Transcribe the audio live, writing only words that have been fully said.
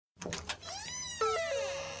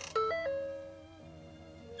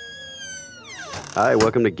Hi,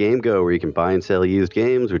 welcome to GameGo, where you can buy and sell used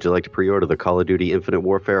games. Would you like to pre-order the Call of Duty Infinite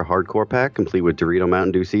Warfare Hardcore Pack, complete with Dorito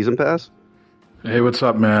Mountain Dew Season Pass? Hey, what's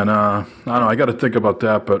up, man? I don't know, I got to think about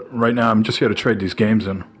that, but right now I'm just here to trade these games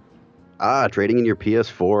in. Trading in your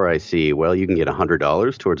PS4, I see. Well, you can get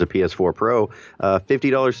 $100 towards a PS4 Pro,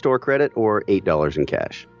 $50 store credit, or $8 in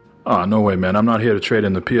cash. Oh, no way, man. I'm not here to trade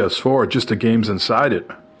in the PS4, just the games inside it.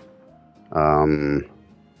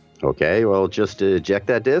 Okay, well, just eject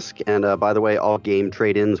that disc. And by the way, all game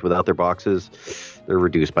trade-ins without their boxes, they're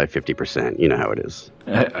reduced by 50%. You know how it is.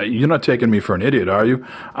 Hey, you're not taking me for an idiot, are you?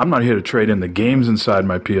 I'm not here to trade in the games inside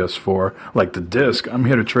my PS4, like the disc. I'm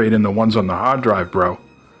here to trade in the ones on the hard drive, bro.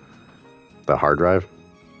 The hard drive?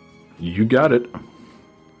 You got it.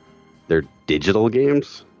 They're digital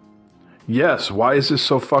games? Yes, why is this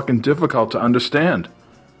so fucking difficult to understand?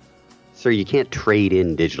 Sir, you can't trade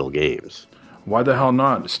in digital games. Why the hell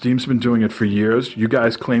not? Steam's been doing it for years. You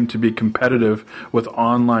guys claim to be competitive with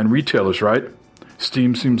online retailers, right?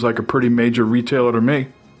 Steam seems like a pretty major retailer to me.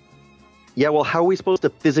 Yeah, well, how are we supposed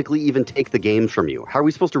to physically even take the games from you? How are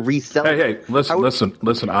we supposed to resell them? Hey,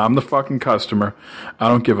 listen. I'm the fucking customer. I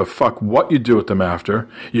don't give a fuck what you do with them after.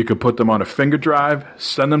 You could put them on a finger drive,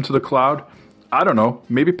 send them to the cloud. I don't know,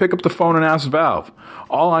 maybe pick up the phone and ask Valve.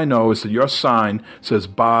 All I know is that your sign says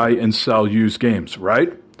buy and sell used games,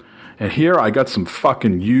 right? And here I got some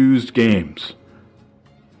fucking used games.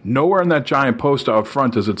 Nowhere in that giant poster out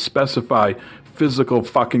front does it specify physical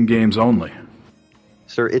fucking games only.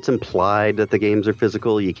 Sir, it's implied that the games are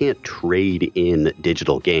physical. You can't trade in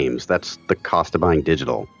digital games. That's the cost of buying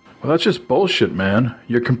digital. Well, that's just bullshit, man.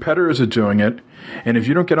 Your competitors are doing it, and if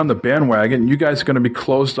you don't get on the bandwagon, you guys are going to be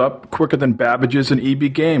closed up quicker than Babbage's and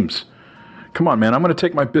EB Games. Come on, man. I'm going to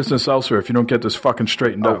take my business elsewhere if you don't get this fucking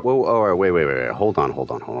straightened out. Whoa, all right, wait. Hold on.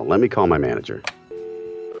 Let me call my manager.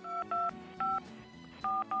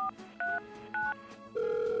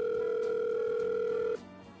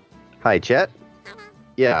 Hi, Chet.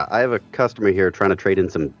 Yeah, I have a customer here trying to trade in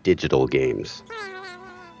some digital games.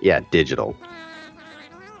 Yeah, digital.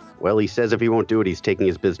 Well, he says if he won't do it, he's taking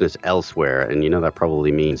his business elsewhere, and you know that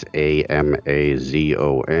probably means Amazon.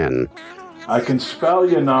 I can spell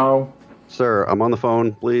you now. Sir, I'm on the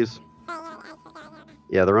phone, please.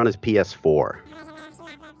 Yeah, they're on his PS4.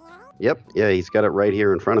 Yep, yeah, he's got it right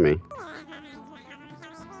here in front of me.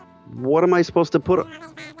 What am I supposed to put...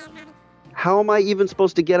 How am I even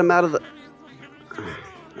supposed to get him out of the...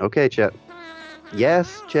 Okay, Chet.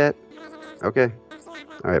 Yes, Chet. Okay.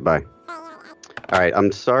 All right, bye. All right,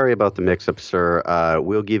 I'm sorry about the mix-up, sir.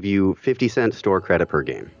 We'll give you 50-cent store credit per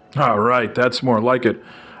game. All right, that's more like it.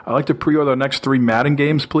 I'd like to pre-order the next 3 Madden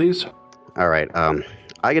games, please. All right,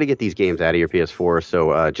 I got to get these games out of your PS4,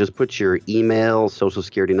 so just put your email, social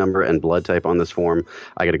security number, and blood type on this form.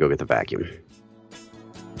 I got to go get the vacuum.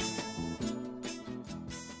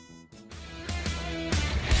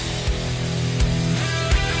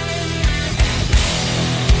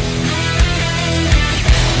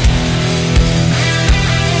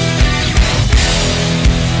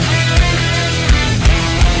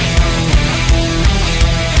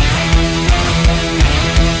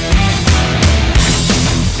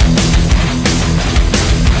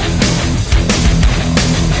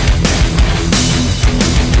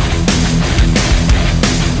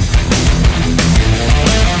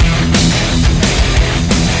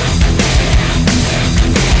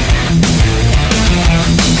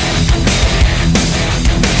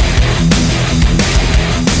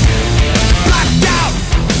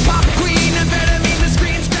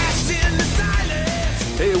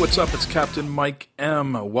 What's up? It's Captain Mike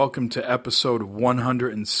M. Welcome to episode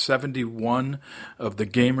 171 of the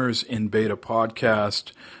Gamers in Beta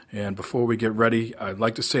podcast. And before we get ready, I'd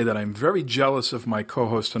like to say that I'm very jealous of my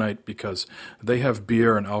co-host tonight because they have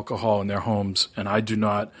beer and alcohol in their homes and I do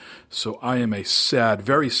not. So I am a sad,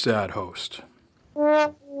 very sad host.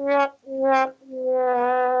 Oh,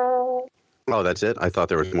 that's it? I thought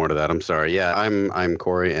there was more to that. I'm sorry. Yeah, I'm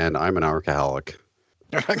Corey and I'm an alcoholic.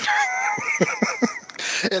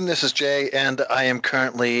 And this is Jay, and I am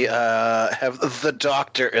currently have the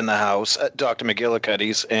doctor in the house, Dr.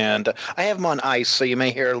 McGillicuddy's, and I have him on ice, so you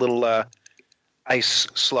may hear a little ice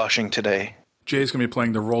sloshing today. Jay's going to be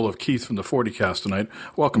playing the role of Keith from the 40 cast tonight.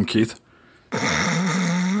 Welcome, Keith.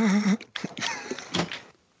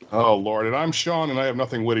 Oh, Lord, and I'm Sean, and I have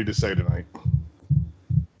nothing witty to say tonight.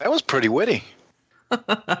 That was pretty witty.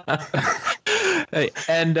 Hey,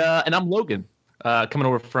 and I'm Logan. Coming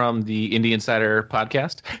over from the Indie Insider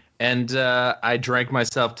podcast, and I drank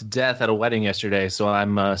myself to death at a wedding yesterday, so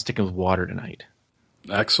I'm sticking with water tonight.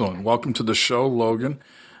 Excellent. Welcome to the show, Logan.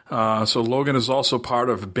 So Logan is also part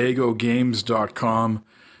of BagoGames.com.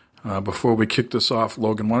 Before we kick this off,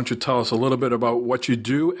 Logan, why don't you tell us a little bit about what you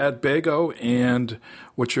do at Bago and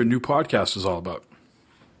what your new podcast is all about?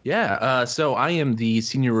 Yeah, so I am the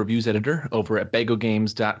senior reviews editor over at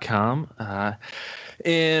bagogames.com.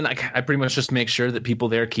 And I pretty much just make sure that people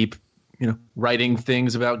there keep, writing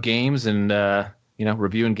things about games and,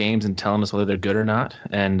 reviewing games and telling us whether they're good or not,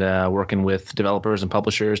 and working with developers and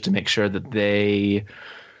publishers to make sure that they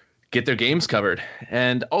get their games covered.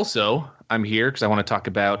 And also, I'm here because I want to talk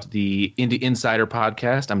about the Indie Insider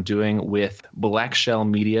podcast I'm doing with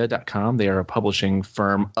blackshellmedia.com. They are a publishing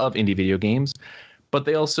firm of indie video games, but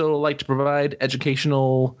they also like to provide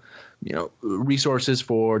educational, resources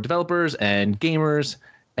for developers and gamers.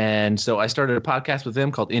 And so I started a podcast with them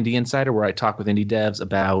called Indie Insider, where I talk with indie devs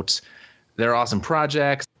about their awesome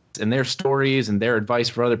projects and their stories and their advice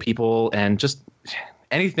for other people and just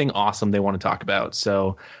anything awesome they want to talk about.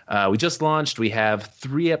 So we just launched. We have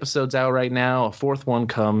 3 episodes out right now. A 4th one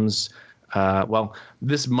comes,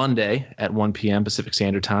 this Monday at 1 p.m. Pacific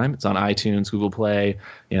Standard Time. It's on iTunes, Google Play,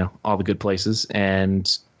 all the good places.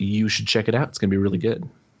 And you should check it out. It's going to be really good.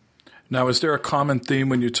 Now, is there a common theme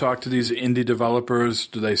when you talk to these indie developers?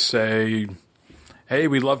 Do they say, hey,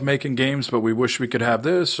 we love making games, but we wish we could have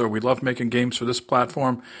this, or we love making games for this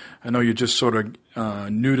platform? I know you're just sort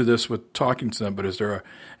of new to this with talking to them, but is there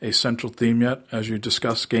a central theme yet as you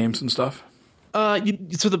discuss games and stuff?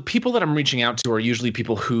 So the people that I'm reaching out to are usually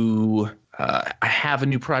people who have a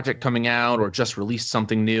new project coming out or just released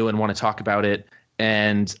something new and want to talk about it.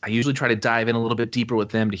 And I usually try to dive in a little bit deeper with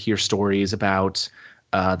them to hear stories about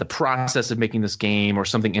the process of making this game or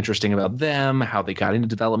something interesting about them, how they got into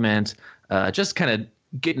development, just kind of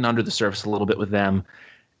getting under the surface a little bit with them.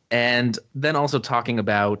 And then also talking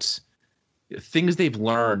about things they've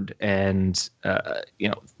learned and,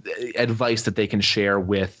 advice that they can share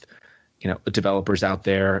with, developers out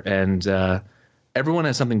there. And everyone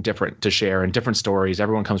has something different to share and different stories.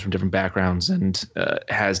 Everyone comes from different backgrounds and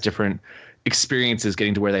has different experiences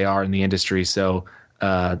getting to where they are in the industry. So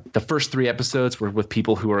the first 3 episodes were with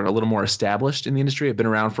people who are a little more established in the industry, have been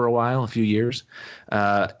around for a while, a few years.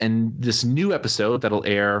 And this new episode that'll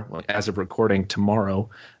air as of recording tomorrow,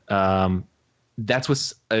 that's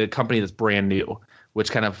with a company that's brand new,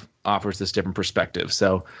 which kind of offers this different perspective.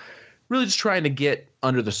 So really just trying to get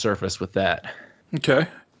under the surface with that. Okay. If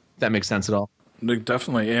that makes sense at all.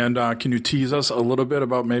 Definitely. And can you tease us a little bit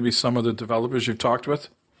about maybe some of the developers you've talked with?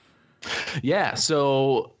 Yeah.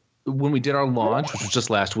 So when we did our launch, which was just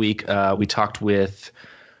last week, we talked with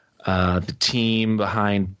the team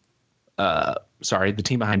behind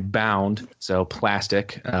Bound, so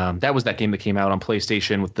Plastic. That was that game that came out on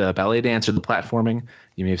PlayStation with the ballet dancer, the platforming.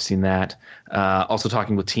 You may have seen that. Also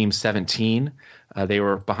talking with Team 17. They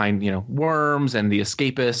were behind, Worms and The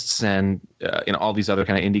Escapists and, all these other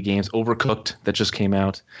kind of indie games. Overcooked that just came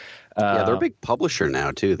out. They're a big publisher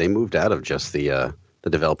now, too. They moved out of just the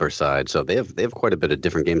developer side, so they have quite a bit of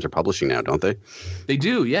different games they're publishing now, don't they? They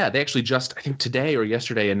do, yeah. They actually just, I think today or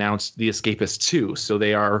yesterday, announced The Escapists 2. So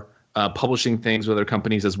they are publishing things with other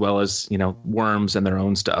companies as well as Worms and their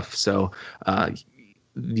own stuff. So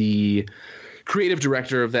the creative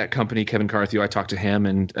director of that company, Kevin Carthew, I talked to him,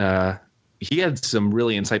 and he had some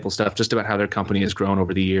really insightful stuff just about how their company has grown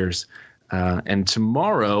over the years. And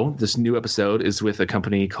tomorrow, this new episode is with a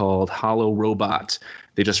company called Hollow Robot.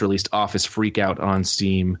 They just released Office Freakout on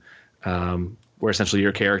Steam, where essentially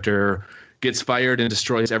your character gets fired and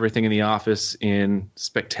destroys everything in the office in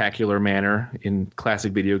spectacular manner, in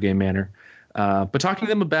classic video game manner. But talking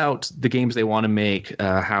to them about the games they want to make,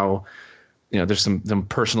 how there's some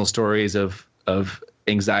personal stories of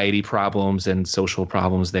anxiety problems and social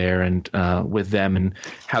problems there, and with them, and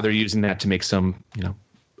how they're using that to make some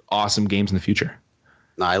awesome games in the future.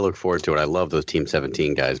 I look forward to it. I love those Team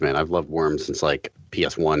 17 guys, man. I've loved Worms since like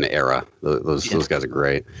PS1 era. Those guys are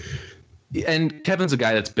great. And Kevin's a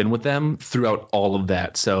guy that's been with them throughout all of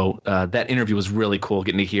that. So that interview was really cool,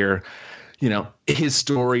 getting to hear, his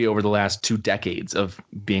story over the last 2 decades of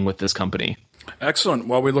being with this company. Excellent.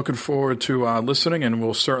 Well, we're looking forward to listening, and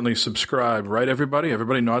we'll certainly subscribe. Right, everybody?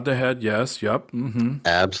 Everybody nod their head. Yes. Yep. Mm-hmm.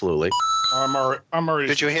 Absolutely. I'm already.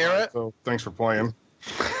 Did you hear it? So thanks for playing.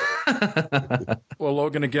 Well,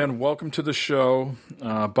 Logan, again, welcome to the show.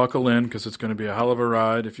 Buckle in, because it's going to be a hell of a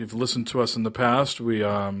ride. If you've listened to us in the past, we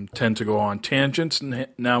tend to go on tangents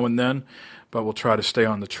now and then, but we'll try to stay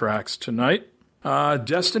on the tracks tonight.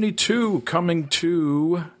 Destiny 2 coming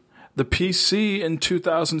to the PC in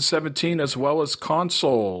 2017 as well as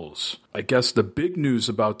consoles. I guess the big news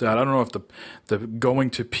about that, I don't know if the going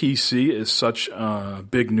to PC is such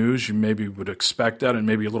big news. You maybe would expect that and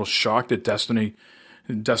maybe a little shocked that Destiny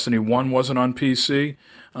Destiny 1 wasn't on PC.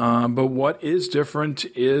 But what is different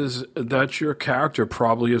is that your character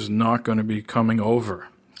probably is not going to be coming over.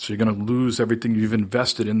 So you're going to lose everything you've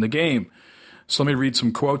invested in the game. So let me read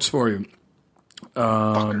some quotes for you.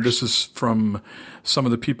 This is from some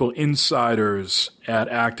of the people, insiders at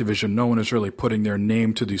Activision. No one is really putting their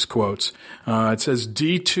name to these quotes. It says,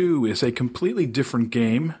 D2 is a completely different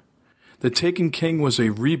game. The Taken King was a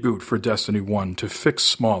reboot for Destiny 1 to fix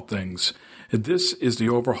small things. This is the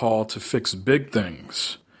overhaul to fix big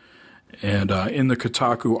things. And in the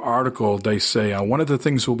Kotaku article, they say, one of the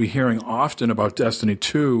things we'll be hearing often about Destiny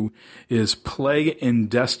 2 is play in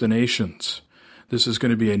destinations. This is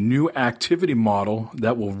going to be a new activity model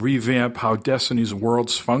that will revamp how Destiny's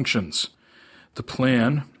worlds functions. The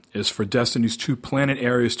plan is for Destiny's 2 planet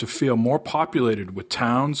areas to feel more populated with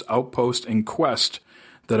towns, outposts, and quests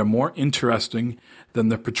that are more interesting than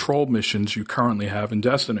the patrol missions you currently have in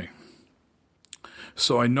Destiny.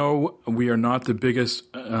 So I know we are not the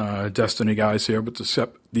biggest Destiny guys here, but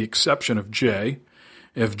the exception of Jay.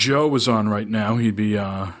 If Joe was on right now, he'd be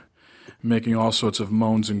making all sorts of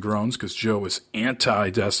moans and groans because Joe is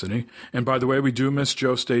anti-Destiny. And by the way, we do miss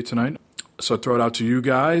Joe State tonight. So I throw it out to you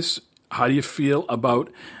guys. How do you feel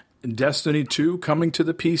about Destiny 2 coming to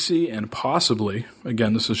the PC and possibly,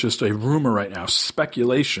 again, this is just a rumor right now,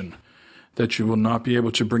 speculation, that you will not be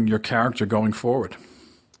able to bring your character going forward?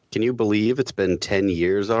 Can you believe it's been 10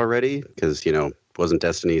 years already? Because, wasn't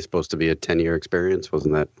Destiny supposed to be a 10-year experience?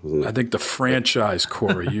 Wasn't that? I think the franchise,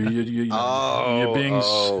 Corey. You're being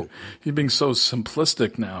so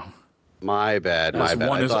simplistic now. My bad. As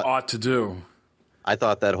one ought to do. I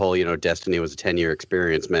thought that whole, Destiny was a 10-year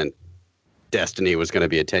experience meant Destiny was going to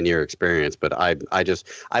be a 10-year experience. But I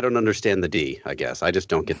don't understand the D, I guess. I just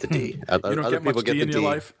don't get the D. You don't get much D in your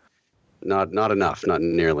life? Not enough. Not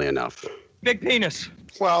nearly enough. Big penis.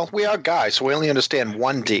 Well, we are guys, so we only understand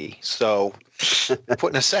one D. So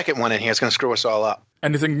putting a second one in here is going to screw us all up.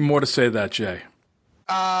 Anything more to say to that, Jay?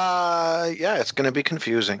 Yeah, it's going to be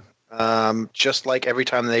confusing. Just like every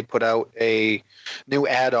time they put out a new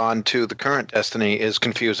add-on to the current Destiny is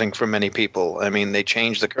confusing for many people. I mean, they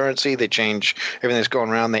change the currency, they change everything that's going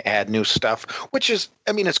around, they add new stuff, which is,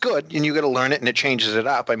 it's good, and you got to learn it, and it changes it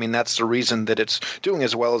up. I mean, that's the reason that it's doing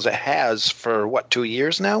as well as it has for, 2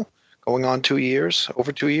 years now? Going on 2 years,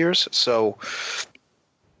 over 2 years. So,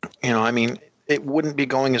 it wouldn't be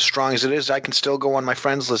going as strong as it is. I can still go on my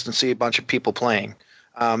friends list and see a bunch of people playing.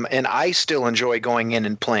 And I still enjoy going in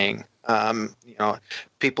and playing.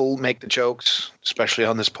 People make the jokes, especially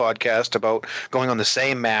on this podcast, about going on the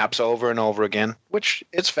same maps over and over again, which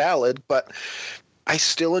it's valid, but I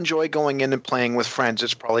still enjoy going in and playing with friends.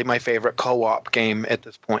 It's probably my favorite co-op game at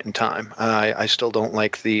this point in time. I still don't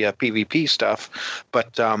like the PvP stuff,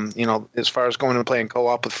 but as far as going and playing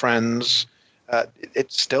co-op with friends,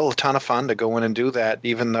 it's still a ton of fun to go in and do that,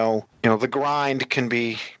 even though the grind can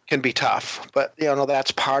be tough. But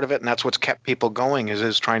that's part of it, and that's what's kept people going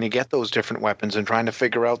is trying to get those different weapons and trying to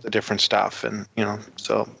figure out the different stuff, and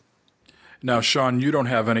so. Now, Sean, you don't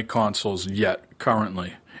have any consoles yet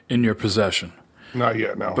currently in your possession. Not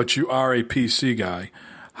yet, no. But you are a PC guy.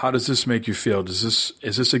 How does this make you feel? Is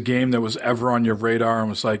this a game that was ever on your radar and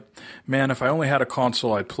was like, man, if I only had a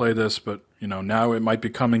console, I'd play this, but now it might be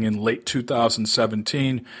coming in late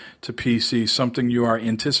 2017 to PC. Something you are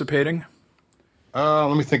anticipating?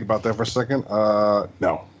 Let me think about that for a second.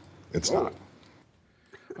 No, it's not.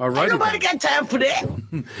 All right. Nobody got time for that.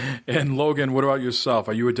 And Logan, what about yourself?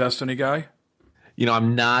 Are you a Destiny guy?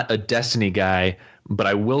 I'm not a Destiny guy, but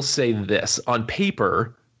I will say this. On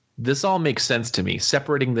paper, this all makes sense to me.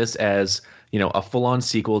 Separating this as, a full-on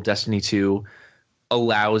sequel, Destiny 2,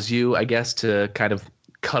 allows you, I guess, to kind of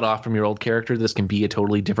cut off from your old character. This can be a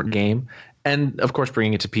totally different game. And, of course,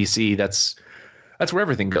 bringing it to PC, that's where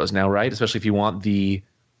everything goes now, right? Especially if you want the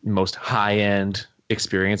most high-end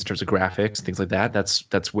experience in terms of graphics, things like that.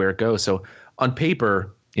 That's where it goes. So on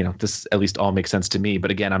paper, this at least all makes sense to me.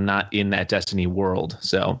 But again, I'm not in that Destiny world.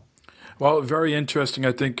 So, well, very interesting.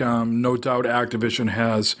 I think no doubt Activision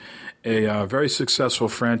has a very successful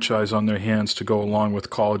franchise on their hands to go along with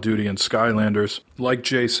Call of Duty and Skylanders. Like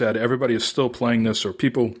Jay said, everybody is still playing this, or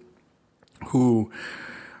people who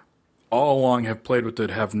all along have played with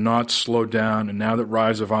it have not slowed down. And now that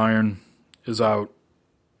Rise of Iron is out,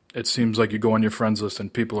 it seems like you go on your friends list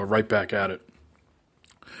and people are right back at it.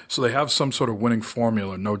 So they have some sort of winning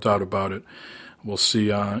formula, no doubt about it. We'll see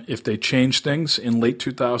if they change things in late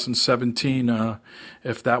 2017,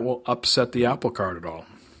 if that will upset the apple cart at all.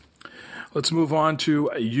 Let's move on to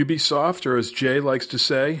Ubisoft, or as Jay likes to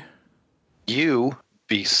say,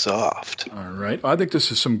 Ubisoft. All right. I think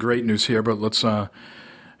this is some great news here, but let's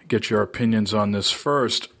get your opinions on this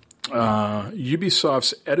first.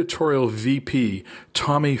 Ubisoft's editorial VP,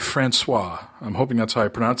 Tommy Francois. I'm hoping that's how I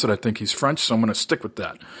pronounce it. I think he's French, so I'm going to stick with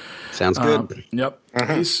that. Sounds good. Yep.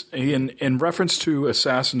 In reference to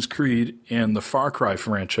Assassin's Creed and the Far Cry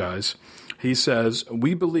franchise, he says,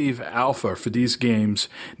 "We believe alpha for these games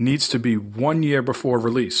needs to be 1 year before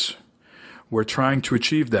release. We're trying to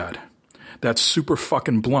achieve that. That's super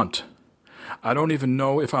fucking blunt. I don't even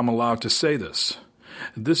know if I'm allowed to say this.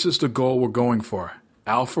 This is the goal we're going for.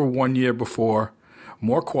 Alpha 1 year before,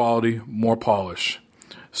 more quality, more polish.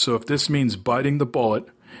 So if this means biting the bullet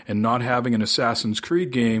and not having an Assassin's Creed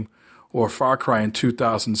game or Far Cry in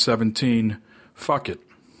 2017, fuck it."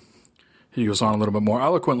 He goes on a little bit more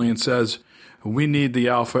eloquently and says, "We need the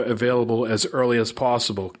alpha available as early as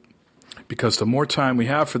possible, because the more time we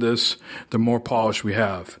have for this, the more polish we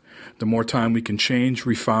have. The more time we can change,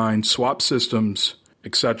 refine, swap systems,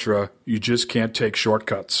 etc. You just can't take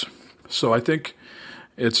shortcuts." So I think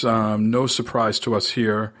it's no surprise to us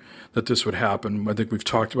here that this would happen. I think we've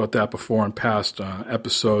talked about that before in past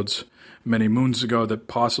episodes many moons ago, that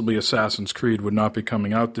possibly Assassin's Creed would not be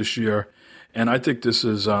coming out this year. And I think this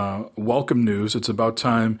is welcome news. It's about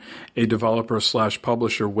time a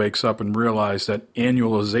developer/publisher wakes up and realizes that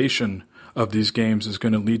annualization of these games is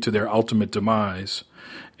going to lead to their ultimate demise.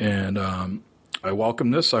 And I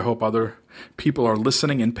welcome this. I hope other people are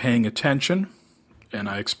listening and paying attention. And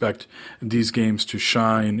I expect these games to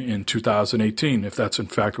shine in 2018, if that's in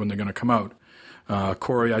fact when they're going to come out.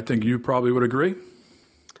 Corey, I think you probably would agree.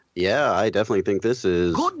 Yeah, I definitely think this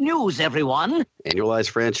is Good news, everyone. annualized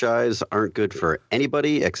franchise aren't good for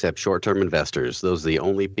anybody except short-term investors. Those are the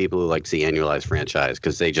only people who like to see annualized franchise,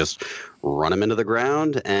 because they just run them into the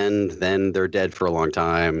ground and then they're dead for a long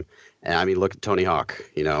time. And I mean, look at Tony Hawk.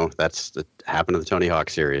 That's happened to the Tony Hawk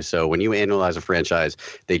series. So when you annualize a franchise,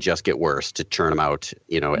 they just get worse to churn them out,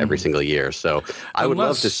 every single year. So I would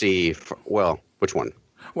love to see, which one?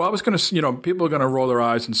 Well, I was going to, people are going to roll their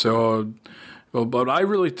eyes and say, but I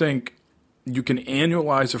really think you can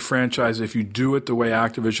annualize a franchise if you do it the way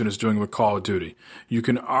Activision is doing with Call of Duty. You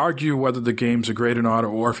can argue whether the games are great or not,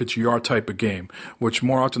 or if it's your type of game, which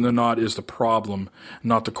more often than not is the problem,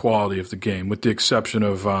 not the quality of the game, with the exception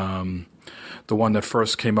of the one that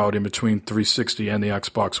first came out in between 360 and the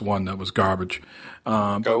Xbox One that was garbage.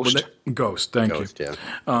 Ghost, thank you. Yeah.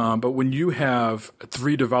 But when you have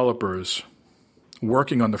 3 developers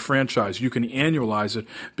working on the franchise, you can annualize it,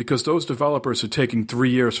 because those developers are taking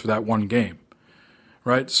 3 years for that one game,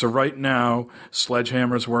 right? So right now,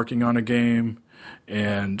 Sledgehammer is working on a game,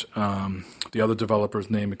 and the other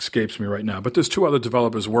developer's name escapes me right now. But there's 2 other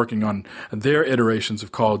developers working on their iterations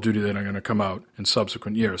of Call of Duty that are going to come out in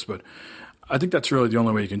subsequent years. But I think that's really the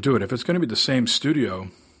only way you can do it. If it's going to be the same studio,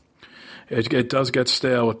 it does get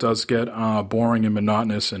stale, it does get boring and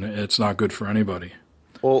monotonous, and it's not good for anybody.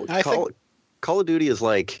 Well, Call of Duty is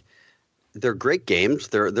they're great games.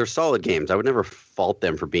 They're solid games. I would never fault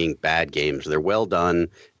them for being bad games. They're well done.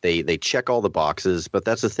 They check all the boxes. But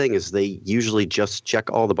that's the thing, is they usually just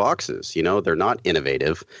check all the boxes. They're not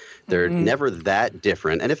innovative. They're never that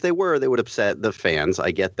different. And if they were, they would upset the fans.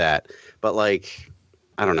 I get that. But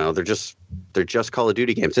I don't know. They're just Call of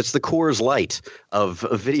Duty games. It's the Coors Light of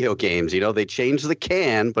video games. They change the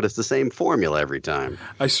can, but it's the same formula every time.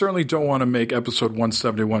 I certainly don't want to make episode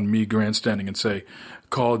 171 me grandstanding and say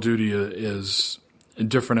Call of Duty is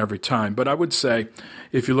different every time. But I would say,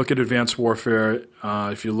 if you look at Advanced Warfare,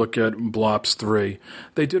 if you look at Blops 3,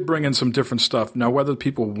 they did bring in some different stuff. Now, whether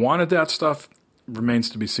people wanted that stuff remains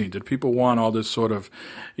to be seen. Did people want all this sort of,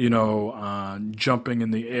 jumping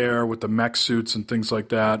in the air with the mech suits and things like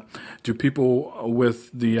that? Do people,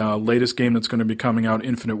 with the latest game that's going to be coming out,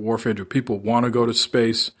 Infinite Warfare, do people want to go to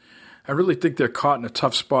space? I really think they're caught in a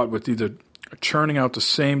tough spot with either churning out the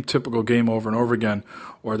same typical game over and over again,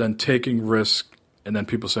 or then taking risk, and then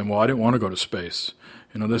people saying, well, I didn't want to go to space.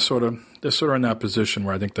 They're sort of in that position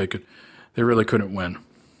where I think they really couldn't win.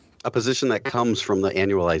 A position that comes from the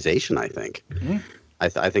annualization, I think. Mm-hmm.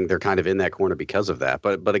 I think they're kind of in that corner because of that.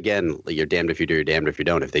 But again, you're damned if you do, you're damned if you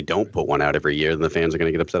don't. If they don't put one out every year, then the fans are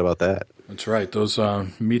going to get upset about that. That's right. Those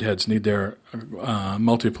meatheads need their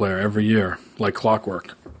multiplayer every year, like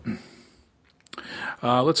clockwork.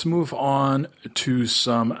 Let's move on to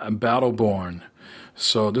some Battleborn.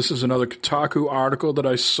 So this is another Kotaku article that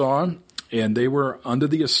I saw. And they were under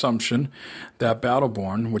the assumption that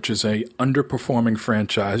Battleborn, which is a underperforming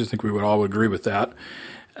franchise, I think we would all agree with that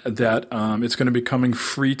it's going to be coming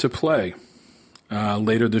free to play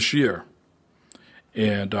later this year.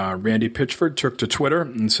 And Randy Pitchford took to Twitter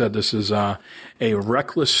and said this is a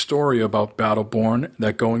reckless story about Battleborn,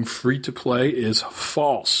 that going free to play is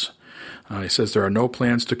false. He says there are no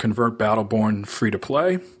plans to convert Battleborn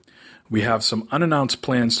free-to-play. We have some unannounced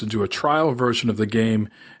plans to do a trial version of the game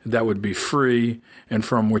that would be free and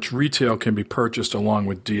from which retail can be purchased along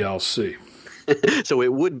with DLC. So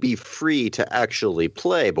it would be free to actually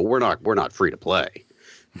play, but we're not free to play.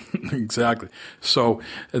 Exactly. So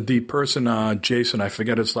the person, Jason, I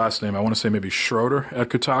forget his last name. I want to say maybe Schroeder at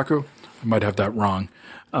Kotaku. I might have that wrong.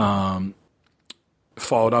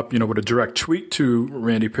 Followed up, with a direct tweet to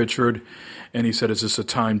Randy Pitchford, and he said, "Is this a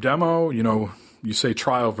timed demo? You say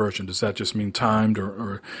trial version. Does that just mean timed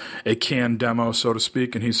or a canned demo, so to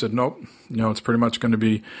speak?" And he said, "Nope. It's pretty much going to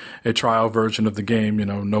be a trial version of the game.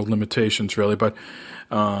 No limitations really. But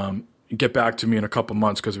get back to me in a couple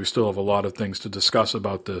months because we still have a lot of things to discuss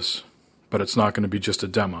about this. But it's not going to be just a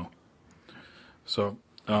demo." So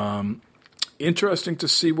interesting to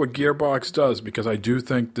see what Gearbox does, because I do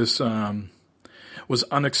think this was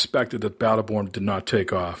unexpected that Battleborn did not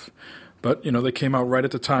take off. But they came out right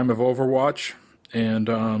at the time of Overwatch.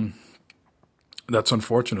 And that's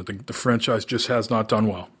unfortunate. The franchise just has not done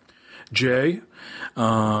well. Jay,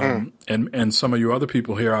 and some of you other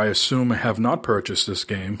people here, I assume, have not purchased this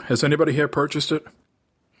game. Has anybody here purchased it?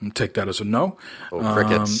 I'll take that as a no. Oh,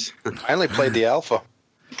 crickets. I only played the alpha.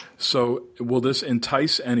 So will this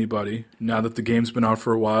entice anybody, now that the game's been out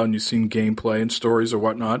for a while and you've seen gameplay and stories or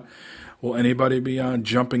whatnot? Will anybody be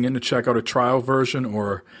jumping in to check out a trial version,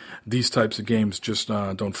 or these types of games just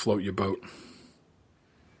don't float your boat?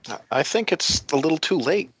 I think it's a little too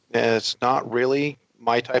late. It's not really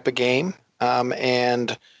my type of game.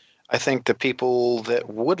 And I think the people that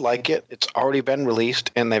would like it, it's already been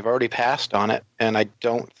released and they've already passed on it. And I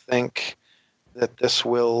don't think that this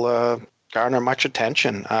will garner much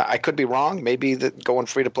attention. I could be wrong. Maybe that going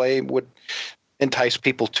free to play would entice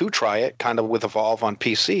people to try it, kind of with Evolve on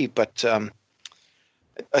PC. But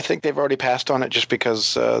I think they've already passed on it just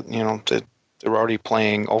because, they're already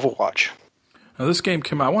playing Overwatch. Now, this game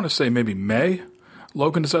came out, I want to say maybe May.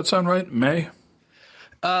 Logan, does that sound right? May?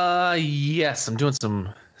 Yes. I'm doing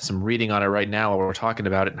some reading on it right now while we're talking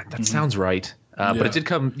about it. That sounds right. But it did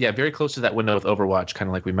come, very close to that window with Overwatch, kind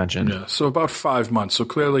of like we mentioned. Yeah, so about 5 months. So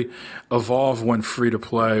clearly, Evolve went free to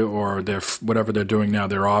play, or whatever they're doing now,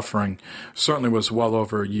 they're offering, certainly was well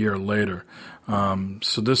over a year later.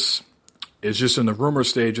 So this is just in the rumor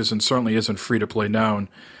stages and certainly isn't free to play now, and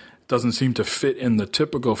doesn't seem to fit in the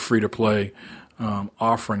typical free to play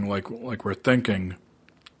offering like we're thinking.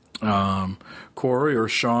 Corey or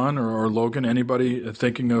Sean or Logan, anybody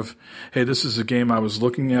thinking of, hey, this is a game I was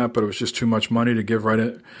looking at, but it was just too much money to give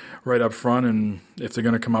right up front, and if they're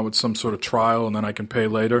going to come out with some sort of trial and then I can pay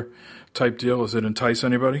later type deal, does it entice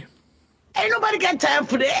anybody? Ain't nobody got time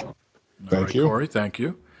for that. Thank you. Corey, thank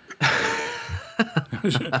you.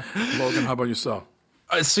 Logan, how about yourself?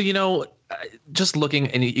 So, just looking,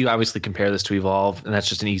 and you obviously compare this to Evolve, and that's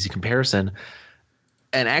just an easy comparison.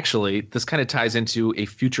 And actually, this kind of ties into a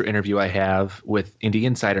future interview I have with Indie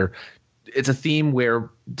Insider. It's a theme where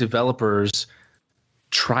developers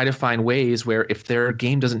try to find ways where if their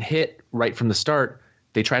game doesn't hit right from the start,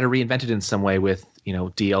 they try to reinvent it in some way with,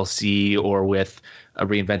 DLC or with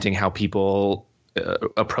reinventing how people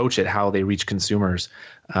approach it, how they reach consumers.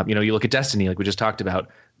 You look at Destiny, like we just talked about,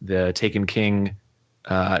 the Taken King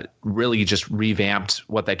really just revamped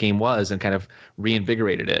what that game was and kind of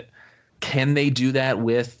reinvigorated it. Can they do that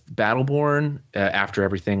with Battleborn after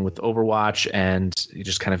everything with Overwatch and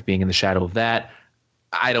just kind of being in the shadow of that?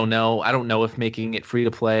 I don't know. I don't know if making it free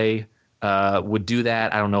to play would do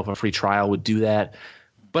that. I don't know if a free trial would do that.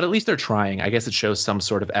 But at least they're trying. I guess it shows some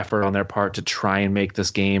sort of effort on their part to try and make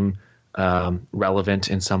this game relevant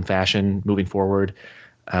in some fashion moving forward.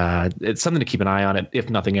 It's something to keep an eye on, it,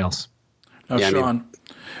 if nothing else. Now, Sean,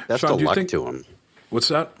 best of luck to him. What's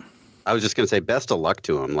that? I was just going to say best of luck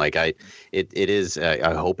to him. Like it is.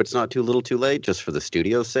 I hope it's not too little, too late, just for the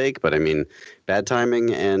studio's sake. But I mean, bad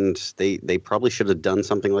timing, and they probably should have done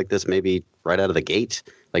something like this maybe right out of the gate.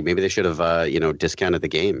 Like maybe they should have discounted the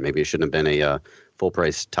game. Maybe it shouldn't have been a full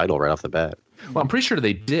price title right off the bat. Well, I'm pretty sure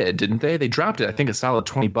they did, didn't they? They dropped it, I think, a solid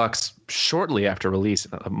 $20 shortly after release,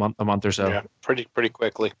 a month or so. Yeah, pretty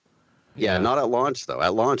quickly. Yeah, not at launch, though.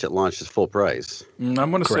 At launch, it launched as full price. I'm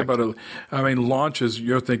going to say about it. I mean, launch is,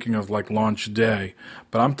 you're thinking of like launch day,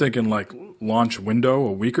 but I'm thinking like launch window,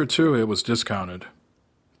 a week or two, it was discounted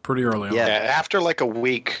pretty early on. Yeah, after like a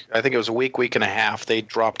week, I think it was a week and a half, they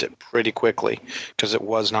dropped it pretty quickly because it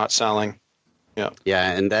was not selling.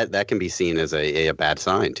 Yeah, and that can be seen as a bad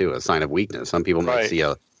sign, too, a sign of weakness. Some people might see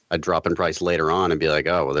a drop in price later on and be like,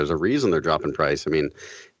 oh, well, there's a reason they're dropping price. I mean,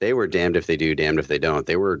 they were damned if they do, damned if they don't.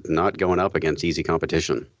 They were not going up against easy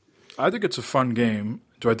competition. I think it's a fun game.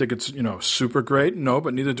 Do I think it's, super great? No,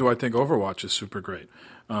 but neither do I think Overwatch is super great.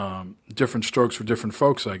 Different strokes for different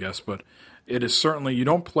folks, I guess. But it is certainly, you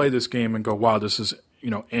don't play this game and go, wow, this is,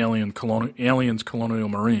 Aliens Colonial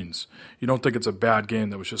Marines. You don't think it's a bad game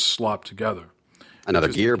that was just slopped together. Another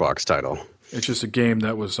Gearbox title. It's just a game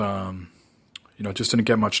that was, just didn't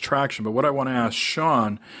get much traction. But what I want to ask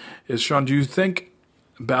Sean is, do you think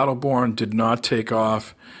Battleborn did not take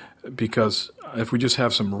off because if we just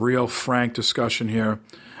have some real frank discussion here,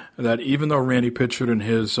 that even though Randy Pitchford and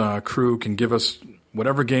his crew can give us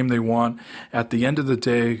whatever game they want, at the end of the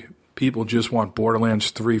day, people just want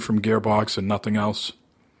Borderlands 3 from Gearbox and nothing else?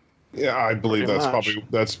 Yeah, I believe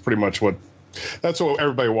that's pretty much what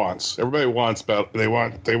everybody wants. Everybody wants they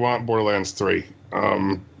want Borderlands 3.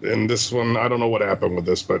 And this one, I don't know what happened with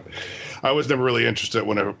this, but I was never really interested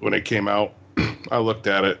when it came out. I looked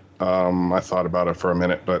at it. I thought about it for a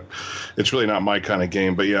minute, but it's really not my kind of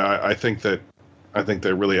game. But yeah, I think that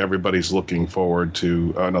really everybody's looking forward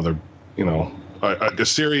to another, a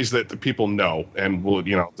series that the people know and will,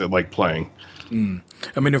 that like playing.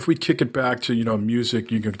 I mean, if we kick it back to,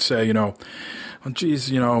 music, you could say,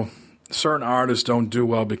 certain artists don't do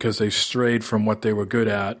well because they strayed from what they were good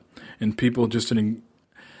at, and people just didn't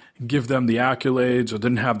give them the accolades or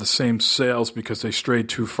didn't have the same sales because they strayed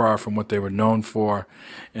too far from what they were known for.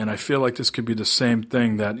 And I feel like this could be the same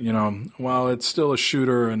thing that, while it's still a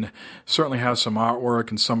shooter and certainly has some artwork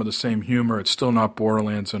and some of the same humor, it's still not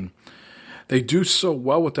Borderlands. And they do so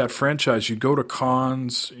well with that franchise. You go to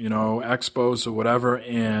cons, expos or whatever,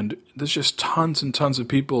 and there's just tons and tons of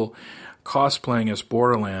people cosplaying as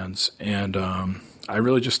Borderlands. And I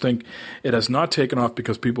really just think it has not taken off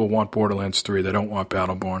because people want Borderlands 3. They don't want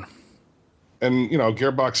Battleborn. And,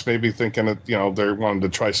 Gearbox may be thinking that, they wanted to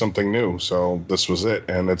try something new. So this was it.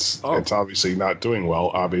 And it's obviously not doing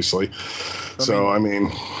well, obviously. I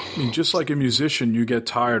mean, just like a musician, you get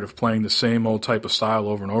tired of playing the same old type of style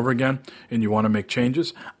over and over again, and you want to make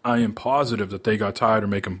changes. I am positive that they got tired of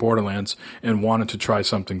making Borderlands and wanted to try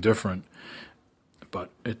something different.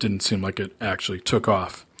 But it didn't seem like it actually took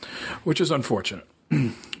off, which is unfortunate.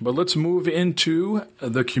 But let's move into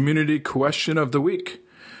the community question of the week.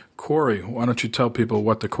 Corey, why don't you tell people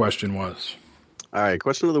what the question was? All right,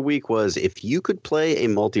 question of the week was, if you could play a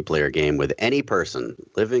multiplayer game with any person,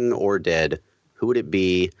 living or dead, who would it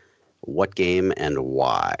be, what game, and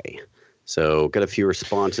why? So got a few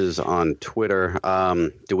responses on Twitter.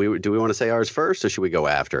 Do we want to say ours first, or should we go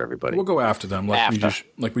after everybody? We'll go after them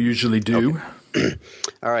like we usually do. Okay.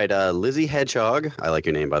 All right, Lizzie Hedgehog, I like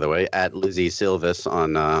your name, by the way, at Lizzie Silvis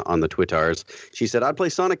on the Twitters. She said, I'd play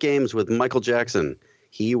Sonic games with Michael Jackson.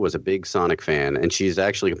 He was a big Sonic fan, and she's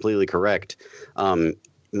actually completely correct.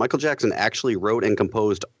 Michael Jackson actually wrote and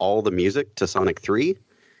composed all the music to Sonic 3.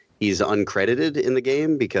 He's uncredited in the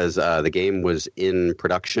game because the game was in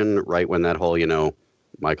production right when that whole,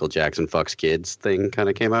 Michael Jackson fucks kids thing kind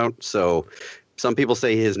of came out. So some people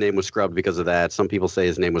say his name was scrubbed because of that. Some people say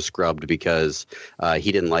his name was scrubbed because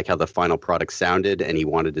he didn't like how the final product sounded and he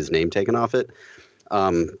wanted his name taken off it.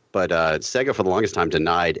 But Sega for the longest time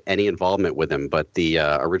denied any involvement with him. But the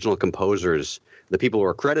original composers, the people who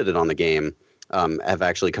are credited on the game, have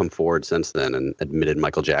actually come forward since then and admitted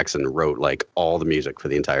Michael Jackson wrote like all the music for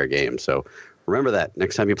the entire game. So remember that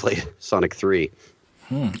next time you play Sonic 3.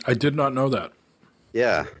 I did not know that.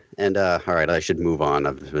 Yeah. And all right, I should move on.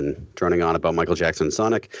 I've been droning on about Michael Jackson and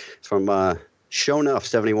Sonic. It's from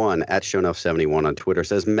Shownuff71 at Shownuff71 on Twitter.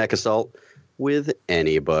 Says Mech Assault with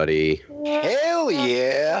anybody. Hell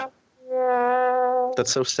yeah.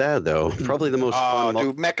 That's so sad, though. Probably the most fun.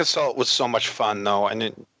 Dude, Mech Assault was so much fun, though, and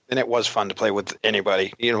it was fun to play with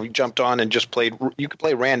anybody. You jumped on and just played. You could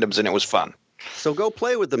play randoms, and it was fun. So go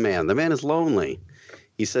play with the man. The man is lonely.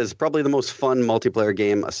 He says, probably the most fun multiplayer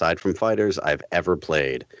game, aside from Fighters, I've ever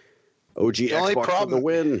played. OG Xbox for the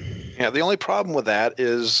win. Yeah, the only problem with that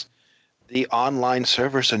is the online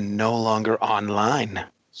servers are no longer online.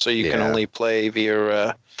 So you can only play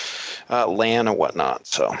via LAN or whatnot.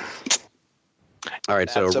 So, all right.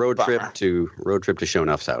 So road trip to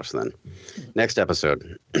Shownuff's house. Then next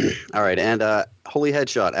episode. All right, and Holy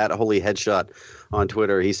Headshot at Holy Headshot on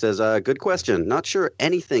Twitter. He says, "Good question. Not sure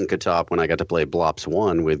anything could top when I got to play Blops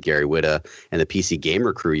 1 with Gary Whitta and the PC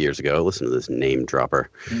Gamer crew years ago. Listen to this name dropper.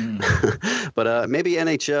 But maybe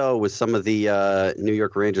NHL with some of the New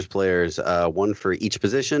York Rangers players, one for each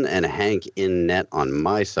position, and Hank in net on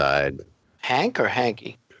my side." Hank or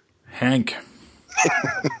Hanky? Hank.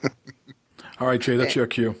 All right, Jay, that's your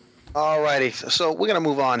cue. All righty. So we're going to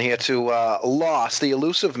move on here to Lost, the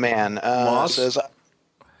elusive man. Lost? Says,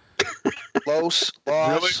 Lost.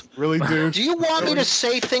 Really, dude? Do you want me to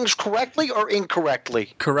say things correctly or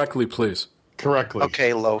incorrectly? Correctly, please. correctly.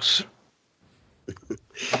 Okay, Los.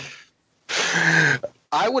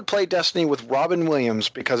 I would play Destiny with Robin Williams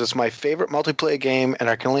because it's my favorite multiplayer game, and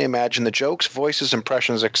I can only imagine the jokes, voices,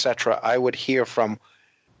 impressions, etc. I would hear from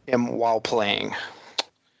him while playing.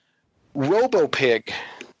 RoboPig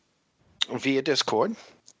via Discord.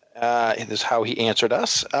 This is how he answered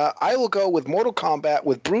us. I will go with Mortal Kombat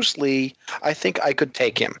with Bruce Lee. I think I could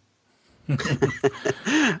take him.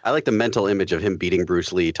 I like the mental image of him beating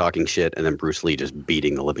Bruce Lee, talking shit, and then Bruce Lee just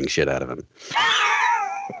beating the living shit out of him.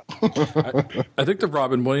 I think the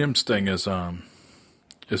Robin Williams thing is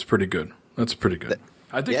pretty good. That's pretty good.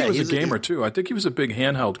 I think he was a gamer too. I think he was a big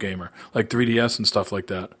handheld gamer, like 3DS and stuff like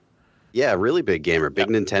that. Yeah, really big gamer, big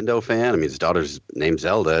Nintendo fan. I mean, his daughter's named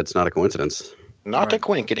Zelda. It's not a coincidence. Not a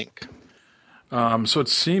quinkydink. So it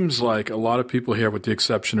seems like a lot of people here, with the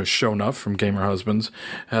exception of Shonuff from Gamer Husbands,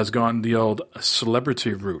 has gone the old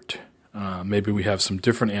celebrity route. Maybe we have some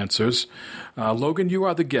different answers. Logan, you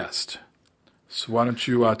are the guest. So why don't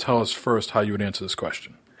you tell us first how you would answer this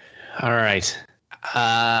question? All right.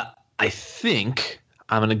 I think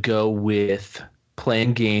I'm going to go with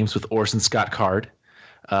playing games with Orson Scott Card.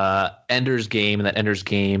 Ender's Game and that Ender's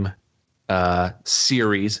Game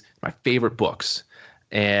series, my favorite books.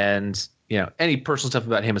 And, any personal stuff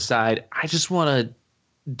about him aside, I just want to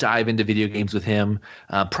dive into video games with him.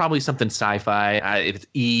 Probably something sci-fi, if it's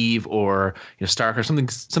Eve or StarCraft,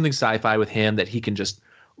 something sci-fi with him that he can just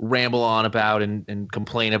ramble on about and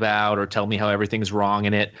complain about, or tell me how everything's wrong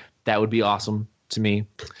in it. That would be awesome to me.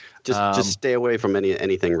 Just stay away from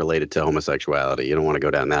anything related to homosexuality. You don't want to go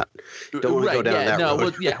down that. Don't want to go down that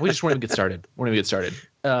road. Well, we just want to get started.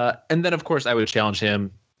 And then, of course, I would challenge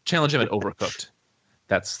him at Overcooked.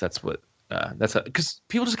 That's what. Because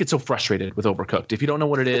people just get so frustrated with Overcooked. If you don't know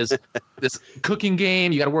what it is, this cooking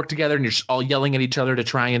game, you got to work together, and you're all yelling at each other to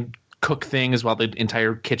try and cook things while the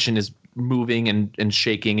entire kitchen is moving and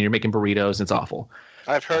shaking, and you're making burritos, and it's awful.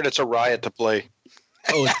 I've heard it's a riot to play.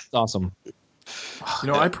 Oh, it's awesome.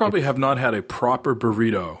 I probably have not had a proper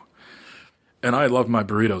burrito, and I love my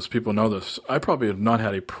burritos. People know this. I probably have not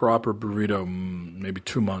had a proper burrito maybe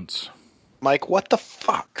 2 months. Mike, what the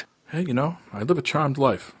fuck? Hey, I live a charmed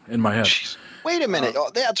life in my head. Jeez. Wait a minute.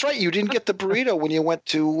 That's right. You didn't get the burrito when you went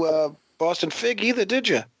to Boston Fig either, did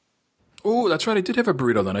you? Oh, that's right. I did have a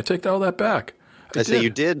burrito then. I take all that back. I say you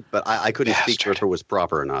did, but I couldn't speak for if it was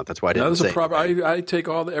proper or not. That's why I didn't say it. I take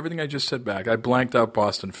everything I just said back. I blanked out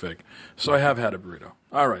Boston Fig. So I have had a burrito.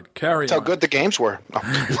 All right, carry on. That's how good the games were.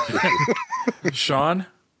 Sean,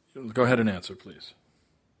 go ahead and answer, please.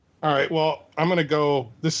 All right, well, I'm going to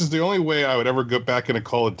go. This is the only way I would ever go back into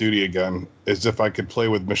Call of Duty again, is if I could play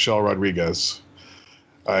with Michelle Rodriguez.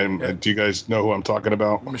 Do you guys know who I'm talking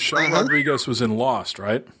about? Michelle Rodriguez was in Lost,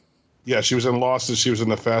 right? Yeah, she was in Lost and she was in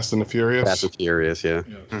the Fast and the Furious. Fast and Furious, yeah.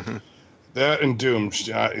 Mm-hmm. That and Doom.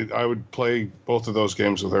 I would play both of those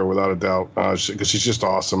games with her without a doubt, because she's just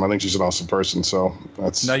awesome. I think she's an awesome person. So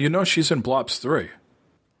that's now she's in Blops 3.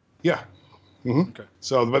 Yeah. Mm-hmm. Okay.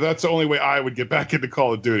 So, but that's the only way I would get back into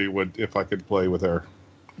Call of Duty if I could play with her.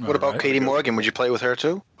 What about Katie Morgan? Would you play with her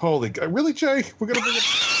too? Holy God! Really, Jay? We're gonna bring it.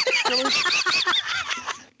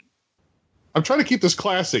 I'm trying to keep this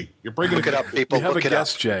classy. You're bringing it up, people. We have a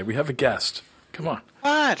guest, Jay. We have a guest. Come on.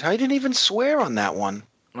 What? I didn't even swear on that one.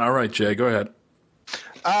 All right, Jay, go ahead.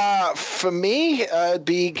 For me, it'd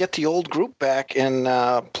be get the old group back and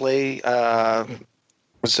play.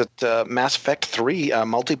 Was it Mass Effect 3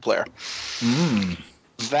 multiplayer?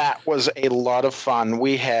 That was a lot of fun.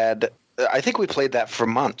 We had, I think we played that for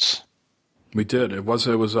months. We did. It was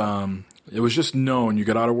just known. You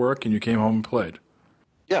got out of work and you came home and played.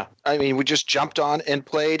 Yeah, I mean, we just jumped on and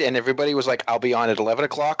played, and everybody was like, "I'll be on at 11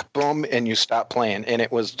 o'clock." Boom, and you stop playing, and it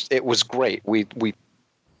was great. We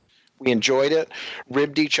enjoyed it.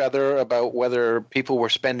 Ribbed each other about whether people were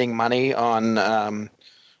spending money on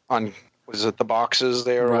was it the boxes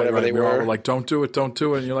there or whatever they were. Like, don't do it. And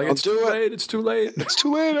you're like, it's too late. It's too late. It's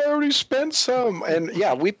too late. I already spent some. And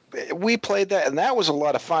yeah, we played that, and that was a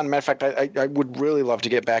lot of fun. Matter of fact, I would really love to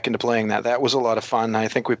get back into playing that. That was a lot of fun. I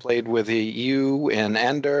think we played with you and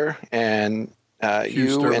Ender and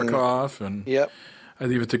Hugh Sterbakoff and yep. I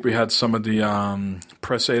even think we had some of the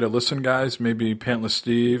Press A to Listen guys, maybe Pantless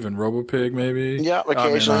Steve and RoboPig, maybe. Yeah,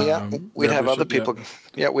 occasionally. We'd have other people.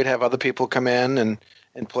 Yeah, we'd have other people come in and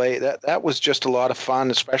play. That was just a lot of fun,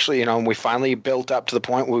 especially when we finally built up to the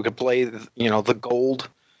point where we could play the gold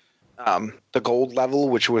level,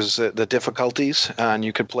 which was the difficulties, and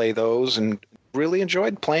you could play those, and really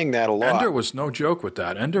enjoyed playing that a lot. Ender was no joke with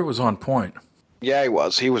that. Ender was on point. Yeah,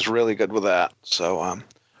 he was really good with that. So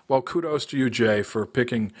well, kudos to you, Jay, for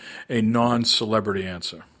picking a non-celebrity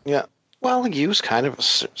answer. Yeah. Well, you's kind of a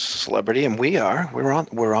celebrity, and we are. We're on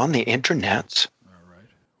the internets. All right.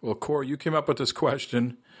 Well, Corey, you came up with this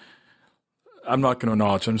question. I'm not going to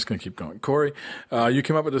acknowledge. I'm just going to keep going. Corey, you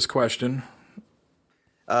came up with this question.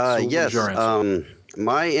 So yes.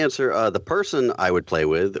 My answer, the person I would play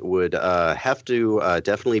with would have to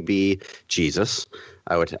definitely be Jesus.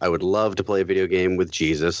 I would love to play a video game with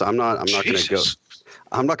Jesus. I'm not going to go.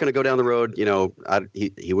 I'm not going to go down the road. You know,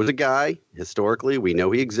 he was a guy historically. We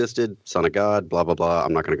know he existed, son of God, blah blah blah.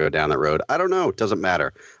 I'm not going to go down that road. I don't know. It doesn't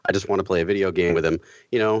matter. I just want to play a video game with him.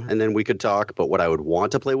 You know, and then we could talk. But what I would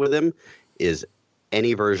want to play with him is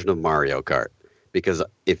any version of Mario Kart. Because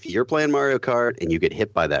if you're playing Mario Kart and you get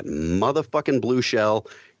hit by that motherfucking blue shell,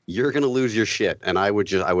 you're going to lose your shit. And I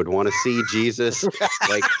would want to see Jesus,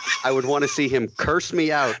 like, I would want to see him curse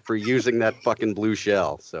me out for using that fucking blue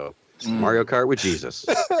shell. So Mario Kart with Jesus.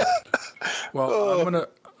 Well,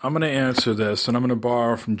 I'm gonna answer this, and I'm gonna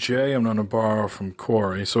borrow from Jay. I'm gonna borrow from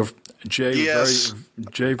Corey. So if Jay, yes.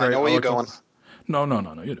 Jay, I know where you're going. No,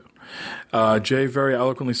 you don't. Jay very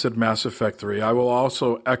eloquently said Mass Effect 3. I will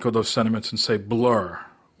also echo those sentiments and say Blur.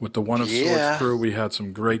 With the One of Swords crew, we had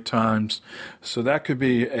some great times. So that could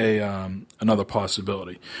be another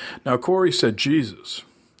possibility. Now, Corey said Jesus.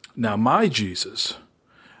 Now, my Jesus,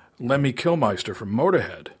 Lemmy Kilmister from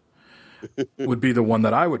Motorhead, would be the one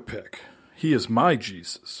that I would pick. He is my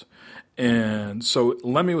Jesus. And so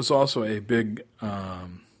Lemmy was also a big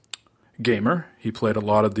gamer. He played a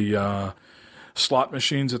lot of the slot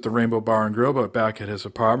machines at the Rainbow Bar and Grill, but back at his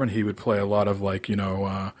apartment, he would play a lot of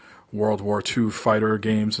World War II fighter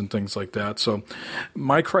games and things like that. So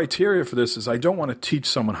my criteria for this is I don't want to teach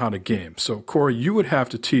someone how to game. So, Corey, you would have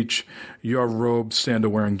to teach your robe,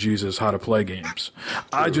 sandal-wearing Jesus how to play games.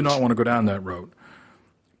 I do not want to go down that road.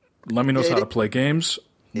 Lemmy knows how to play games.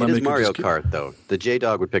 It is Mario Kart, though. The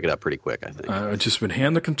J-Dog would pick it up pretty quick, I think. I just would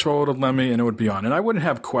hand the control to Lemmy, and it would be on. And I wouldn't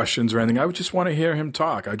have questions or anything. I would just want to hear him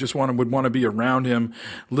talk. I just would want to be around him,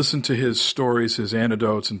 listen to his stories, his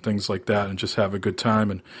anecdotes, and things like that, and just have a good time.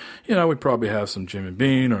 And, we'd probably have some Jim and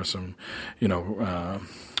Bean or some,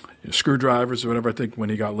 screwdrivers or whatever. I think when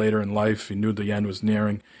he got later in life, he knew the end was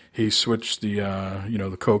nearing. He switched the,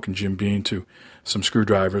 the Coke and Jim Bean to some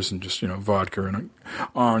screwdrivers and just, vodka and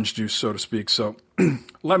orange juice, so to speak. So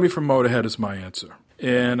Lemmy from Motorhead is my answer.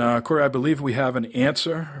 And, Corey, I believe we have an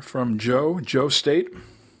answer from Joe State.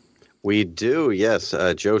 We do, yes.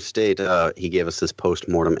 Joe State, he gave us this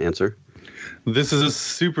post-mortem answer. This is a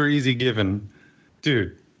super easy given.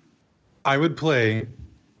 Dude, I would play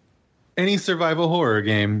any survival horror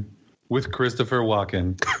game with Christopher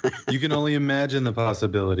Walken. You can only imagine the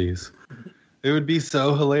possibilities. It would be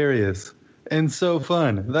so hilarious and so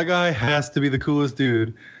fun. That guy has to be the coolest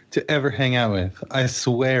dude to ever hang out with. I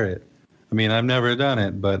swear it. I mean, I've never done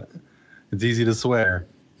it, but it's easy to swear.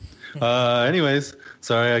 Anyways,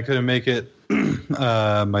 sorry I couldn't make it.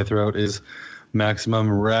 My throat is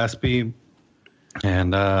maximum raspy,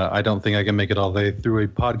 and I don't think I can make it all the way through a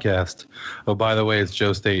podcast. Oh, by the way, it's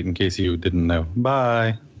Joe State, in case you didn't know.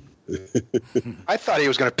 Bye. I thought he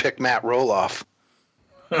was going to pick Matt Roloff.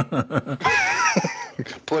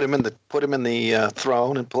 Put him in the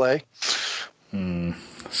throne and play.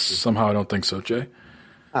 Somehow I don't think so, Jay.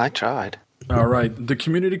 I tried. All right. The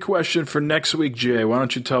community question for next week, Jay. Why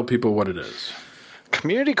don't you tell people what it is?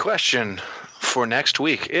 Community question for next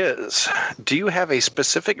week is, do you have a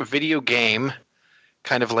specific video game,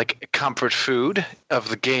 kind of like comfort food of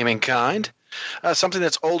the gaming kind, something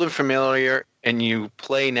that's old and familiar and you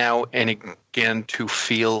play now and again to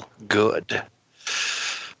feel good?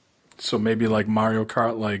 So maybe like Mario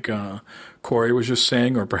Kart, like Corey was just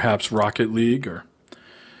saying, or perhaps Rocket League, or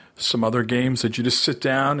some other games that you just sit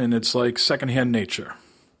down and it's like secondhand nature.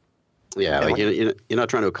 Yeah, like you're not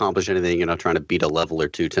trying to accomplish anything. You're not trying to beat a level or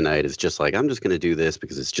two tonight. It's just like, I'm just going to do this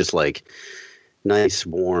because it's just like nice,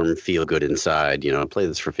 warm, feel good inside. Play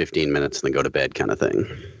this for 15 minutes and then go to bed kind of thing.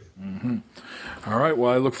 Mm-hmm. All right.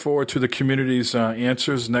 Well, I look forward to the community's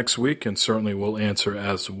answers next week, and certainly we'll answer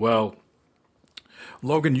as well.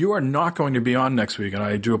 Logan, you are not going to be on next week, and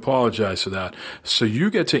I do apologize for that. So you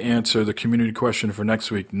get to answer the community question for next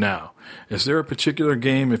week now. Is there a particular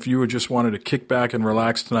game, if you just wanted to kick back and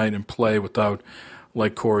relax tonight and play without,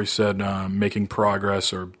 like Corey said, making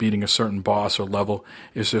progress or beating a certain boss or level,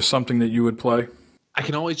 is there something that you would play? I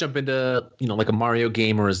can always jump into, like a Mario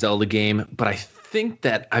game or a Zelda game, but I think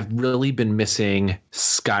that I've really been missing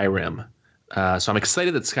Skyrim. So I'm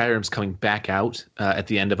excited that Skyrim's coming back out at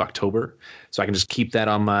the end of October, so I can just keep that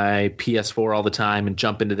on my PS4 all the time and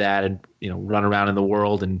jump into that and run around in the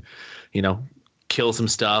world and kill some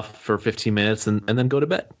stuff for 15 minutes and then go to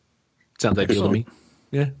bed. Sounds ideal to me.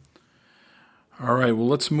 Yeah. All right, well,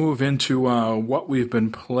 let's move into what we've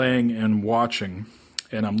been playing and watching.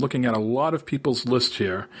 And I'm looking at a lot of people's list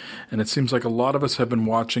here, and it seems like a lot of us have been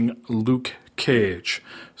watching Luke Cage.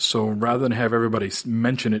 So rather than have everybody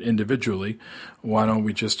mention it individually, why don't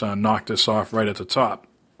we just knock this off right at the top?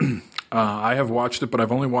 I have watched it, but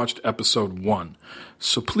I've only watched episode 1.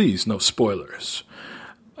 So please, no spoilers.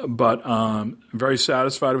 But very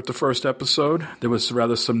satisfied with the first episode. There was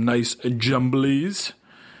rather some nice jumblies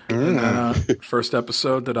in the first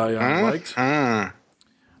episode that I liked. A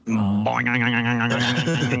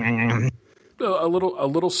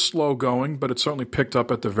little slow going, but it certainly picked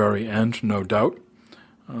up at the very end, no doubt.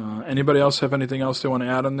 Anybody else have anything else they want to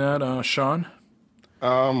add on that, Sean?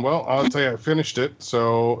 Well, I'll tell you, I finished it, it's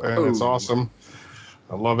awesome.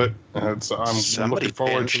 I love it. I'm looking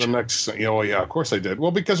forward to the next. Oh yeah, of course I did.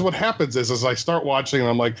 Well, because what happens is I start watching and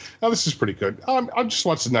I'm like, oh, this is pretty good. I'll just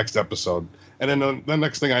watch the next episode, and then the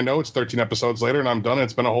next thing I know, it's 13 episodes later, and I'm done. And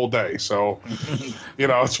it's been a whole day. So,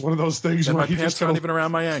 it's one of those things. And where my pants aren't even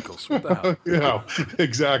around my ankles. What the hell?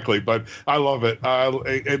 Exactly. But I love it.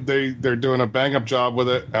 They're doing a bang up job with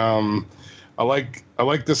it. I like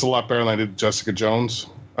this a lot better than I did Jessica Jones.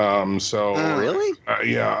 Really?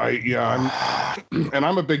 I'm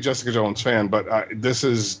a big Jessica Jones fan, but this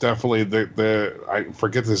is definitely the I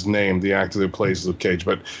forget his name, the actor who plays Luke Cage,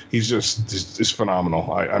 but he's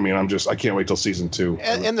phenomenal. I can't wait till season 2.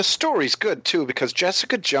 And the story's good too, because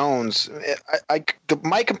Jessica Jones,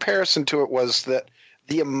 my comparison to it was that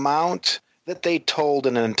the amount that they told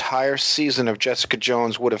in an entire season of Jessica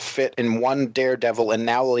Jones would have fit in one Daredevil, and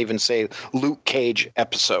now we'll even say Luke Cage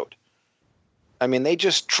episode. I mean, they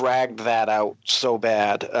just dragged that out so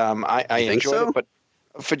bad. I enjoyed it, but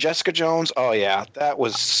for Jessica Jones, oh yeah, that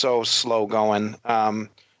was so slow going.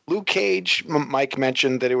 Luke Cage, Mike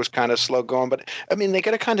mentioned that it was kind of slow going, but I mean, they got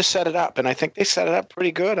to kind of set it up, and I think they set it up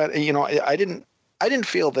pretty good. I didn't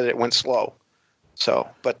feel that it went slow. So,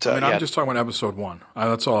 but I'm just talking about episode 1.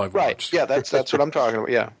 That's all I've watched. Yeah, that's what I'm talking about.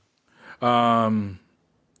 Yeah.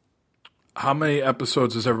 How many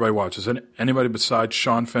episodes does everybody watch? Has anybody besides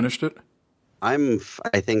Sean finished it? I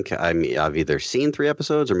think I've either seen 3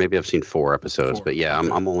 episodes or maybe I've seen 4 episodes. But yeah,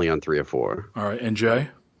 I'm only on 3 or 4. All right, and Jay?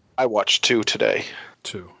 I watched 2 today.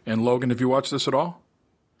 2. And Logan, have you watched this at all?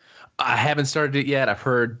 I haven't started it yet. I've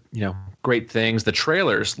heard great things. The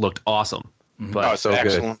trailers looked awesome. Mm-hmm. But so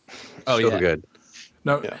excellent. Good. Oh so yeah, good.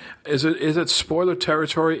 Now, is it spoiler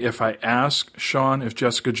territory if I ask Sean if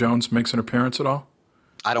Jessica Jones makes an appearance at all?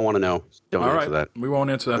 I don't want to know. Don't answer that. We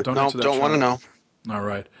won't answer that. Don't answer that. Don't want to know. All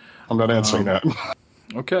right. I'm not answering that.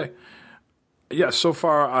 Okay. Yeah, so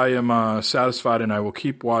far I am satisfied, and I will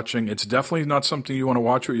keep watching. It's definitely not something you want to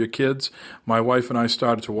watch with your kids. My wife and I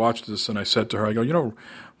started to watch this, and I said to her, I go,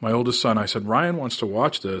 my oldest son, I said, Ryan wants to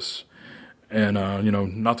watch this. And,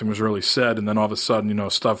 nothing was really said. And then all of a sudden,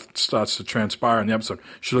 stuff starts to transpire in the episode.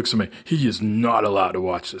 She looks at me. He is not allowed to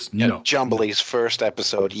watch this. No. Jumbly's first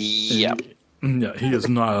episode. Yep. Yeah, he is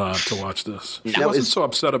not allowed to watch this. She wasn't so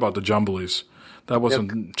upset about the Jumblies. That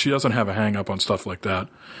wasn't. She doesn't have a hang up on stuff like that.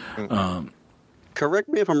 Correct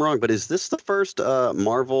me if I'm wrong, but is this the first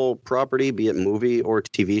Marvel property, be it movie or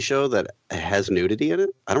TV show, that has nudity in it?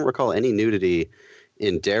 I don't recall any nudity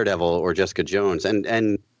in Daredevil or Jessica Jones. And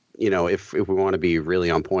if we want to be really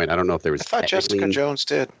on point, I don't know if there was. I thought Jessica Jones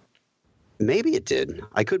did. Maybe it did.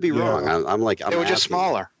 I could be wrong. I'm they were just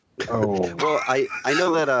smaller. Oh well, I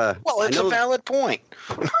know that. Well, it's a valid point.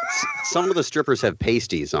 Some of the strippers have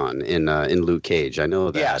pasties on in Luke Cage. I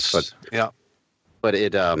know that. Yes. But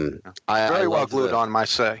it very well glued on, might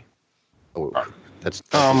say. Oh, that's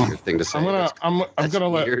a weird thing to say. I'm gonna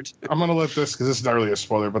let this, because this is not really a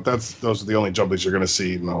spoiler, but those are the only Jumblies you're gonna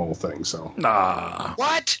see in the whole thing. So. Nah.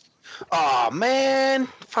 What? Oh man!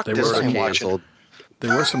 Fuck they this! Were I'm canceled. watching.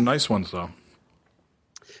 There were some nice ones though.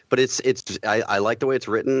 But I like the way it's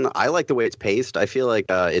written. I like the way it's paced. I feel like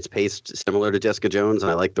it's paced similar to Jessica Jones,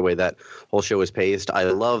 and I like the way that whole show is paced. I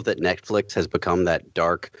love that Netflix has become that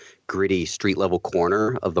dark, gritty, street-level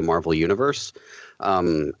corner of the Marvel universe.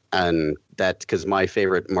 And that, because my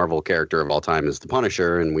favorite Marvel character of all time is the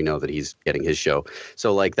Punisher, and we know that he's getting his show.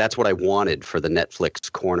 So that's what I wanted for the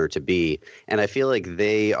Netflix corner to be. And I feel like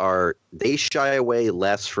they shy away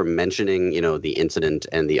less from mentioning, the incident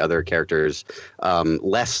and the other characters,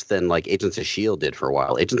 less than Agents of S.H.I.E.L.D. did for a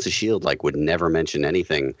while. Agents of S.H.I.E.L.D. would never mention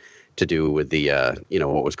anything to do with the,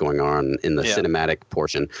 what was going on in the cinematic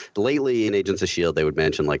portion. Lately in Agents of S.H.I.E.L.D., they would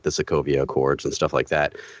mention the Sokovia Accords and stuff like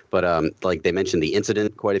that. But they mentioned the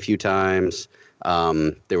incident quite a few times.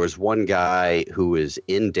 There was one guy who was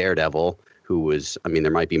in Daredevil who was, there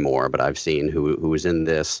might be more, but I've seen who was in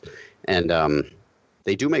this. And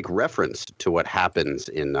they do make reference to what happens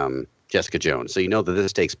in Jessica Jones. So you know that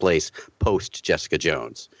this takes place post Jessica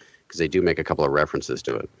Jones because they do make a couple of references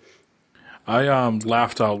to it. I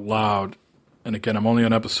laughed out loud, and again, I'm only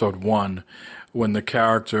on episode 1, when the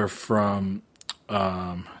character from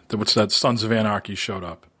what's that, Sons of Anarchy showed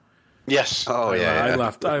up. Yes. Oh, yeah. I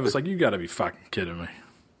laughed. I was like, you got to be fucking kidding me.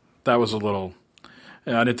 That was a little...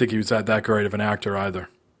 And I didn't think he was that great of an actor either.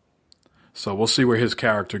 So we'll see where his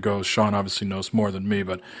character goes. Sean obviously knows more than me,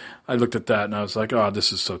 but I looked at that and I was like, oh,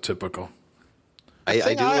 this is so typical.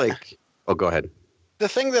 I do like... Oh, go ahead. The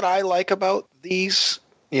thing that I like about these,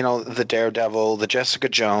 the Daredevil, the Jessica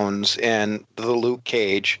Jones, and the Luke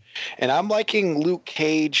Cage, and I'm liking Luke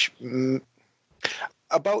Cage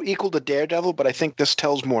about equal to Daredevil, but I think this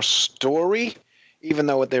tells more story, even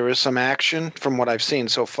though there is some action from what I've seen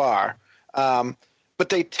so far. But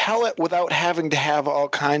they tell it without having to have all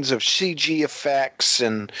kinds of CG effects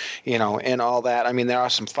and all that. I mean, there are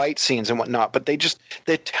some fight scenes and whatnot, but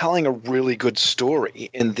they're telling a really good story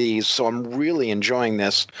in these. So I'm really enjoying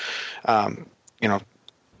this.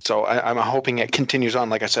 So I'm hoping it continues on.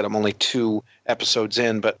 Like I said, I'm only 2 episodes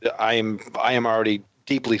in, but I am already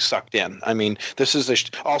deeply sucked in. I mean, this is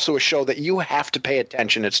also a show that you have to pay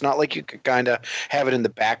attention. It's not like you could kind of have it in the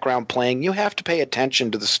background playing. You have to pay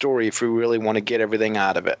attention to the story if you really want to get everything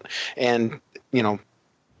out of it. And,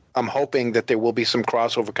 I'm hoping that there will be some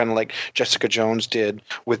crossover, kind of like Jessica Jones did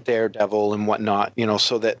with Daredevil and whatnot,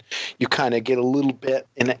 so that you kind of get a little bit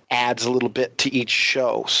and it adds a little bit to each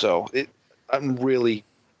show. So I'm really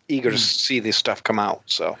eager to see this stuff come out.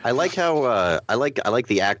 So I like how I like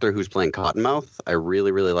the actor who's playing Cottonmouth. I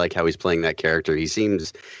really like how he's playing that character. He's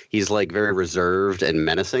like very reserved and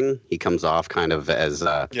menacing. He comes off kind of as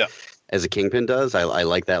a Kingpin does. I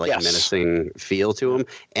like that menacing feel to him,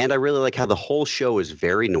 and I really like how the whole show is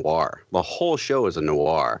very noir. The whole show is a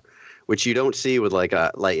noir, which you don't see with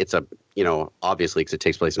it's a obviously because it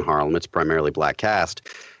takes place in Harlem. It's primarily black cast,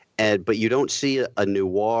 but you don't see a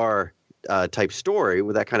noir type story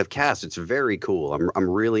with that kind of cast. It's very cool. I'm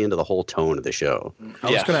really into the whole tone of the show.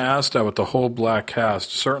 I was going to ask that with the whole black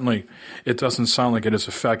cast. Certainly, it doesn't sound like it is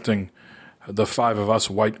affecting the 5 of us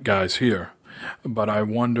white guys here. But I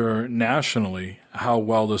wonder nationally how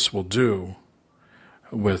well this will do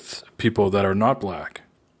with people that are not black.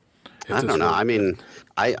 I don't know. I mean,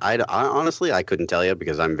 I honestly I couldn't tell you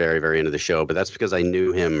because I'm very, very into the show. But that's because I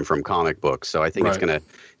knew him from comic books. So I think it's gonna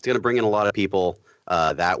bring in a lot of people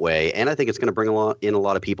that way, and I think it's going to bring in a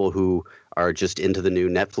lot of people who are just into the new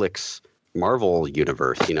Netflix Marvel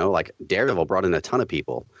universe. Like Daredevil brought in a ton of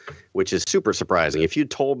people, which is super surprising. If you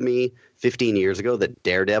told me 15 years ago that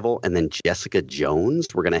Daredevil and then Jessica Jones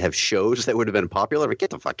were going to have shows that would have been popular, but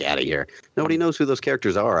get the fuck out of here. Nobody knows who those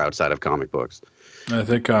characters are outside of comic books. I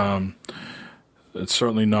think it's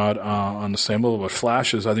certainly not on the same level, but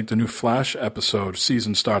Flash is. I think the new Flash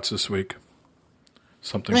season starts this week.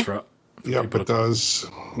 Something for Yep, it does.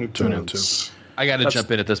 It tune into. I got to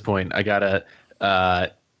jump in at this point. The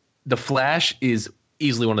Flash is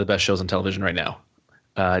easily one of the best shows on television right now.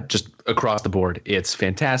 Just across the board, it's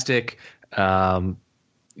fantastic. It's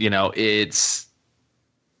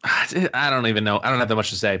I don't even know. I don't have that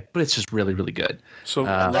much to say, but it's just really, really good. So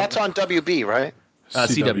that's on WB, right?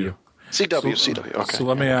 CW. CW. Okay. So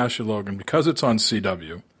let me ask you, Logan, because it's on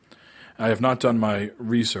CW. I have not done my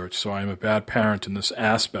research, so I am a bad parent in this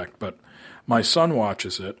aspect, but my son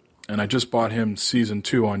watches it, and I just bought him season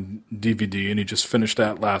 2 on DVD, and he just finished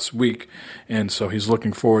that last week, and so he's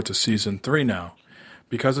looking forward to season 3 now.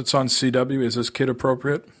 Because it's on CW, is this kid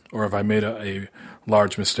appropriate, or have I made a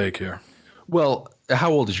large mistake here? Well,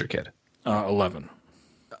 how old is your kid? 11.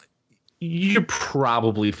 You're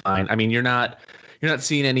probably fine. I mean, you're not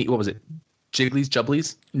seeing any, what was it? Jigglies,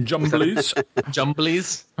 Jumblies?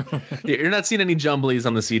 Jumblies. You're not seeing any Jumblies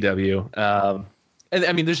on the CW. And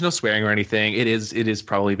I mean, there's no swearing or anything. It is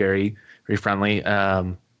probably very, very friendly.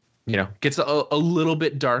 Gets a little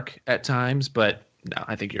bit dark at times, but no,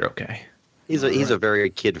 I think you're okay. He's a very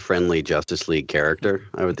kid-friendly Justice League character.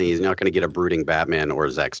 I would think he's not going to get a brooding Batman or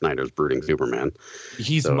Zack Snyder's brooding Superman.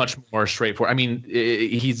 He's much more straightforward. I mean,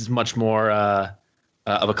 he's much more of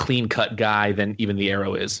a clean-cut guy than even the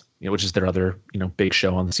Arrow is, which is their other big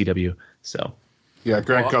show on the CW. So, yeah,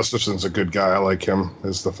 Grant Gustafson's a good guy. I like him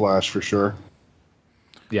as the Flash for sure.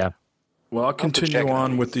 Yeah. Well, I'll continue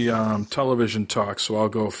on with the television talk, so I'll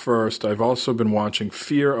go first. I've also been watching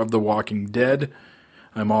Fear of the Walking Dead.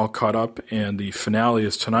 I'm all caught up, and the finale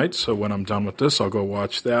is tonight, so when I'm done with this, I'll go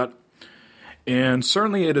watch that. And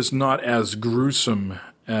certainly it is not as gruesome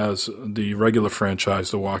as the regular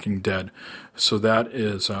franchise, The Walking Dead. So that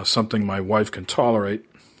is something my wife can tolerate.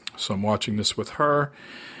 So I'm watching this with her.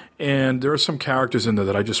 And there are some characters in there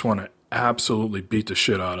that I just want to absolutely beat the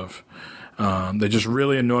shit out of. They just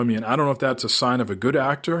really annoy me, and I don't know if that's a sign of a good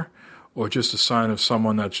actor or just a sign of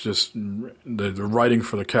someone that's just the writing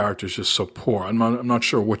for the character is just so poor. I'm not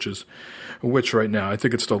sure which is which right now. I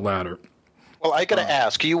think it's the latter. Well, I got to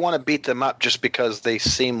ask, you want to beat them up just because they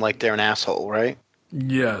seem like they're an asshole, right?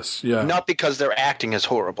 Yes, yeah. Not because their acting is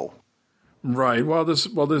horrible. Right. Well, there's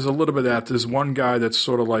a little bit of that. There's one guy that's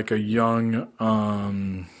sort of like a young,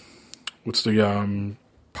 what's the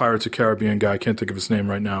Pirates of the Caribbean guy? I can't think of his name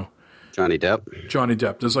right now. Johnny Depp. Johnny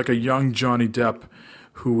Depp. There's like a young Johnny Depp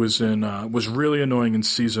who was really annoying in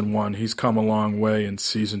season 1. He's come a long way in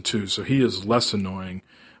season 2, so he is less annoying.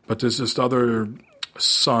 But there's this other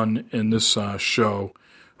son in this show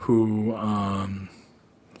who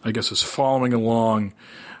I guess is following along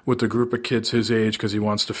with a group of kids his age because he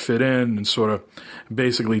wants to fit in, and sort of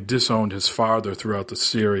basically disowned his father throughout the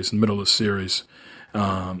series, in the middle of the series.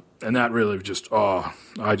 And that really just,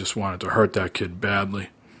 I just wanted to hurt that kid badly.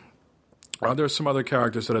 There's some other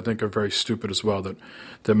characters that I think are very stupid as well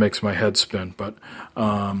that makes my head spin. But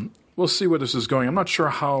we'll see where this is going. I'm not sure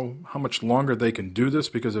how much longer they can do this,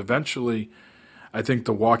 because eventually I think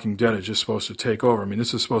The Walking Dead is just supposed to take over. I mean,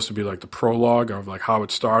 this is supposed to be like the prologue of like how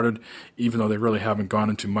it started, even though they really haven't gone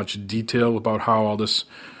into much detail about how all this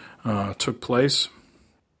took place.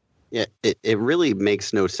 Yeah, it really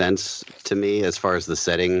makes no sense to me as far as the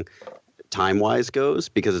setting time-wise goes,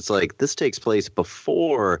 because it's like this takes place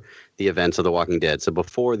before the events of The Walking Dead, so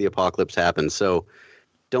before the apocalypse happens. So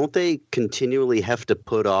don't they continually have to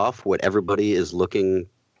put off what everybody is looking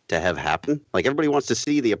to have happen? Like, everybody wants to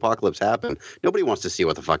see the apocalypse happen. Nobody wants to see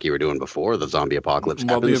what the fuck you were doing before the zombie apocalypse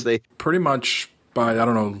happens. They pretty much by, I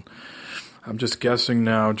don't know, I'm just guessing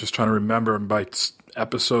now, just trying to remember, by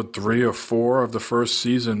episode 3 or 4 of the first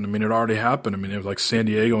season, I mean, it already happened. I mean, it was like San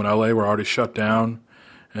Diego and LA were already shut down,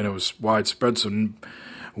 and it was widespread. So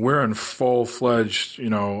we're in full-fledged,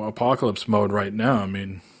 apocalypse mode right now. I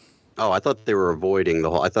mean, I thought they were avoiding the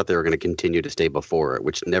whole. I thought they were going to continue to stay before it,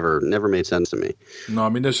 which never made sense to me. No, I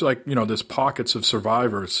mean, there's like, there's pockets of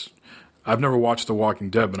survivors. I've never watched The Walking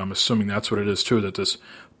Dead, but I'm assuming that's what it is too, that there's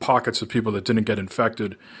pockets of people that didn't get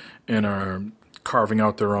infected and are carving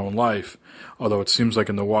out their own life. Although it seems like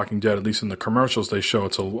in The Walking Dead, at least in the commercials they show,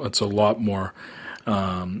 it's a lot more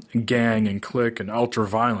gang and clique and ultra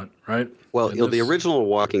violent, right? Well, the original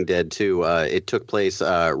Walking Dead too, it took place.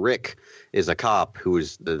 Rick is a cop who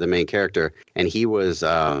is the main character, and he was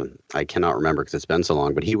I cannot remember because it's been so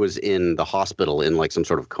long, but he was in the hospital in like some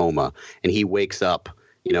sort of coma, and he wakes up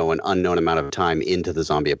an unknown amount of time into the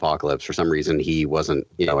zombie apocalypse. For some reason, he wasn't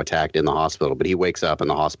attacked in the hospital, but he wakes up and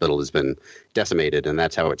the hospital has been decimated, and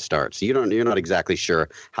that's how it starts. You're not exactly sure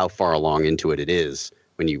how far along into it is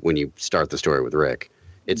when you start the story with Rick.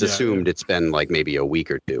 It's assumed it's been like maybe a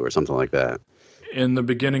week or two or something like that. In the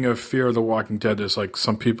beginning of Fear of the Walking Dead, there's like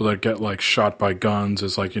some people that get like shot by guns.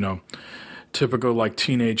 It's like, typical like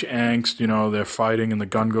teenage angst, they're fighting and the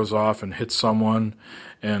gun goes off and hits someone,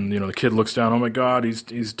 and the kid looks down, oh my God,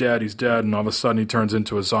 he's dead, and all of a sudden he turns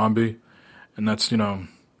into a zombie. And that's,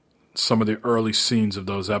 some of the early scenes of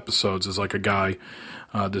those episodes is like a guy,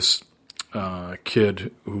 this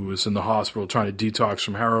kid who is in the hospital trying to detox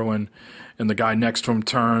from heroin, and the guy next to him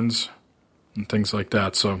turns and things like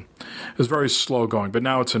that. So it was very slow going, but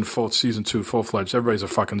now it's in season 2, full-fledged. Everybody's a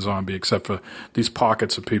fucking zombie except for these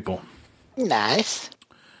pockets of people. Nice.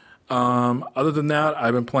 Other than that,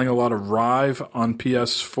 I've been playing a lot of RIVE on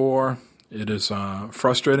PS4. It is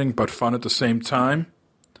frustrating but fun at the same time,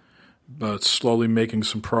 but slowly making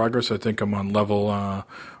some progress. I think I'm on level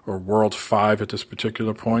or world 5 at this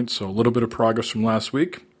particular point, so a little bit of progress from last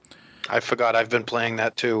week. I forgot I've been playing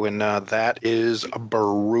that too, and that is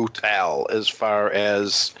brutal as far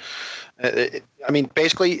as...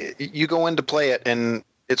 basically, you go in to play it, and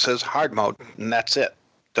it says hard mode, and that's it.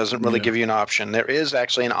 Doesn't really give you an option. There is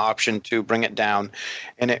actually an option to bring it down,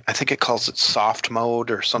 and I think it calls it soft mode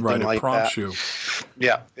or something like that. Right, it prompts you.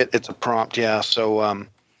 Yeah, it's a prompt, yeah. So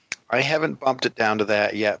I haven't bumped it down to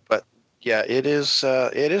that yet, but yeah, it is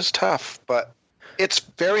tough, but it's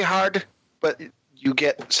very hard, but you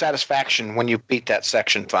get satisfaction when you beat that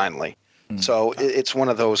section finally. So it's one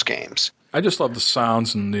of those games. I just love the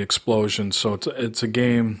sounds and the explosions, so it's a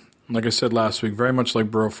game... Like I said last week, very much like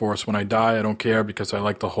Broforce. When I die, I don't care because I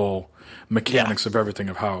like the whole mechanics of everything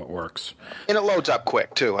of how it works. And it loads up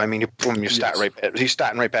quick too. I mean, you're starting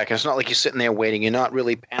right back. It's not like you're sitting there waiting. You're not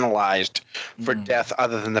really penalized for death,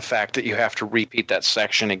 other than the fact that you have to repeat that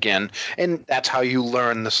section again. And that's how you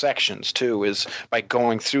learn the sections too, is by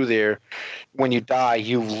going through there. When you die,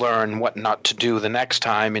 you learn what not to do the next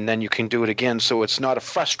time, and then you can do it again. So it's not a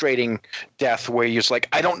frustrating death where you're just like,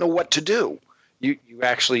 I don't know what to do.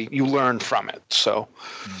 you learn from it. So,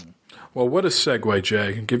 Well, what a segue,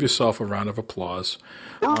 Jay. Give yourself a round of applause.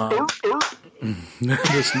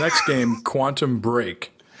 This next game, Quantum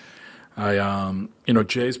Break.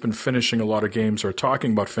 Jay's been finishing a lot of games or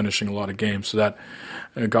talking about finishing a lot of games, so that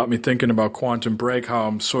got me thinking about Quantum Break, how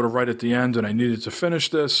I'm sort of right at the end and I needed to finish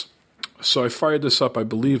this. So I fired this up, I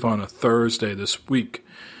believe, on a Thursday this week.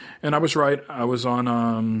 And I was right. I was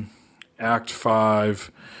on Act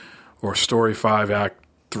 5 or Story 5, Act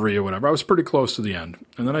 3 or whatever. I was pretty close to the end.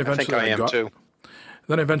 And then eventually I am too.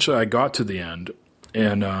 Then eventually I got to the end.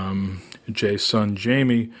 And Jay's son,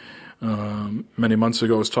 Jamie, many months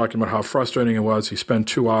ago was talking about how frustrating it was. He spent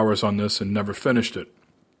 2 hours on this and never finished it.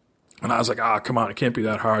 And I was like, come on, it can't be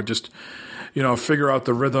that hard. Just, figure out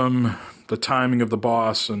the rhythm, the timing of the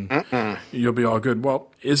boss, and you'll be all good.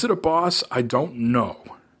 Well, is it a boss? I don't know.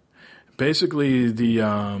 Basically,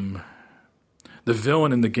 the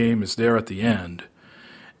villain in the game is there at the end,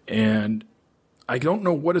 and I don't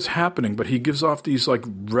know what is happening, but he gives off these like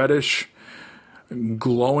reddish,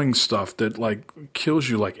 glowing stuff that like kills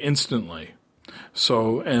you like instantly.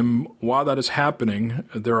 So, and while that is happening,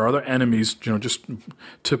 there are other enemies, just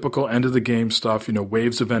typical end of the game stuff,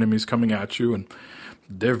 waves of enemies coming at you, and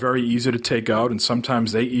they're very easy to take out, and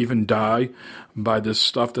sometimes they even die by this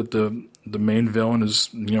stuff that the main villain is,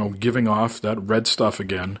 giving off, that red stuff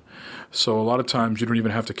again. So a lot of times you don't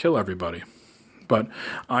even have to kill everybody. But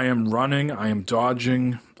I am running, I am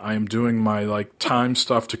dodging, I am doing my like time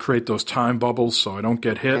stuff to create those time bubbles so I don't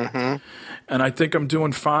get hit. And I think I'm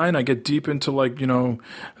doing fine. I get deep into like,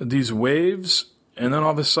 these waves, and then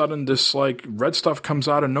all of a sudden this like red stuff comes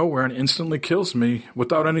out of nowhere and instantly kills me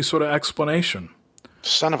without any sort of explanation.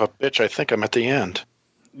 Son of a bitch, I think I'm at the end.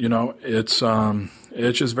 It's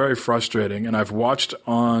just very frustrating. And I've watched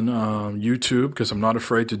on YouTube, because I'm not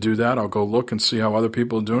afraid to do that. I'll go look and see how other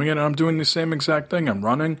people are doing it. And I'm doing the same exact thing. I'm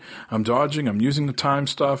running, I'm dodging, I'm using the time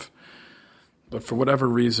stuff. But for whatever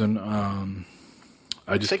reason,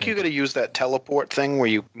 I just think you're going to use that teleport thing where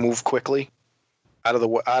you move quickly out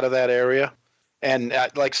of that area. And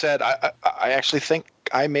like I said, I actually think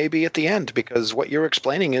I may be at the end, because what you're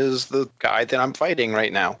explaining is the guy that I'm fighting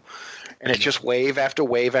right now. And it's just wave after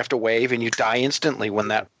wave after wave, and you die instantly when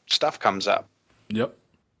that stuff comes up. Yep.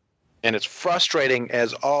 And it's frustrating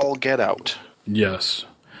as all get out. Yes.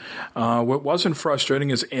 What wasn't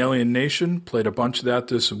frustrating is Alienation. Played a bunch of that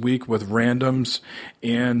this week with randoms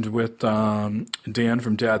and with Dan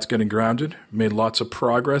from Dad's Getting Grounded. Made lots of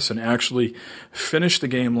progress and actually finished the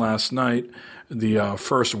game last night, the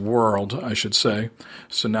first world, I should say.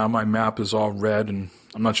 So now my map is all red, and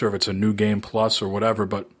I'm not sure if it's a new game plus or whatever,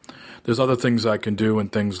 but there's other things I can do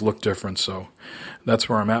and things look different. So that's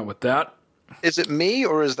where I'm at with that. Is it me,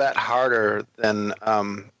 or is that harder than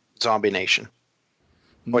Zombie Nation?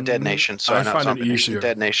 Or Dead Nation? Sorry, I find it easier.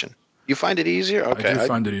 Dead Nation. You find it easier? Okay. I do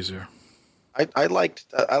find it easier. I liked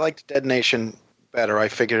Dead Nation better. I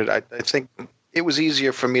figured I think it was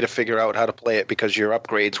easier for me to figure out how to play it, because your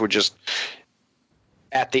upgrades were just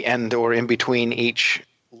at the end or in between each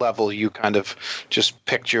level. You kind of just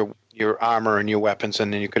picked your armor and your weapons,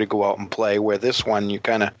 and then you could go out and play. Where this one, you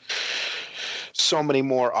kind of so many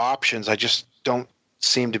more options. I just don't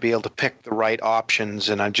seem to be able to pick the right options,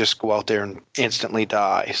 and I just go out there and instantly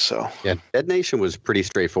die. So yeah, Dead Nation was pretty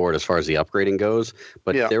straightforward as far as the upgrading goes,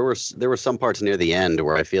 but there were some parts near the end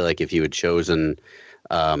where I feel like if you had chosen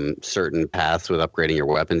certain paths with upgrading your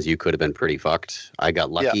weapons, you could have been pretty fucked. I got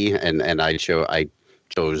lucky, and I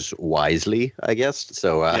chose wisely, I guess.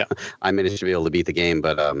 So I managed to be able to beat the game.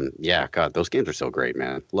 But God, those games are so great,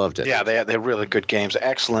 man. Loved it. Yeah, they're really good games.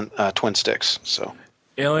 Excellent twin sticks. So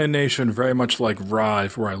Alienation, very much like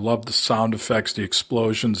RIVE, where I love the sound effects, the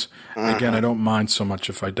explosions. Again, I don't mind so much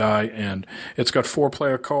if I die. And it's got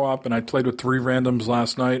 4-player co-op, and I played with 3 randoms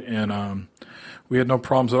last night, and we had no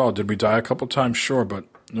problems at all. Did we die a couple times? Sure, but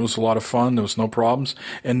it was a lot of fun. There was no problems.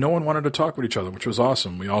 And no one wanted to talk with each other, which was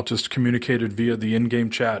awesome. We all just communicated via the in-game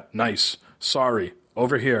chat. Nice. Sorry.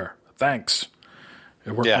 Over here. Thanks.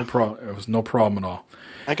 It worked. It was no problem at all.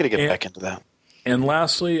 I got to get back into that. And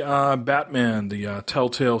lastly, Batman, the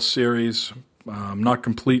Telltale series. I'm not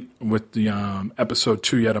complete with the episode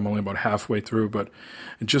 2 yet. I'm only about halfway through. But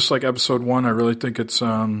just like episode 1, I really think it's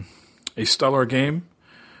a stellar game.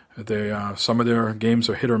 Some of their games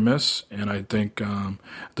are hit or miss, and I think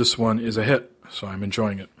this one is a hit, so I'm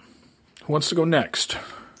enjoying it. Who wants to go next?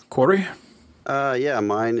 Corey? Yeah,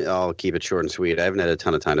 mine, I'll keep it short and sweet. I haven't had a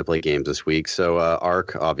ton of time to play games this week. So,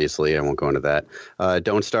 Ark, obviously, I won't go into that.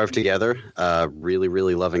 Don't Starve Together, really,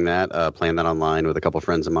 really loving that. Playing that online with a couple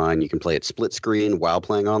friends of mine. You can play it split screen while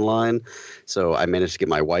playing online. So, I managed to get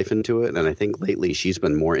my wife into it, and I think lately she's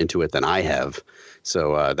been more into it than I have.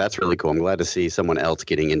 So, that's really cool. I'm glad to see someone else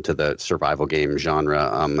getting into the survival game genre.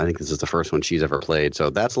 I think this is the first one she's ever played. So,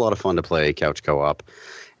 that's a lot of fun to play couch co-op.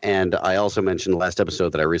 And I also mentioned last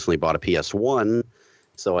episode that I recently bought a PS1,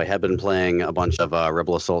 so I have been playing a bunch of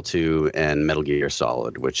Rebel Assault 2 and Metal Gear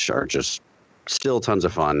Solid, which are just still tons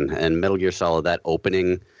of fun. And Metal Gear Solid, that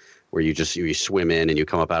opening where you swim in and you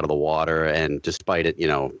come up out of the water, and despite it,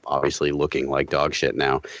 obviously looking like dog shit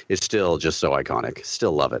now, is still just so iconic.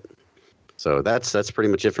 Still love it. So that's pretty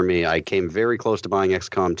much it for me. I came very close to buying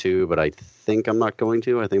XCOM 2, but I think I'm not going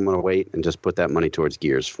to. I think I'm going to wait and just put that money towards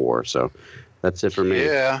Gears 4. So that's it for me.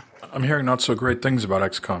 Yeah. I'm hearing not so great things about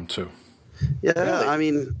XCOM 2. Yeah, really? I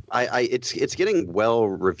mean, it's getting well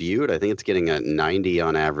reviewed. I think it's getting a 90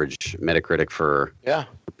 on average Metacritic for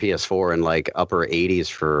PS4 and like upper 80s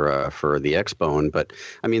for the Xbone. But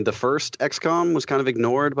I mean, the first XCOM was kind of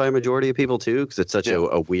ignored by a majority of people too, because it's such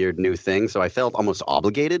a weird new thing. So I felt almost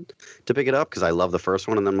obligated to pick it up because I love the first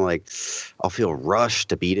one, and then I'm like, I'll feel rushed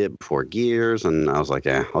to beat it before Gears, and I was like,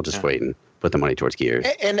 I'll just wait and put the money towards Gears.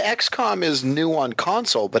 And XCOM is new on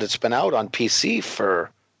console, but it's been out on PC for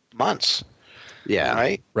months.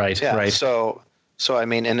 Yeah. Right. So I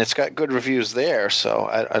mean, and it's got good reviews there. So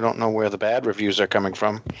I don't know where the bad reviews are coming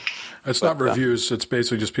from. It's not reviews. It's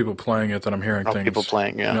basically just people playing it that I'm hearing things. People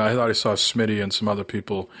playing, yeah. I thought I saw Smitty and some other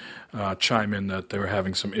people chime in that they were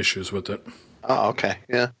having some issues with it. Oh, okay.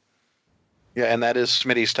 Yeah. Yeah, and that is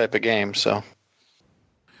Smitty's type of game. So,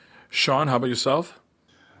 Sean, how about yourself?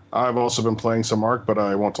 I've also been playing some Ark, but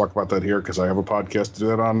I won't talk about that here because I have a podcast to do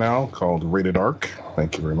that on now called Rated Ark.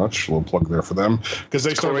 Thank you very much. A little plug there for them because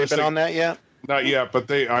they started been on that yet. Not yet,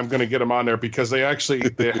 but I'm going to get them on there because they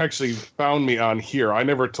actually found me on here. I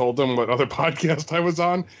never told them what other podcast I was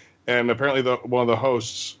on, and apparently one of the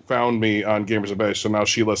hosts found me on Gamers of Edge, so now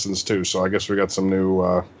she listens too. So I guess we got some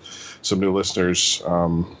new listeners.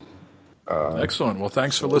 Excellent. Well,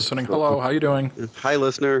 thanks for listening. Hello, how you doing? Hi,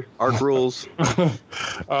 listener. Ark rules.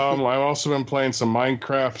 I've also been playing some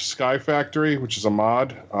Minecraft Skyfactory, which is a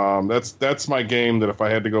mod. That's my game that if I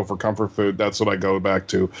had to go for comfort food, that's what I go back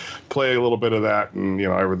to. Play a little bit of that, and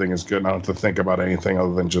everything is good. I don't have to think about anything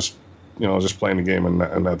other than just playing the game,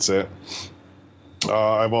 and that's it.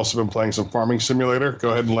 I've also been playing some Farming Simulator.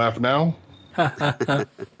 Go ahead and laugh now. Okay,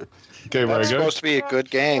 very good. It's supposed to be a good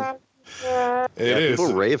game. It is.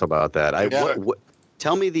 People rave about that.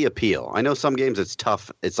 Tell me the appeal. I know some games it's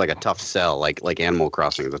tough. It's like a tough sell, like Animal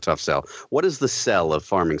Crossing is a tough sell. What is the sell of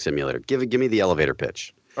Farming Simulator? Give me the elevator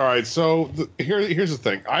pitch. All right, so here's the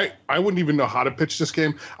thing. I wouldn't even know how to pitch this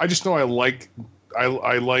game. I just know I like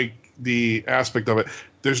the aspect of it.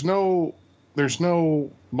 There's no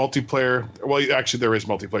multiplayer. Well, actually, there is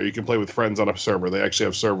multiplayer. You can play with friends on a server. They actually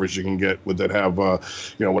have servers you can get that have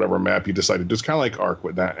whatever map you decide to do. It's kind of like Ark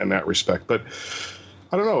with that in that respect. But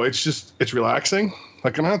I don't know. It's relaxing.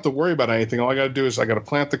 Like I don't have to worry about anything. All I got to do is I got to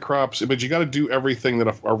plant the crops. But you got to do everything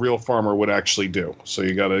that a real farmer would actually do. So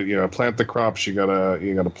you got to plant the crops. You got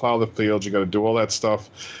to plow the fields. You got to do all that stuff.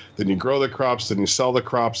 Then you grow the crops. Then you sell the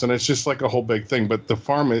crops, and it's just like a whole big thing. But the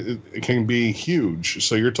farm it can be huge.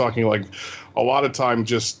 So you're talking like a lot of time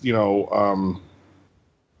just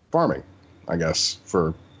farming, I guess,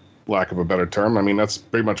 for lack of a better term. I mean, that's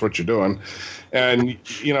pretty much what you're doing. And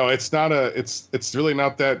it's really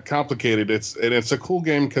not that complicated. It's a cool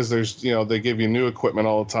game because there's they give you new equipment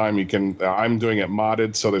all the time. I'm doing it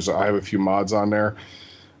modded, so I have a few mods on there.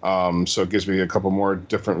 So it gives me a couple more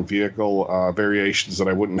different vehicle variations that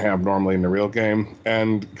I wouldn't have normally in the real game.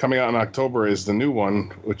 And coming out in October is the new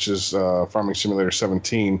one, which is Farming Simulator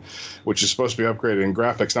 17, which is supposed to be upgraded in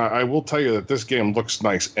graphics. Now, I will tell you that this game looks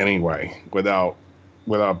nice anyway, without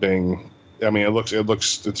being. I mean,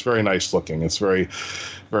 it's very nice looking. It's very,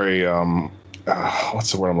 very.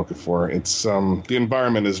 What's the word I'm looking for? It's the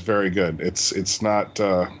environment is very good. It's not.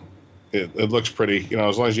 It looks pretty,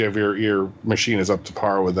 as long as you have your machine is up to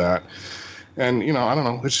par with that. And, I don't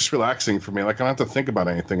know, it's just relaxing for me. Like, I don't have to think about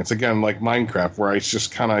anything. It's, again, like Minecraft, where I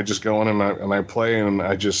just go in and I play and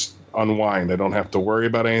I just unwind. I don't have to worry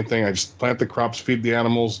about anything. I just plant the crops, feed the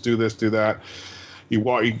animals, do this, do that. You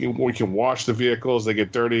can wash the vehicles. They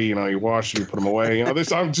get dirty, you wash them, you put them away.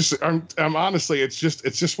 I'm honestly, it's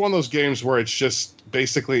just one of those games where it's just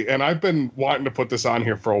basically, and I've been wanting to put this on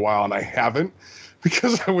here for a while and I haven't,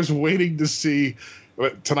 because I was waiting to see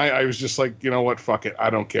But tonight I was just like, you know what? Fuck it. I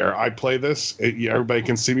don't care. I play this. Everybody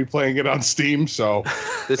can see me playing it on Steam. So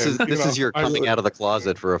this is your coming out of the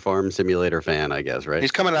closet for a farm simulator fan, I guess, right? He's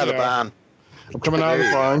coming out of the barn. I'm coming out of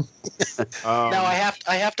the farm. Now I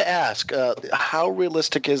have to ask, how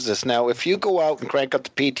realistic is this? Now, if you go out and crank up the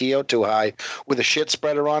PTO too high with a shit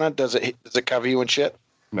spreader on it, does it cover you in shit?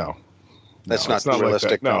 No. That's not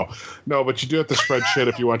realistic. Like that. No, but you do have to spread shit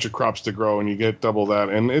if you want your crops to grow, and you get double that.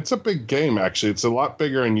 And it's a big game, actually. It's a lot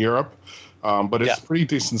bigger in Europe, but it's pretty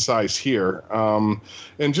decent size here.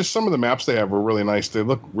 And just some of the maps they have were really nice. They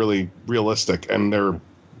look really realistic, and they're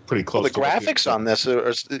pretty close. Well, the graphics on this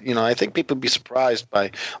are, I think people would be surprised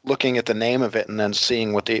by looking at the name of it and then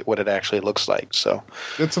seeing what it actually looks like. So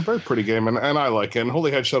it's a very pretty game, and I like it. And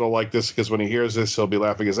Holy Headshot will like this because when he hears this, he'll be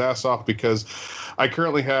laughing his ass off because I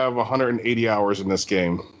currently have 180 hours in this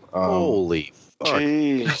game. Holy fuck.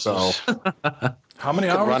 Jeez. So how many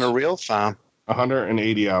Could hours? run a real farm.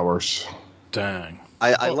 180 hours. Dang.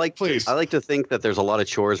 I like to think that there's a lot of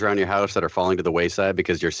chores around your house that are falling to the wayside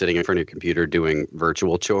because you're sitting in front of your computer doing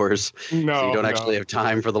virtual chores. No, so you don't actually have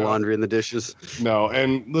time for the laundry and the dishes. No,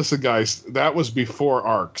 and listen, guys, that was before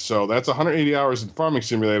ARC. So that's 180 hours in Farming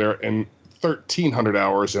Simulator and 1,300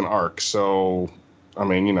 hours in ARC. So, I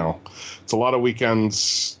mean, it's a lot of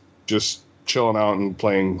weekends just chilling out and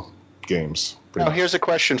playing games. Now, here's a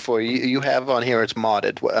question for you. You have on here, it's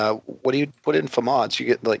modded. What do you put in for mods? You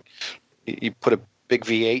get you put a big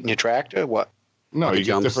V8 in your tractor? What? No, you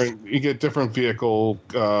get different vehicle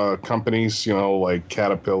companies, like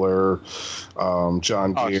Caterpillar,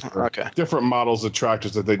 John Deere, different models of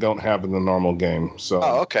tractors that they don't have in the normal game. So,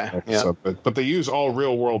 okay, yeah. So, but they use all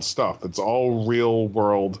real world stuff. It's all real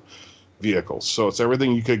world vehicles. So it's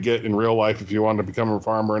everything you could get in real life if you wanted to become a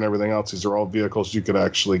farmer and everything else. These are all vehicles you could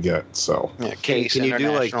actually get. So Case can you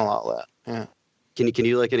do outlet. Yeah. Can you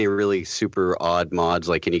do any really super odd mods?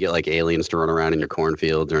 Can you get aliens to run around in your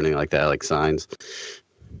cornfields or anything like that, like signs?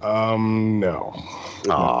 No.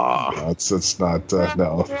 It's not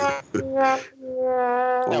no.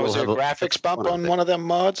 Now, is there a graphics bump on one of them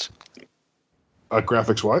mods?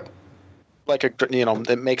 Graphics what?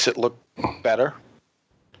 That makes it look better.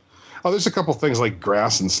 Oh, there's a couple things like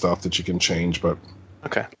grass and stuff that you can change, but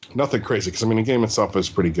nothing crazy. Because the game itself is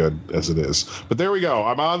pretty good as it is. But there we go.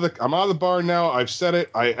 I'm out of the barn now. I've said it.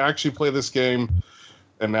 I actually play this game,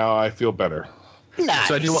 and now I feel better. Nice.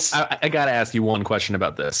 So I got to ask you one question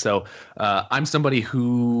about this. So I'm somebody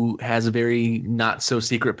who has a very not so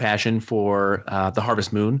secret passion for the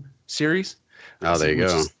Harvest Moon series. Oh, there you go.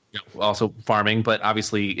 Is, also farming, but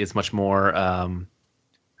obviously it's much more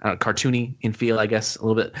cartoony in feel, I guess, a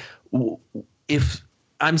little bit. If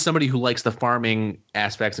I'm somebody who likes the farming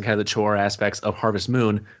aspects and kind of the chore aspects of Harvest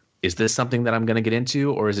Moon, is this something that I'm going to get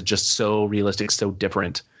into, or is it just so realistic, so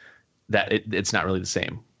different that it's not really the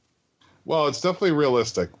same? Well, it's definitely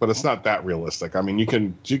realistic, but it's not that realistic. I mean, you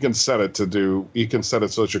can set it so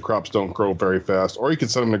that your crops don't grow very fast, or you can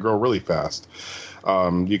set them to grow really fast.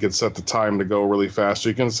 You can set the time to go really fast, or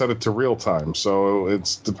you can set it to real time. So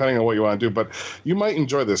it's depending on what you want to do. But you might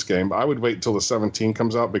enjoy this game. I would wait until the 17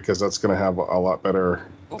 comes out because that's going to have a lot better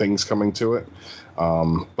things coming to it.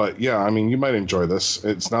 But yeah, you might enjoy this.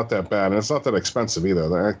 It's not that bad, and it's not that expensive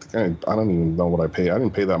either. I don't even know what I paid. I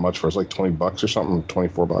didn't pay that much for it. It was like $20 or something,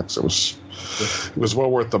 $24. It was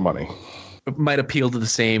well worth the money. It might appeal to the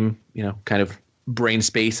same, kind of brain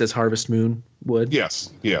space as Harvest Moon would.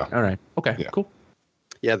 Yes. Yeah. All right. Okay. Yeah. Cool.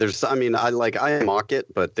 Yeah, I mock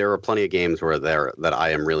it, but there are plenty of games that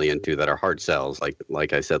I am really into that are hard sells,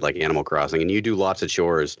 like I said, like Animal Crossing, and you do lots of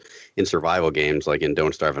chores in survival games, like in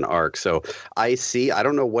Don't Starve and Ark. So I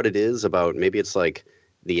don't know what it is about. Maybe it's like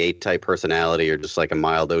the A-type personality or just like a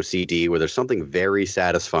mild OCD, where there's something very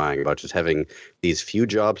satisfying about just having these few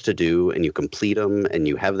jobs to do, and you complete them, and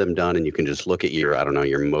you have them done, and you can just look at your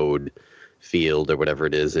mode field or whatever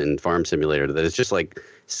it is in Farm Simulator that is just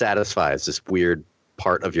satisfies this weird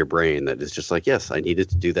part of your brain that is just yes, I needed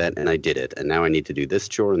to do that and I did it, and now I need to do this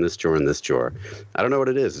chore and this chore and this chore. I don't know what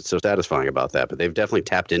it is. It's so satisfying about that, but they've definitely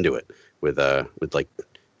tapped into it with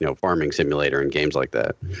Farming Simulator and games like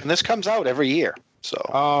that. And this comes out every year.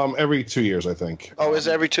 So every 2 years, I think. Oh, is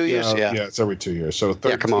it every 2 years? Yeah, it's every 2 years. So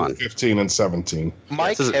 13, 15, and 17.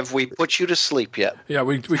 Mike, have we put you to sleep yet? Yeah,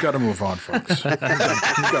 we got to move on, folks. we got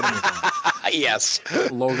to move on. Yes.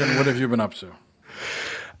 Logan, what have you been up to?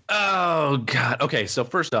 Oh, God. Okay, so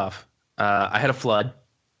first off, I had a flood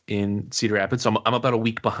in Cedar Rapids, so I'm about a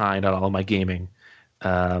week behind on all of my gaming.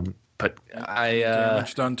 But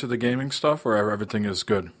damage done to the gaming stuff, or everything is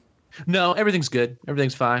good? No, everything's good.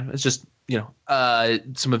 Everything's fine. It's just,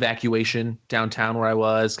 some evacuation downtown where I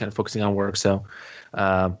was, kind of focusing on work. So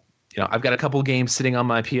I've got a couple games sitting on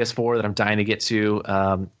my PS4 that I'm dying to get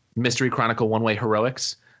to. Mystery Chronicle One Way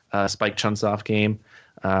Heroics, Spike Chunsoft game.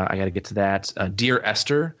 I got to get to that. Dear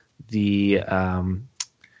Esther, the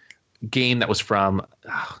game that was from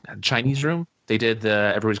Chinese Room. They did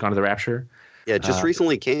the Everybody's Gone to the Rapture. Yeah, it just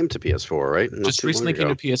recently came to PS4, right? Just recently came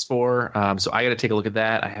to PS4. So I got to take a look at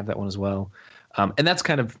that. I have that one as well. And that's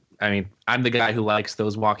kind of, I'm the guy who likes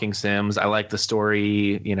those walking sims. I like the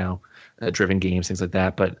story, driven games, things like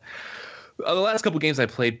that. But the last couple games I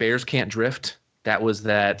played, Bears Can't Drift. That was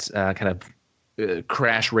that kind of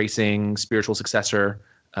crash racing spiritual successor.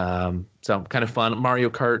 So kind of fun. Mario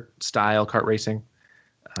Kart style kart racing.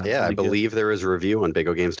 Yeah, I believe there is a review on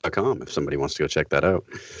BigOGames.com if somebody wants to go check that out.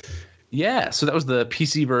 Yeah, so that was the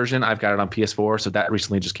PC version. I've got it on PS4, so that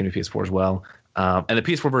recently just came to PS4 as well. And the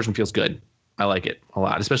PS4 version feels good. I like it a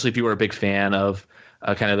lot, especially if you were a big fan of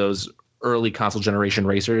kind of those early console generation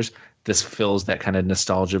racers. This fills that kind of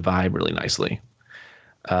nostalgia vibe really nicely.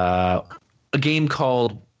 A game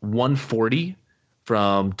called 140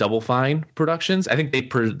 from Double Fine Productions. I think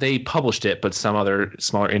they published it, but some other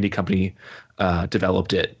smaller indie company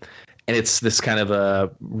developed it. And it's this kind of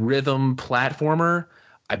a rhythm platformer.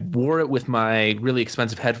 I wore it with my really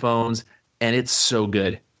expensive headphones, and it's so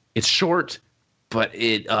good. It's short, but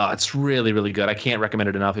it's really, really good. I can't recommend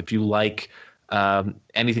it enough. If you like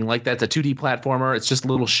anything like that, it's a 2D platformer. It's just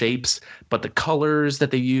little shapes, but the colors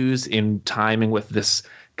that they use in timing with this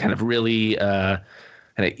kind of really kind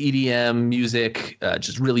of EDM music,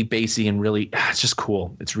 just really bassy and really, it's just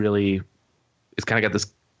cool. It's kind of got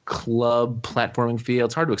this club platforming feel.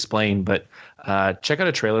 It's hard to explain, but check out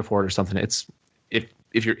a trailer for it or something. It's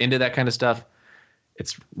if you're into that kind of stuff,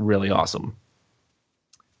 it's really awesome.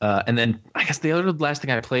 And then I guess the other last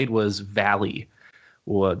thing I played was Valley.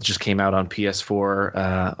 Well, it just came out on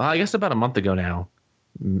PS4. I guess about a month ago now,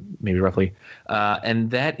 maybe roughly.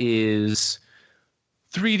 And that is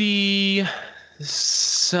 3D,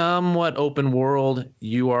 somewhat open world.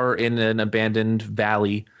 You are in an abandoned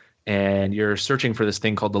valley, and you're searching for this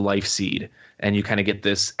thing called the Life Seed. And you kind of get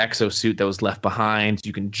this exosuit that was left behind.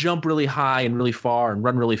 You can jump really high and really far and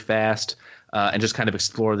run really fast and just kind of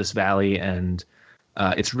explore this valley. And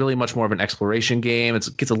it's really much more of an exploration game. It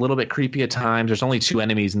gets a little bit creepy at times. There's only 2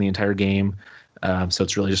 enemies in the entire game. So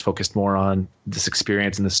it's really just focused more on this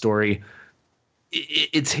experience and the story.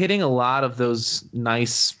 It's hitting a lot of those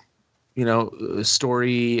nice,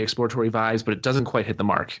 story, exploratory vibes, but it doesn't quite hit the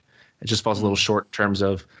mark. It just falls a little short in terms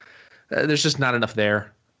of there's just not enough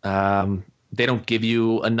there. They don't give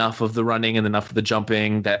you enough of the running and enough of the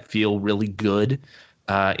jumping that feel really good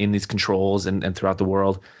in these controls and throughout the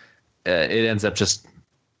world. It ends up just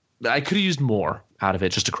I could have used more out of it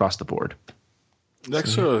just across the board.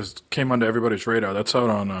 That came onto everybody's radar. That's out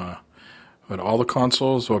on all the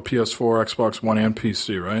consoles, or PS4, Xbox One, and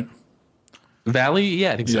PC, right? Valley?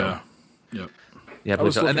 Yeah, I think so. Yeah. Yeah, I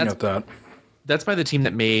was looking at that. That's by the team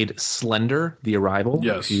that made Slender: The Arrival.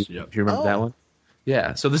 Yes. If you remember that one.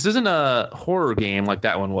 Yeah. So this isn't a horror game like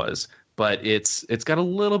that one was, but it's got a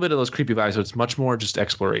little bit of those creepy vibes. So it's much more just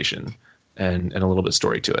exploration and a little bit of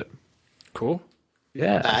story to it. Cool.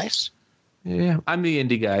 Yeah. Nice. Yeah. I'm the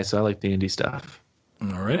indie guy, so I like the indie stuff.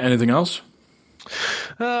 All right. Anything else?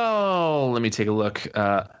 Oh, let me take a look.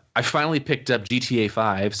 I finally picked up GTA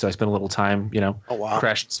 5, so I spent a little time,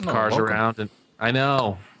 crashing some cars around, and I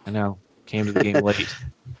know. Came to the game late.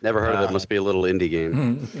 Never heard of it. Must be a little indie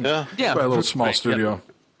game. Yeah. By a little small studio.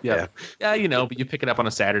 Yeah. Yeah, but you pick it up on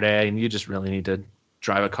a Saturday, and you just really need to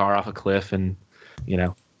drive a car off a cliff and,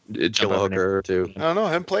 Kill a hooker or two. I don't know.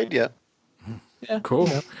 I haven't played yet. Yeah. Cool.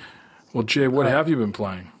 Yeah. Well, Jay, what have you been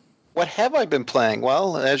playing? What have I been playing?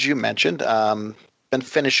 Well, as you mentioned, been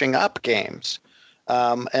finishing up games.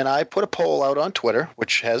 And I put a poll out on Twitter,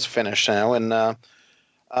 which has finished now, and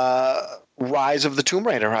Rise of the Tomb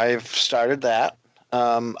Raider. I've started that.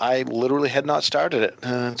 I literally had not started it.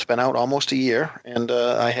 It's been out almost a year, and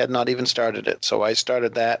I had not even started it. So I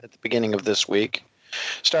started that at the beginning of this week.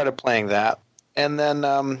 Started playing that. And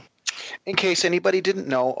then, in case anybody didn't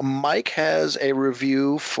know, Mike has a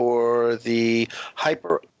review for the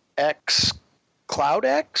HyperX Cloud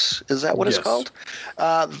X. Is that what it's called?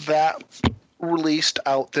 That released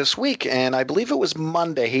out this week, and I believe it was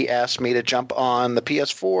Monday. He asked me to jump on the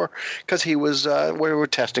PS4 because we were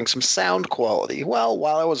testing some sound quality. Well,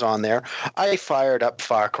 while I was on there, I fired up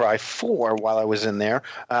Far Cry 4 while I was in there.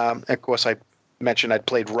 Of course, I mentioned I'd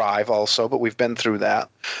played RIVE also, but we've been through that.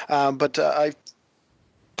 But I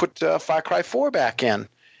put Far Cry 4 back in,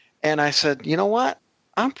 and I said, you know what?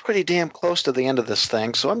 I'm pretty damn close to the end of this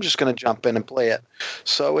thing, so I'm just going to jump in and play it.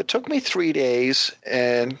 So it took me 3 days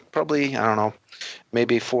and probably, I don't know,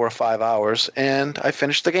 maybe 4 or 5 hours, and I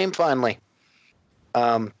finished the game finally.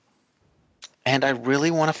 And I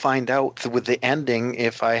really want to find out with the ending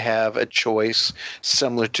if I have a choice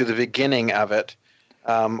similar to the beginning of it.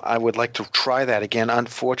 I would like to try that again.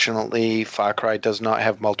 Unfortunately, Far Cry does not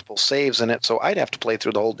have multiple saves in it, so I'd have to play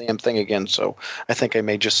through the whole damn thing again. So I think I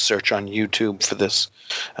may just search on YouTube for this.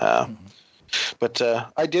 But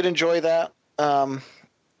I did enjoy that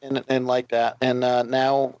and like that. And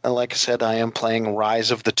now, like I said, I am playing Rise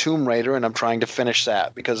of the Tomb Raider, and I'm trying to finish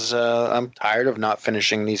that because I'm tired of not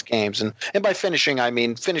finishing these games. And by finishing, I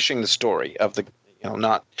mean finishing the story of the,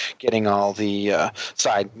 not getting all the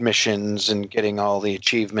side missions and getting all the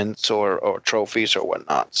achievements or trophies or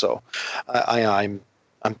whatnot. So I'm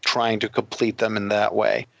trying to complete them in that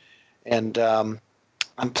way. And I'm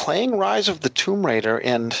playing Rise of the Tomb Raider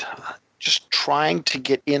and just trying to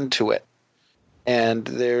get into it. And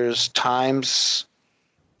there's times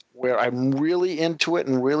where I'm really into it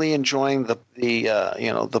and really enjoying the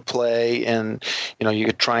play, and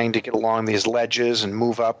you're trying to get along these ledges and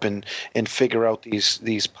move up and figure out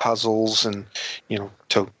these puzzles, and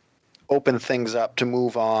to open things up to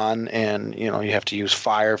move on, and you have to use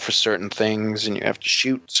fire for certain things, and you have to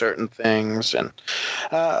shoot certain things, and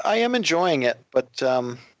I am enjoying it, but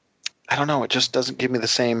I don't know, it just doesn't give me the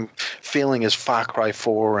same feeling as Far Cry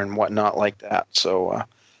 4 and whatnot like that. So,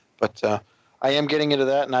 but I am getting into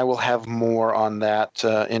that, and I will have more on that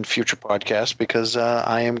in future podcasts because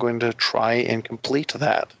I am going to try and complete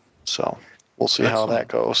that. So we'll see how that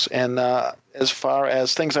goes. And as far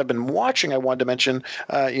as things I've been watching, I wanted to mention,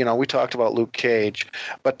 we talked about Luke Cage,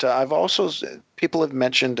 but I've also, people have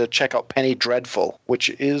mentioned to check out Penny Dreadful, which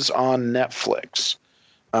is on Netflix.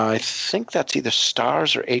 I think that's either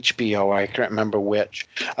Starz or HBO. I can't remember which.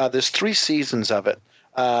 There's 3 seasons of it.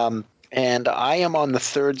 And I am on the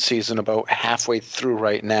 3rd season, about halfway through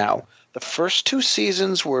right now. The first 2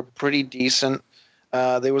 seasons were pretty decent.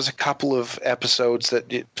 There was a couple of episodes that,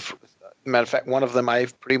 matter of fact, one of them I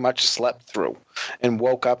pretty much slept through and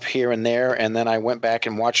woke up here and there, and then I went back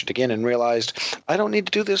and watched it again and realized I don't need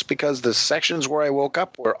to do this because the sections where I woke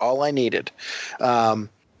up were all I needed.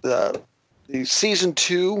 The season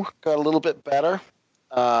 2 got a little bit better.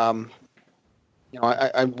 I'm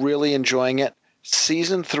really enjoying it.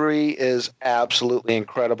 Season 3 is absolutely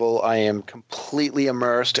incredible. I am completely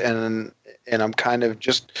immersed, and I'm kind of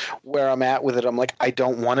just where I'm at with it. I'm like, I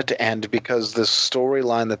don't want it to end because the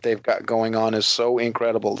storyline that they've got going on is so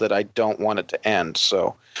incredible that I don't want it to end.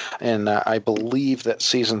 So, and I believe that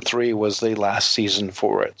season 3 was the last season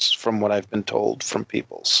for it, from what I've been told from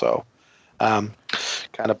people. So,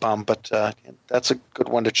 kind of bummed, but that's a good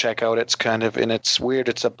one to check out. It's kind of, and it's weird.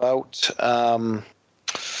 It's about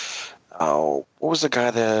what was the guy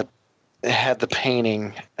that had the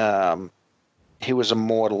painting? He was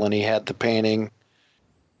immortal, and he had the painting.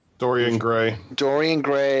 Dorian Gray. Dorian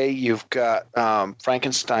Gray. You've got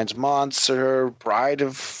Frankenstein's monster, Bride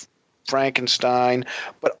of Frankenstein,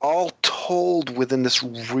 but all told within this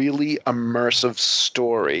really immersive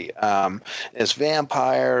story. As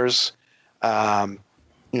vampires.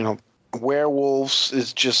 Werewolves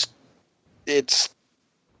is just, it's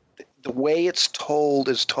the way it's told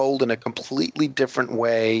is told in a completely different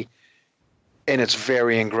way, and it's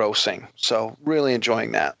very engrossing. So really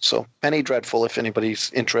enjoying that. So Penny Dreadful, if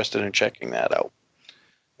anybody's interested in checking that out,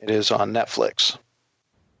 it is on Netflix.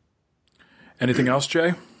 Anything else,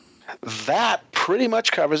 Jay? That pretty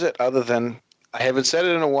much covers it, other than I haven't said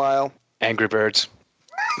it in a while, Angry Birds.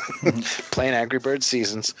 Playing Angry Birds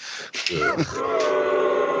Seasons.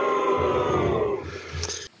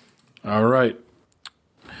 All right.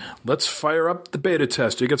 Let's fire up the beta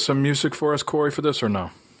test. You got some music for us, Corey, for this or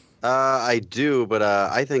no? I do, but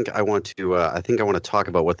I think I want to talk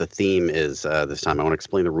about what the theme is this time. I want to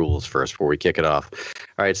explain the rules first before we kick it off.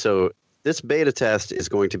 All right, so this beta test is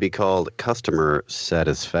going to be called Customer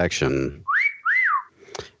Satisfaction.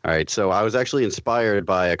 All right, so I was actually inspired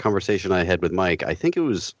by a conversation I had with Mike. I think it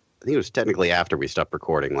was technically after we stopped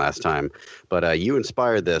recording last time, but you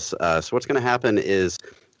inspired this. So what's going to happen is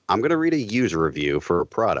I'm going to read a user review for a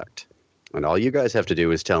product, and all you guys have to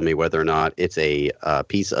do is tell me whether or not it's a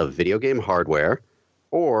piece of video game hardware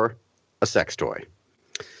or a sex toy.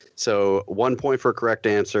 So 1 point for a correct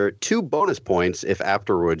answer, 2 bonus points if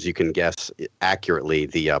afterwards you can guess accurately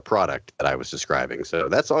the product that I was describing. So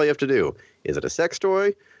that's all you have to do. Is it a sex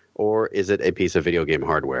toy or is it a piece of video game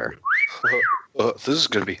hardware? This is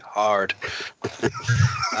going to be hard.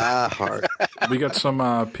 Hard. We got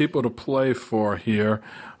some people to play for here.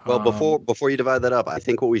 Well, before you divide that up, I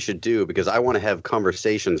think what we should do, because I want to have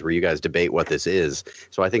conversations where you guys debate what this is,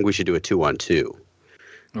 so I think we should do a 2-on-2.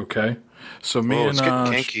 Okay. So me it's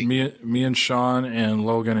getting kinky. me and Sean and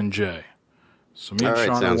Logan and Jay. So me and All right,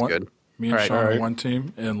 Sean sounds are one, good. Me and Sean are one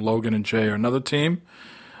team, and Logan and Jay are another team.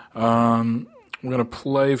 We're gonna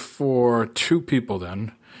play for 2 people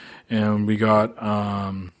then, and we got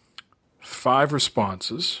 5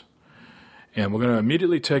 responses. And we're going to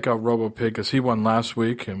immediately take out RoboPig because he won last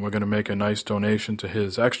week, and we're going to make a nice donation to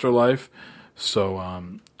his Extra Life. So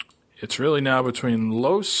it's really now between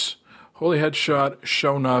Los, Holy Headshot,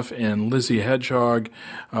 Shownuff, and Lizzie Hedgehog.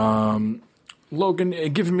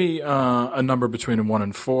 Logan, give me a number between 1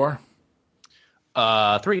 and 4.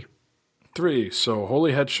 3. 3. So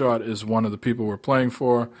Holy Headshot is one of the people we're playing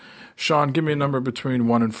for. Sean, give me a number between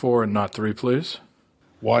 1 and 4 and not 3, please.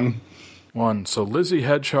 1. 1. So Lizzie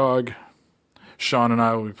Hedgehog, Sean and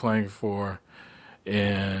I will be playing for,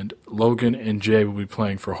 and Logan and Jay will be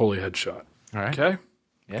playing for Holy Headshot. All right. Okay?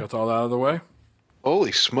 Yeah. Got all that out of the way?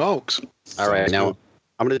 Holy smokes. All right, now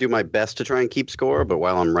I'm going to do my best to try and keep score, but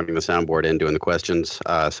while I'm running the soundboard and doing the questions,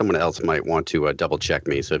 someone else might want to double check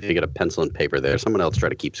me. So if you get a pencil and paper there, someone else try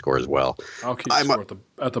to keep score as well. I'll keep score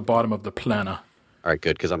at the bottom of the planner. All right,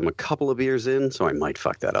 good, because I'm a couple of beers in, so I might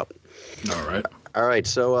fuck that up. All right. All right,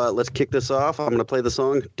 so let's kick this off. I'm going to play the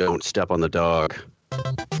song, Don't Step on the Dog.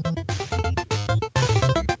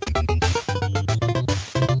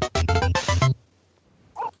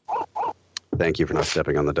 Thank you for not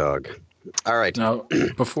stepping on the dog. All right. Now,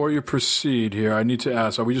 before you proceed here, I need to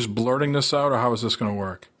ask, are we just blurting this out, or how is this going to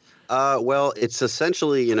work? Well, it's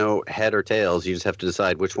essentially, head or tails. You just have to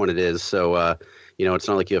decide which one it is. So, it's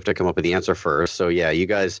not like you have to come up with the answer first. So, yeah, you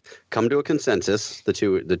guys come to a consensus, the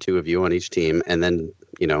two of you on each team, and then,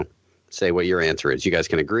 say what your answer is. You guys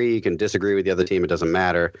can agree. You can disagree with the other team. It doesn't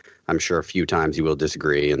matter. I'm sure a few times you will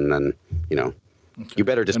disagree, and then, okay. You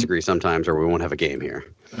better disagree sometimes or we won't have a game here.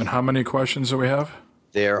 And how many questions do we have?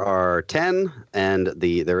 There are 10, and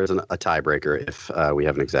there is a tiebreaker if we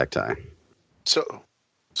have an exact tie. So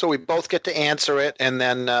we both get to answer it, and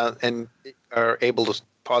then and are able to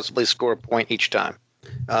possibly score a point each time.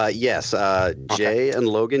 Yes. Jay and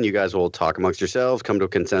Logan, you guys will talk amongst yourselves, come to a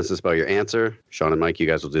consensus about your answer. Sean and Mike, you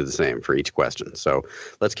guys will do the same for each question. So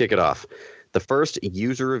let's kick it off. The first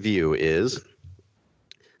user review is,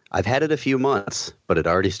 I've had it a few months, but it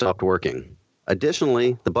already stopped working.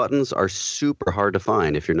 Additionally, the buttons are super hard to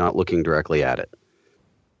find if you're not looking directly at it.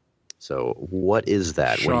 So what is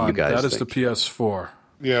that? Sean, what do you guys that is think? the PS4.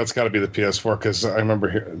 Yeah, it's got to be the PS4 because I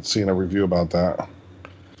remember seeing a review about that.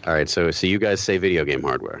 All right, so you guys say video game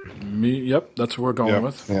hardware. Yep, that's what we're going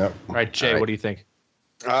with. Yeah. All right, Jay, what do you think?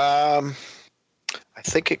 I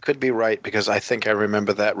think it could be right because I think I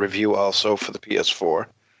remember that review also for the PS4.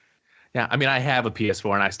 Yeah, I mean, I have a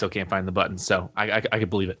PS4 and I still can't find the button, so I could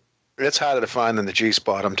believe it. It's harder to find than the G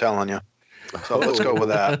spot, I'm telling you. So let's go with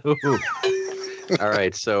that. All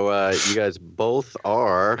right, so you guys both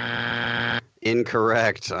are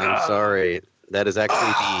incorrect. I'm sorry. That is actually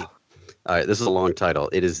the... All right, this is a long title.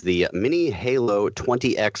 It is the Mini Halo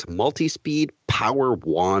 20X Multi-Speed Power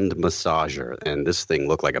Wand Massager. And this thing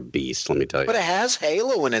looked like a beast, let me tell you. But it has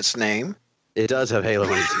Halo in its name. It does have Halo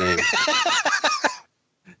in its name.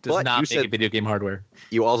 Does But not you make said- it video game hardware.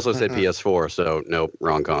 You also said PS4, so nope,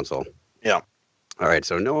 wrong console. Yeah. All right,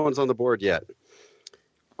 so no one's on the board yet.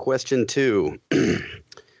 Question 2.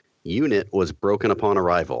 Unit was broken upon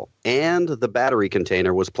arrival, and the battery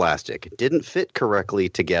container was plastic. Didn't fit correctly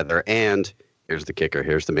together, and here's the kicker,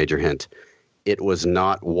 here's the major hint. It was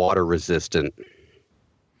not water resistant.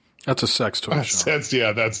 That's a sex toy, Sean.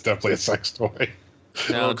 That's definitely a sex toy.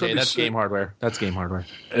 No, it could Jay, be that's sick. game hardware. That's game hardware.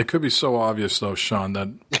 It could be so obvious, though, Sean, that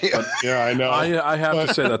Yeah, I know. I have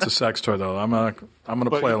to say that's a sex toy, though. I'm gonna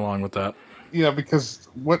play along with that. Yeah, because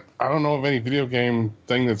I don't know of any video game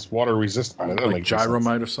thing that's water resistant. It doesn't Like make sense.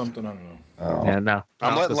 gyromite or something. I don't know. Oh. Yeah, no.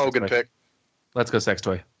 I'm letting Logan pick. Let's go sex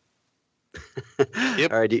toy.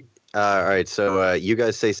 Yep. All right, all right. So you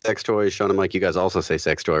guys say sex toy. Sean and Mike, you guys also say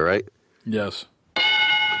sex toy, right? Yes.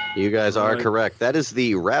 You guys are Right. correct. That is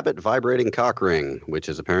the rabbit vibrating cock ring, which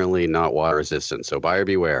is apparently not water resistant. So buyer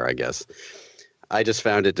beware, I guess. I just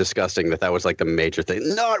found it disgusting that was like the major thing.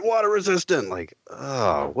 Not water resistant. Like,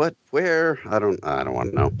 oh, what? Where? I don't want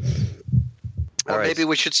to know. Or All right. maybe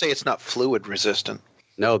we should say it's not fluid resistant.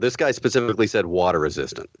 No, this guy specifically said water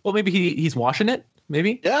resistant. Well, maybe he's washing it.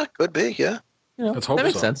 Maybe. Yeah, could be. Yeah, You know, Let's hope that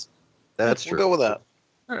makes so. sense. That's we'll true. go with that.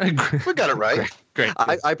 All right, great. We got it right. Great.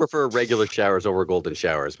 I prefer regular showers over golden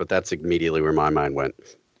showers, but that's immediately where my mind went.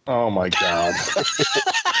 Oh my god.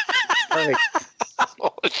 All right.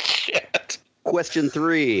 Oh shit. Question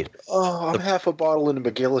 3. Oh, I'm half a bottle into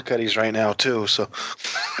McGillicuddy's right now too. So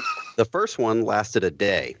The first one lasted a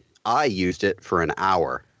day. I used it for an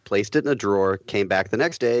hour. placed it in a drawer, came back the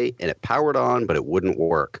next day, and it powered on, but it wouldn't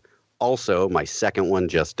work. Also, my second one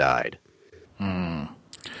just died. Oh,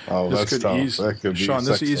 that's tough. That could be Sean,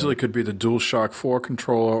 this easily could be the DualShock 4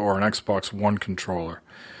 controller or an Xbox One controller.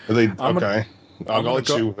 I'll let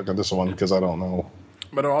you look at this one because I don't know.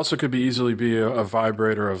 But it also could easily be a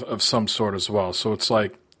vibrator of some sort as well. So it's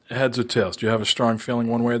like heads or tails. Do you have a strong feeling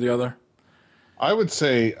one way or the other? I would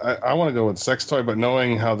say I want to go with sex toy, but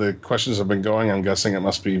knowing how the questions have been going, I'm guessing it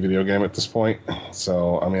must be video game at this point.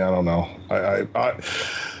 So, I mean, I don't know.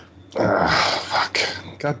 Fuck.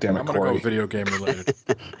 God damn it, I'm going to go video game related.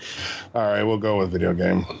 All right, we'll go with video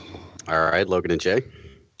game. All right, Logan and Jay.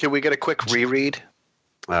 Can we get a quick reread?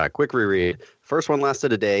 Quick reread. First one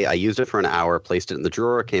lasted a day. I used it for an hour, placed it in the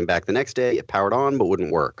drawer, came back the next day. It powered on, but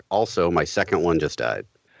wouldn't work. Also, my second one just died.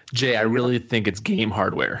 Jay, I really think it's game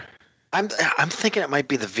hardware. I'm thinking it might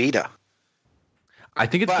be the Vita. I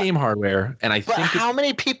think it's game hardware, and I think. But how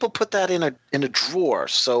many people put that in a drawer?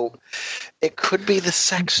 So it could be the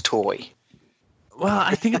sex toy. Well,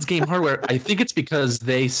 I think it's game hardware. I think it's because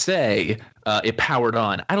they say it powered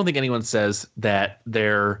on. I don't think anyone says that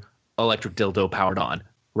their electric dildo powered on.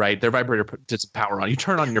 Right, their vibrator doesn't power on. You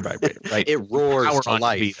turn on your vibrator, right? It roars to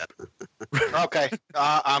life. Okay,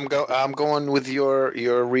 I'm going with your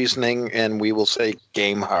reasoning, and we will say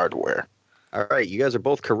game hardware. All right, you guys are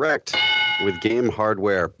both correct with game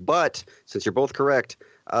hardware. But since you're both correct,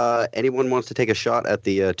 anyone wants to take a shot at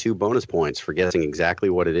the 2 bonus points for guessing exactly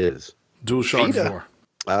what it is? DualShock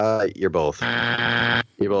 4. You're both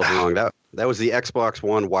wrong. That was the Xbox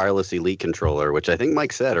One wireless Elite controller, which I think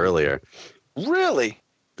Mike said earlier. Really?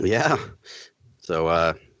 Yeah.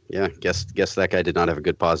 So, guess that guy did not have a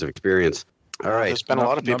good positive experience. All right. There's been a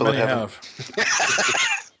lot of people that have.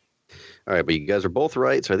 All right, but you guys are both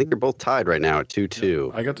right, so I think you're both tied right now at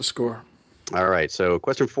 2-2. I got the score. All right, so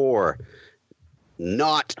question 4.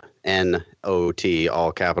 Not N-O-T,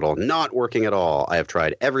 all capital. Not working at all. I have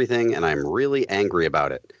tried everything, and I'm really angry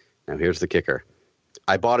about it. Now, here's the kicker.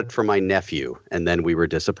 I bought it for my nephew, and then we were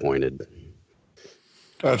disappointed.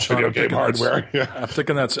 That's video game hardware. Yeah. I'm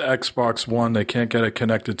thinking that's Xbox One. They can't get it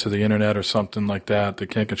connected to the internet or something like that. They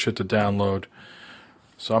can't get shit to download.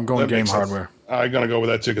 So I'm going game hardware. I'm going to go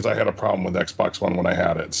with that too because I had a problem with Xbox One when I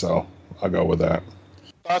had it. So I'll go with that.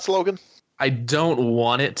 Thoughts, Logan? I don't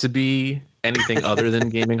want it to be anything other than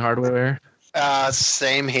gaming hardware.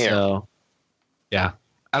 Same here. So, yeah.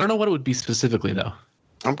 I don't know what it would be specifically, though.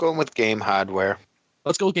 I'm going with game hardware.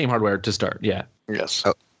 Let's go with game hardware to start. Yeah. Yes.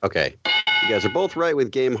 Oh, okay. You guys are both right with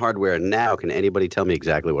game hardware. Now, can anybody tell me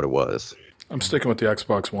exactly what it was? I'm sticking with the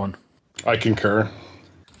Xbox One. I concur.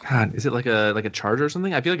 God, is it like a charger or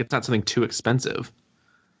something? I feel like it's not something too expensive.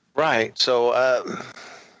 Right. So,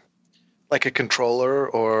 like a controller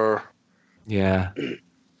or... Yeah.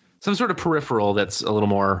 Some sort of peripheral that's a little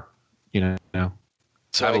more, so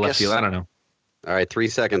I left field. I don't know. All right, 3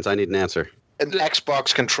 seconds. I need an answer. An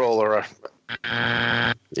Xbox controller.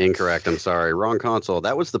 Incorrect. I'm sorry. Wrong console.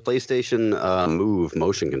 That was the PlayStation Move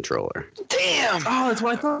motion controller. Damn. Oh, that's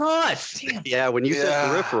what I thought. Damn. Yeah, when you said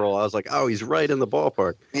peripheral, I was like, oh, he's right in the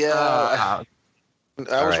ballpark. Yeah.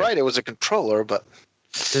 I was right. It was a controller, but...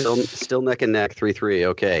 Still neck and neck, 3-3.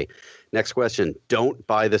 Okay. Next question. Don't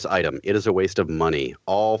buy this item. It is a waste of money.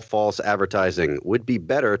 All false advertising. Would be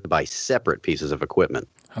better to buy separate pieces of equipment.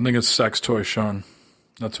 I think it's sex toy, Sean.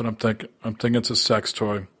 That's what I'm thinking. I'm thinking it's a sex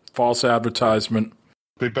toy. False advertisement.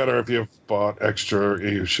 Be better if you've bought extra.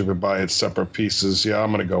 You should buy it separate pieces. Yeah,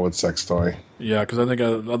 I'm going to go with sex toy. Yeah, because I think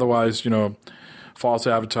otherwise, false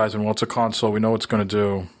advertising. Well, it's a console. We know what it's going to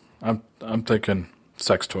do. I'm thinking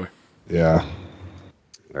sex toy. Yeah.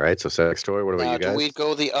 All right, so sex toy. What about you guys? Do we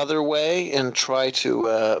go the other way and try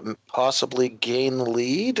to possibly gain the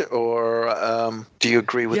lead, or do you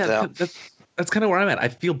agree with them? That's kind of where I'm at. I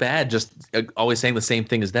feel bad just always saying the same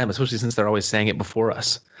thing as them, especially since they're always saying it before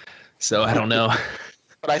us. So I don't know.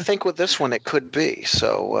 But I think with this one it could be.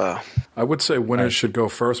 So I would say winners should go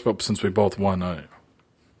first, but since we both won, all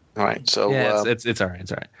right. So yeah, it's all right.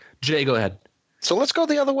 It's all right. Jay, go ahead. So let's go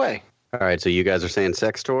the other way. All right, so you guys are saying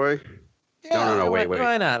sex toy? Yeah, no, wait.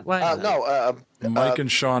 Why not? No. Mike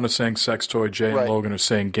and Sean are saying sex toy. Jay and Logan are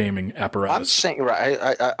saying gaming apparatus. I'm saying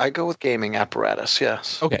I go with gaming apparatus.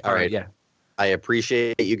 Yes. Okay. All right. Yeah. I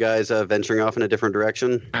appreciate you guys venturing off in a different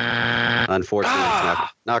direction. Unfortunately,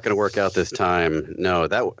 it's not going to work out this time. No,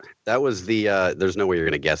 that was the. There's no way you're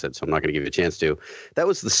going to guess it, so I'm not going to give you a chance to. That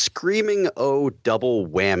was the Screaming O double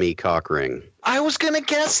whammy cock ring. I was going to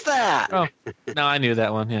guess that. Oh, no, I knew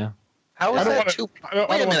that one. Yeah. How is that two?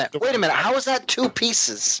 Wait a minute. How is that 2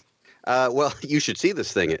 pieces? Well, you should see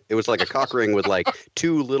this thing. It was like a cock ring with like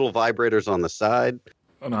 2 little vibrators on the side.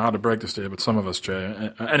 I don't know how to break this to you, but some of us,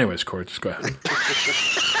 Jay. Anyways, Corey, just go ahead.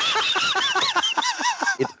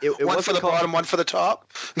 It one for the bottom, one for the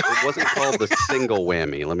top. It wasn't called the single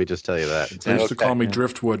whammy. Let me just tell you that. They used to call me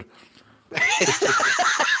Driftwood. Okay.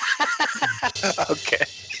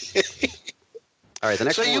 All right, the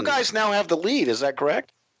next So one. you guys now have the lead, is that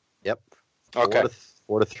correct? Yep. Okay.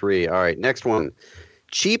 4-3. All right, next one.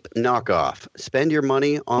 Cheap knockoff. Spend your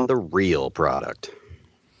money on the real product.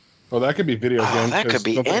 Well, that could be video games. That could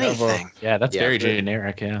be anything. Yeah, that's very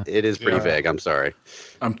generic. Yeah. It is pretty vague. I'm sorry.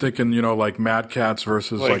 I'm thinking, like Mad Cats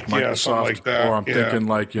versus like Microsoft, something like that. or I'm thinking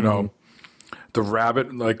like, the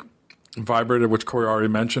Rabbit like vibrator, which Corey already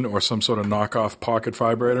mentioned, or some sort of knockoff pocket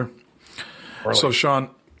vibrator. So Sean,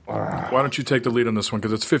 why don't you take the lead on this one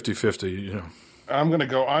because it's 50-50. I'm gonna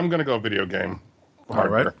go video game. All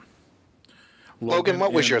right. Logan,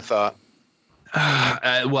 what was your thought?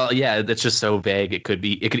 Well, yeah, that's just so vague. It could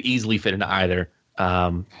easily fit into either.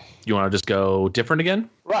 You want to just go different again?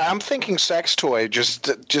 Right, I'm thinking sex toy. Just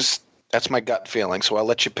that's my gut feeling. So I'll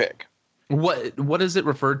let you pick. What is it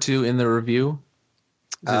referred to in the review?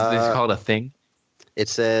 Is it called a thing? It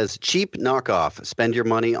says cheap knockoff. Spend your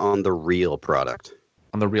money on the real product.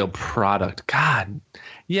 On the real product. God.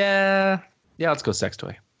 Yeah. Let's go sex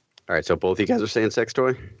toy. All right, so both of you guys are saying sex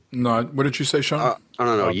toy? No, what did you say, Sean?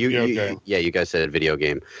 No. Game. You guys said video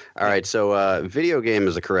game. All right, so video game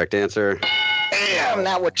is the correct answer. Damn,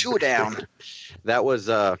 now we're 2 down. That was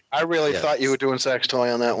I really thought you were doing sex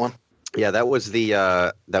toy on that one. Yeah, that was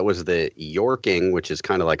the Yorking, which is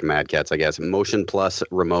kind of like Mad Cats, I guess. Motion Plus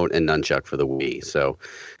remote and nunchuck for the Wii. So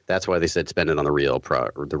that's why they said spend it on the real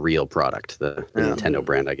product, the Nintendo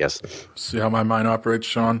brand, I guess. See how my mind operates,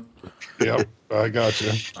 Sean? Yep, I got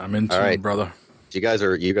you. I'm into it, brother. You guys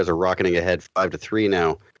are rocketing ahead 5-3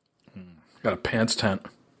 now. Got a pants tent.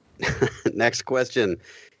 Next question.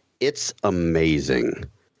 It's amazing.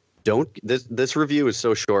 This review is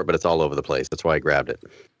so short, but it's all over the place. That's why I grabbed it.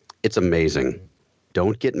 It's amazing.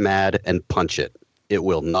 Don't get mad and punch it. It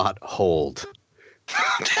will not hold.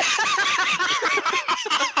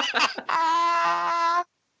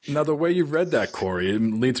 Now, the way you read that, Corey, it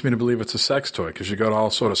leads me to believe it's a sex toy because you got all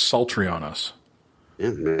sort of sultry on us.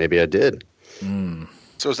 Yeah, maybe I did.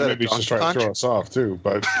 So is that Maybe a he's just donkey trying to punch? throw us off too,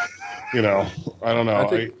 but I don't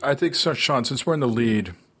know. I think so, Sean, since we're in the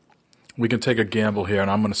lead, we can take a gamble here,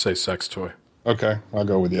 and I'm going to say sex toy. Okay, I'll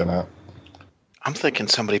go with you on that. I'm thinking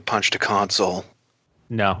somebody punched a console.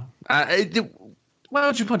 No. Why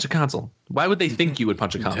would you punch a console? Why would they think you would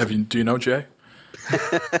punch a console? Do you know, Jay?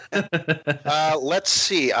 Let's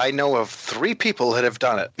see. I know of 3 people that have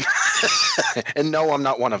done it. And no, I'm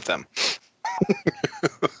not one of them.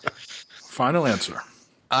 Final answer.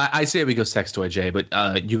 I say we go sex toy, Jay, but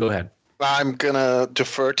you go ahead. I'm going to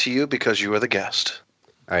defer to you because you are the guest.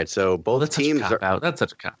 All right, so both teams That's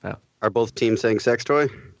such a cop-out. Are both teams saying sex toy?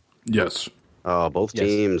 Yes. Oh, both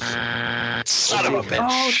teams. Son of a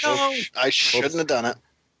bitch. Oh, no. I shouldn't have done it.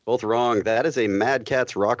 Both wrong. That is a Mad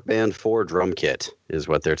Catz Rock Band 4 drum kit, is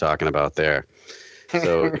what they're talking about there.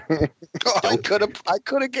 So I could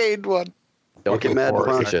have gained one. don't get mad and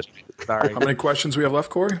punch it. Sorry. How many questions we have left,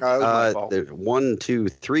 Corey? There's 1, 2,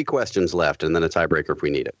 3 questions left, and then a tiebreaker if we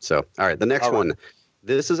need it. So, all right, the next one.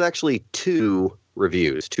 This is actually 2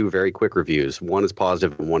 reviews, 2 very quick reviews. One is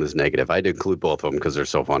positive and one is negative. I had to include both of them because they're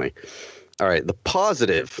so funny. All right, the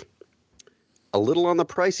positive, a little on the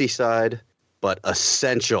pricey side, but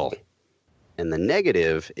essential. And the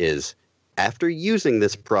negative is, after using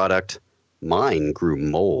this product, mine grew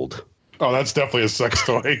mold. Oh, that's definitely a sex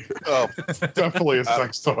toy. Oh, Definitely a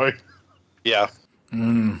sex toy. yeah.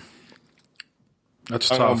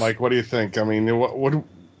 That's I don't know, tough. Mike. What do you think? I mean,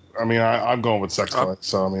 I'm going with sex toy.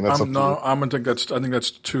 So I mean, that's I think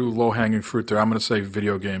that's too low hanging fruit there. I'm going to say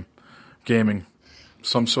gaming,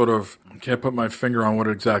 some sort of. Can't put my finger on what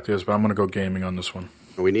it exactly is, but I'm going to go gaming on this one.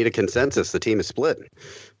 We need a consensus. The team is split.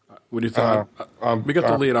 What do you think? We got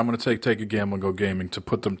the lead. I'm going to take a gamble and go gaming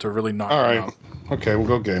to really knock all them right. out. Okay, we'll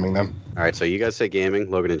go gaming then. All right, so you guys say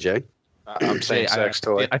gaming, Logan and Jay? I'm saying sex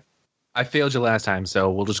toy. I failed you last time,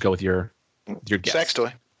 so we'll just go with your guess. Sex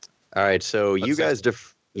toy. All right, so you guys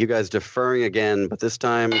deferring again, but this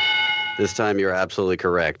time you're absolutely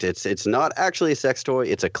correct. It's not actually a sex toy.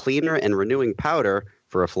 It's a cleaner and renewing powder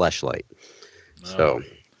for a fleshlight. So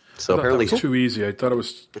apparently that was too easy. I thought it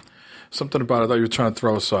was something about it. I thought you were trying to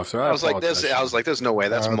throw us off there. I was like, there's no way.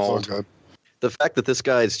 That's all mold. good. the fact that this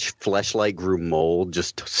guy's fleshlight grew mold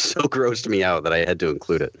just so grossed me out that I had to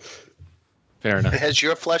include it. Fair enough. Has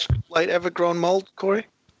your fleshlight ever grown mold, Corey?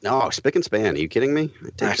 No, spick and span. Are you kidding me? I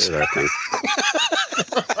take care of that thing.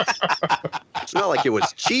 It's not like it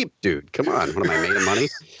was cheap, dude. Come on. What am I, made of money?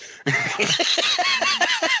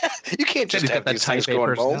 You can't just He's have got that these type things A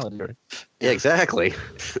going both. personality. Right? Yeah, exactly.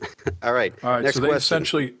 All right. All right, Next so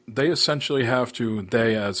question. they essentially have to,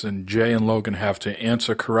 they as in Jay and Logan, have to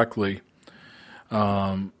answer correctly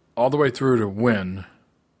all the way through to win.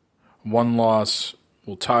 One loss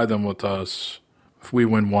will tie them with us. If we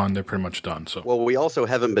win one, they're pretty much done. So, Well, we also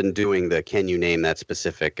haven't been doing the can you name that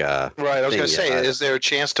specific Right. I was going to say, is there a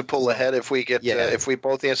chance to pull ahead if we get if we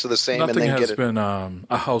both answer the same nothing and then has get it? been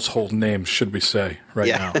a household name, should we say, right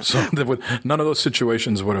Yeah. now. So none of those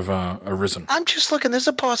situations would have arisen. I'm just looking. There's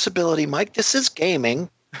a possibility, Mike. This is gaming.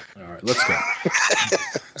 All right, let's go.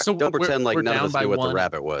 So Don't pretend like we're none of down us by knew what the one.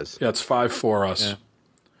 rabbit was. Yeah, it's 5 for us. Yeah.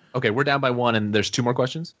 Okay, we're down by 1, and there's 2 more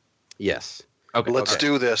questions. Yes. Okay, Let's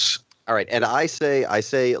do this. All right, and I say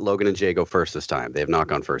Logan and Jay go first this time. They have not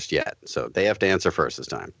gone first yet, so they have to answer first this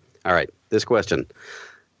time. All right, this question.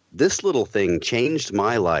 This little thing changed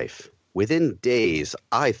my life. Within days,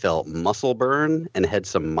 I felt muscle burn and had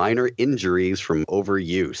some minor injuries from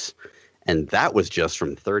overuse. And that was just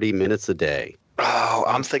from 30 minutes a day. Oh,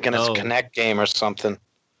 I'm thinking it's Oh. Connect game or something.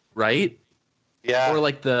 Right? Yeah. Or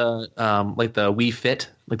like the Wii Fit,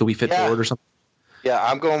 like the Wii Fit Yeah. board or something. Yeah,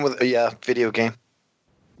 I'm going with video game.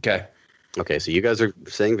 Okay. Okay, so you guys are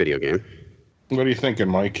saying video game. What are you thinking,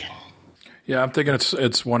 Mike? Yeah, I'm thinking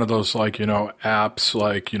it's one of those apps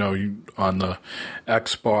you on the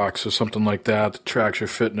Xbox or something like that tracks your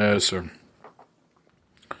fitness, or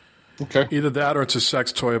Okay. either that or it's a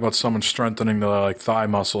sex toy about someone strengthening the thigh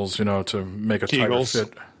muscles, to make a Kegels. tighter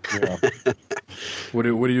fit. Yeah. What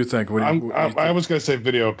do you think? What do you I was gonna say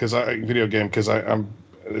video game because I'm.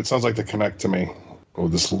 It sounds like the Connect to me. Oh,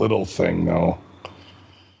 this little thing though.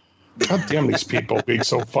 God damn these people being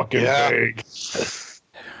so fucking Yeah. big.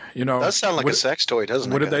 It does sound like a sex toy, doesn't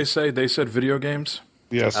it? What did they say? They said video games.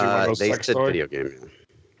 Yes, you want They sex said toy? video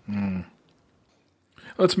game.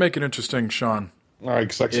 Let's make it interesting, Sean. All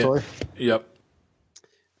right, sex Yeah. toy. Yep.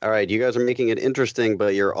 All right, you guys are making it interesting,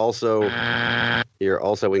 but you're also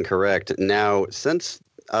incorrect. Now, since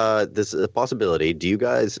this is a possibility, do you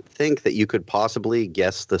guys think that you could possibly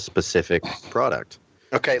guess the specific product?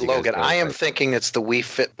 Okay, You guys Logan, go I am first. thinking it's the Wii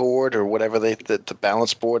Fit board or whatever the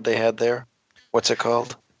balance board they had there. What's it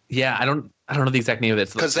called? Yeah, I don't know the exact name of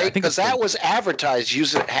it. Because I think it's that was advertised.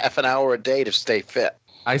 Use it half an hour a day to stay fit.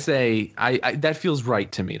 I say I that feels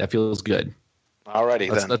right to me. That feels good.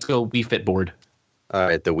 Alrighty then. Let's go Wii Fit board. All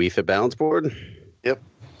right, the Wii Fit balance board. Yep.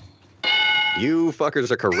 You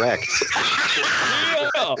fuckers are correct.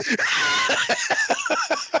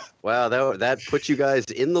 Wow, that puts you guys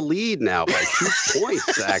in the lead now by 2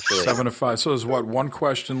 points, actually. 7-5. So there's one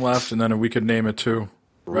question left, and then we could name it too.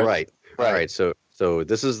 Right. All right. So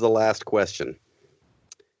this is the last question.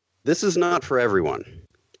 This is not for everyone.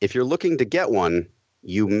 If you're looking to get one,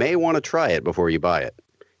 you may want to try it before you buy it.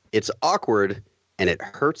 It's awkward and it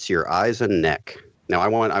hurts your eyes and neck. Now I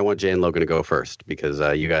want Jay and Logan to go first because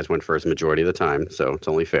you guys went first majority of the time, so it's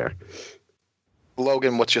only fair.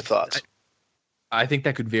 Logan, what's your thoughts? I think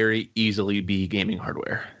that could very easily be gaming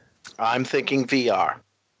hardware. I'm thinking VR.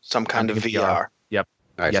 Some kind of VR. Yep.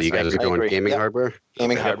 All right, Yes, so you I guys are agree. I going agree. gaming Yep. hardware?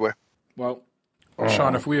 Gaming hardware. Well,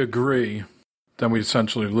 Sean, if we agree, then we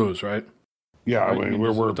essentially lose, right? Yeah, I mean,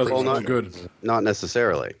 we're it doesn't Well, sound not- good. Not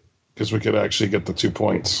necessarily. because we could actually get the 2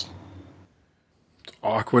 points.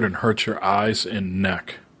 Awkward and hurts your eyes and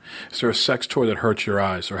neck. Is there a sex toy that hurts your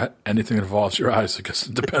eyes or anything that involves your eyes? I guess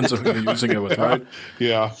it depends on who you're using it with, right?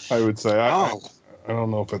 Yeah, I would say. I Oh. don't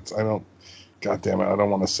know if it's. I don't. God damn it! I don't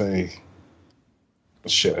want to say.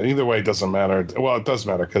 Shit. Either way, it doesn't matter. Well, it does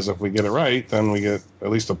matter because if we get it right, then we get at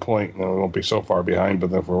least a point, and we won't be so far behind.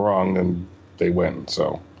 But if we're wrong, then they win.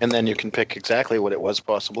 So. And then you can pick exactly what it was,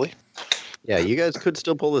 possibly. Yeah, you guys could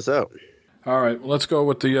still pull this out. All right, well, let's go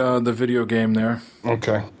with the video game there.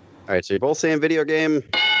 Okay. All right, so you're both saying video game.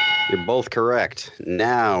 You're both correct.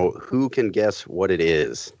 Now, who can guess what it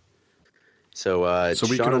is? So, So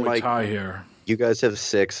we Sean can and only Mike, tie here. you guys have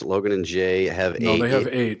 6. Logan and Jay have 8. No, they have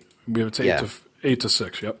 8. We have it's 8 Yeah. to 8 to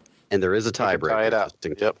 6. Yep. And there is a tiebreaker. Tie it up.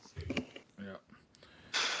 Yep.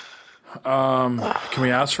 Can we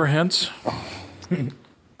ask for hints?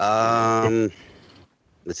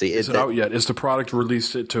 Let's see. Is it out yet? Is the product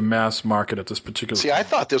released to mass market at this particular? See, I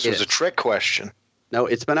thought this was Yeah. a trick question. No,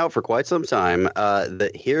 it's been out for quite some time.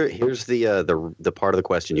 Here's the part of the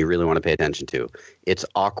question you really want to pay attention to. It's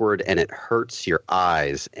awkward and it hurts your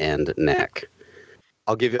eyes and neck.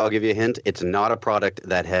 I'll give you a hint. It's not a product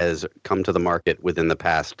that has come to the market within the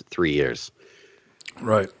past 3 years.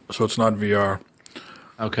 Right. So it's not VR.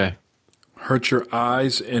 Okay. Hurt your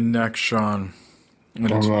eyes and neck, Sean.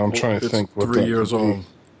 And I'm trying to it's think what 3 that years could be.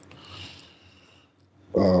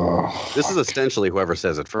 old. This is essentially whoever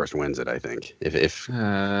says it first wins it, I think. If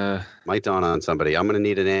might dawn on somebody. I'm going to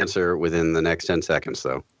need an answer within the next 10 seconds,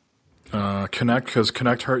 though. Connect, because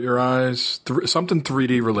Connect hurt your eyes. Something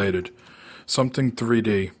 3D related. Something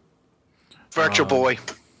 3D. Virtual Boy.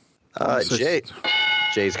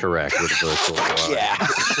 Jay's correct with the virtual boy. Yeah.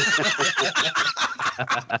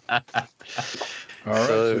 All right,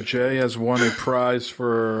 so Jay has won a prize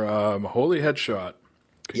for Holy Headshot.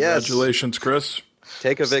 Congratulations, Chris.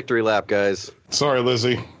 Take a victory lap, guys. Sorry,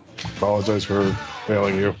 Lizzie. Apologize for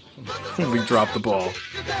failing you. We dropped the ball.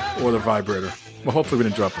 Or the vibrator. Well, hopefully we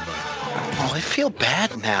didn't drop the vibrator. Oh, I feel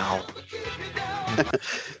bad now.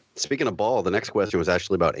 Speaking of ball, the next question was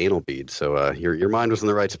actually about anal beads, so your mind was in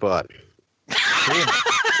the right spot.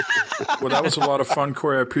 Well, that was a lot of fun,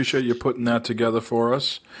 Corey. I appreciate you putting that together for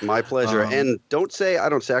us. My pleasure. And don't say I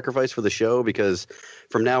don't sacrifice for the show, because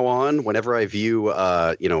from now on, whenever I view,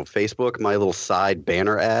 Facebook, my little side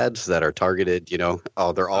banner ads that are targeted, they're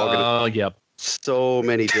all going to. Oh, yep. So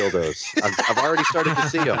many dildos. I've already started to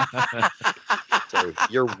see them. So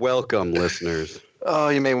you're welcome, listeners. Oh,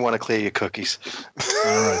 you may want to clear your cookies.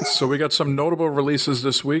 All right, so we got some notable releases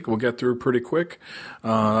this week. We'll get through pretty quick.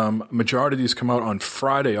 Majority of these come out on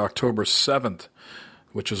Friday, October 7th,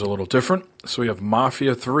 which is a little different. So we have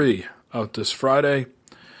Mafia 3 out this Friday.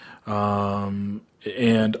 And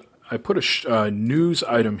I put a news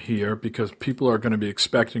item here because people are going to be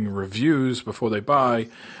expecting reviews before they buy.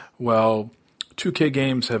 Well, 2K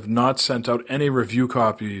Games have not sent out any review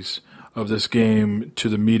copies of this game to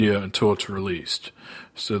the media until it's released.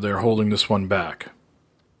 So they're holding this one back.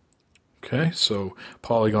 Okay, so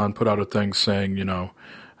Polygon put out a thing saying,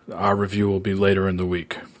 our review will be later in the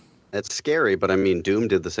week. That's scary, but I mean, Doom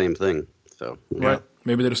did the same thing. So right.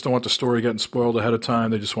 Maybe they just don't want the story getting spoiled ahead of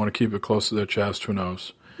time. They just want to keep it close to their chest. Who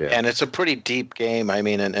knows? Yeah. And it's a pretty deep game. I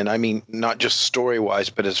mean, and I mean, not just story-wise,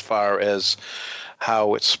 but as far as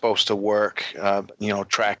how it's supposed to work,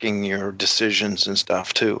 tracking your decisions and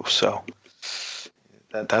stuff too. So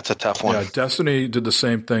that's a tough one. Yeah, Destiny did the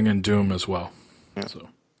same thing in Doom as well. Yeah. So,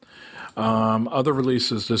 other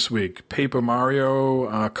releases this week: Paper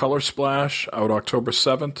Mario Color Splash out October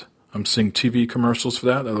 7th. I'm seeing TV commercials for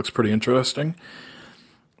that. That looks pretty interesting.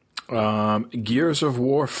 Gears of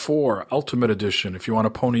War 4 Ultimate Edition. If you want to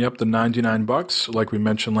pony up the $99, like we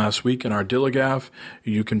mentioned last week in our Dilligaff,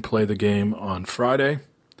 you can play the game on Friday.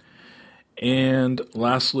 And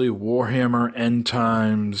lastly, Warhammer End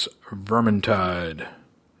Times Vermintide.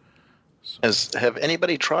 Have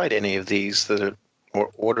anybody tried any of these or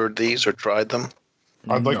ordered these or tried them?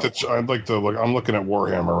 I'd like to look. I'm looking at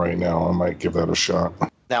Warhammer right now. I might give that a shot.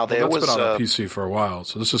 Now that's been on PC for a while,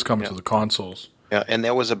 so this is coming to the consoles. Yeah, and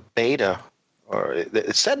there was a beta, or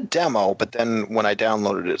it said demo, but then when I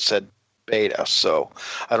downloaded it, it said beta. So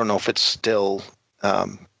I don't know if it's still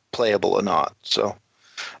playable or not. So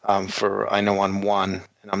I know on one,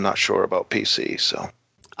 and I'm not sure about PC. So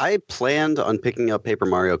I planned on picking up Paper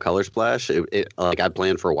Mario Color Splash. I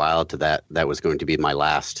planned for a while that was going to be my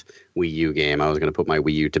last Wii U game. I was going to put my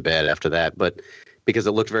Wii U to bed after that, but because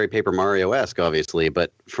it looked very Paper Mario-esque, obviously.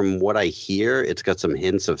 But from what I hear, it's got some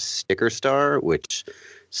hints of Sticker Star, which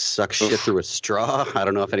sucks shit through a straw. I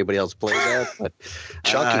don't know if anybody else played that. But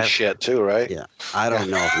chunky shit too, right? Yeah. I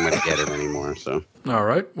don't know if I'm going to get it anymore. So. All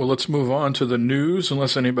right. Well, let's move on to the news,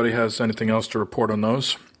 unless anybody has anything else to report on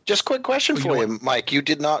those. Just a quick question for you, Mike. You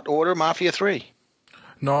did not order Mafia 3?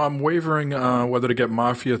 No, I'm wavering whether to get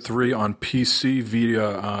Mafia 3 on PC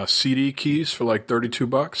via CD keys for like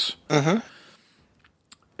 $32. Mm-hmm.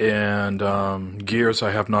 And Gears I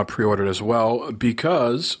have not pre-ordered as well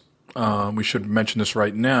because we should mention this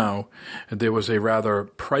right now. There was a rather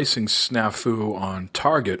pricing snafu on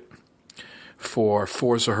Target for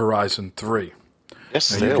Forza Horizon 3. Yes,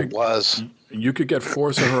 there was. You could get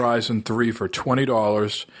Forza Horizon 3 for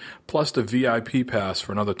 $20 plus the VIP pass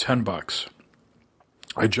for another $10.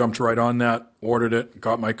 I jumped right on that, ordered it,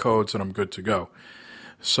 got my codes, and I'm good to go.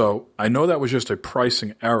 So I know that was just a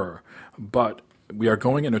pricing error, but we are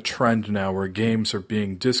going in a trend now where games are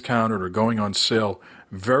being discounted or going on sale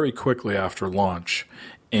very quickly after launch,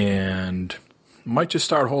 and might just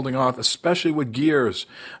start holding off, especially with Gears.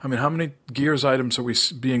 I mean, how many Gears items are we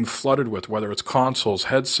being flooded with, whether it's consoles,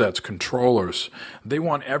 headsets, controllers? They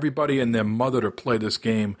want everybody and their mother to play this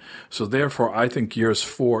game, so therefore I think Gears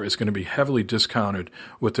 4 is going to be heavily discounted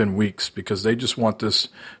within weeks because they just want this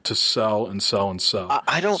to sell and sell and sell.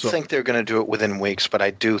 I don't think they're going to do it within weeks, but I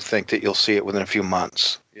do think that you'll see it within a few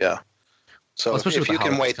months. Yeah. So if you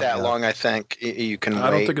can wait that long, I think you can wait.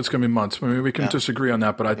 I don't think it's going to be months. I mean, we can disagree on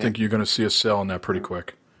that, but I think you're going to see a sale on that pretty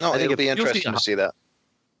quick. No, it'll be interesting to see that.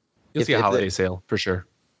 You'll see a holiday sale for sure.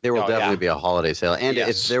 There will Oh, definitely yeah. be a holiday sale, and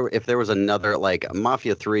Yes. if there was another like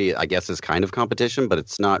Mafia 3, I guess is kind of competition, but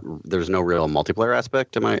it's not. There's no real multiplayer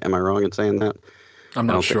aspect. Am I wrong in saying that? I'm I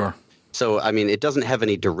not don't think- sure. So I mean, it doesn't have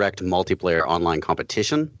any direct multiplayer online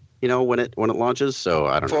competition. When it launches. So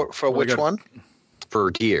I don't know. For Well, which they got- one? For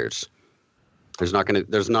Gears, there's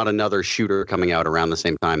not another shooter coming out around the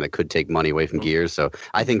same time that could take money away from Gears. So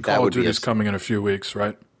I think that Call would of be Duty's coming in a few weeks,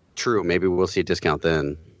 right? true. Maybe we'll see a discount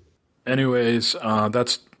then. Anyways,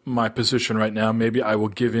 that's my position right now. Maybe I will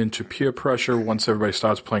give in to peer pressure once everybody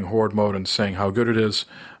starts playing Horde mode and saying how good it is.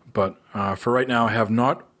 But for right now, I have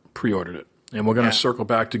not pre-ordered it. And we're going to circle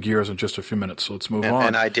back to Gears in just a few minutes. So let's move on.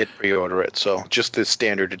 And I did pre-order it, so just the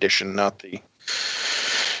standard edition, not the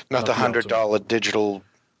 $100 digital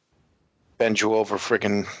bend you over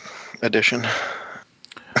friggin' edition.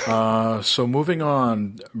 So moving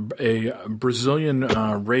on, a Brazilian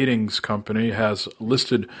ratings company has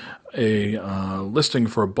listed a listing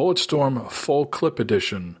for a Bulletstorm Full Clip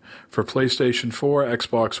Edition for PlayStation 4,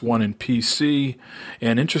 Xbox One, and PC.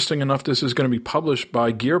 And interesting enough, this is going to be published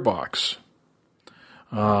by Gearbox.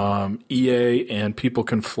 EA and People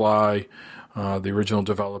Can Fly, the original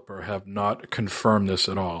developer, have not confirmed this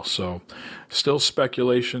at all. So still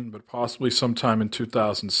speculation, but possibly sometime in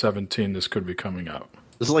 2017 this could be coming out.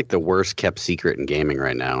 This is like the worst kept secret in gaming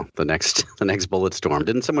right now. The next Bulletstorm.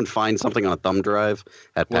 Didn't someone find something on a thumb drive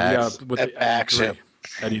at PAX? Yeah, with At the PAX, E3.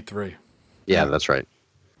 At E3. Yeah, that's right.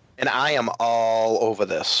 And I am all over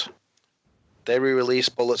this. They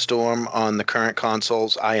re-released Bulletstorm on the current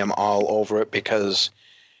consoles. I am all over it because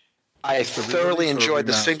I thoroughly re-release or enjoyed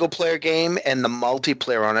the remaster? single-player game, and the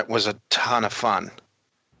multiplayer on it was a ton of fun.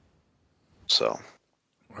 So,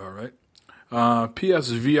 All right.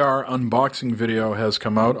 PSVR unboxing video has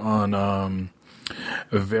come out on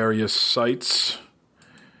various sites.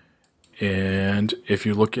 And if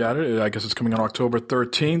you look at it, I guess it's coming on October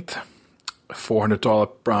 13th.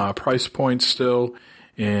 $400 price point still.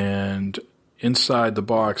 And inside the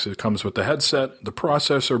box, it comes with the headset, the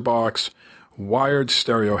processor box, wired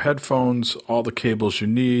stereo headphones, all the cables you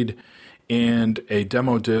need, and a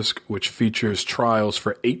demo disc which features trials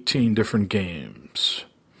for 18 different games.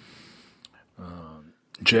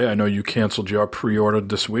 Jay, I know you canceled your pre-order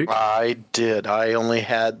this week. I did. I only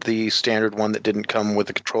had the standard one that didn't come with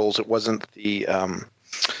the controls. It wasn't the,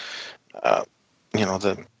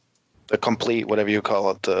 the complete, whatever you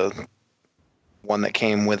call it, the one that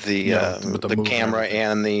came with the with the move camera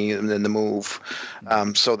and the move.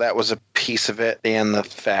 So that was a piece of it, and the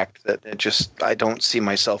fact that I don't see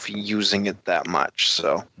myself using it that much.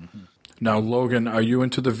 So Now, Logan, are you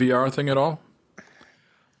into the VR thing at all?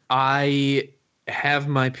 I have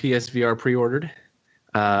my PSVR pre-ordered.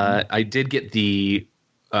 I did get the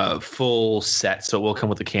full set, so it will come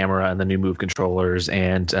with the camera and the new Move controllers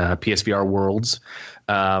and PSVR Worlds.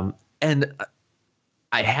 And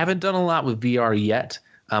I haven't done a lot with VR yet,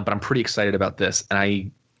 but I'm pretty excited about this.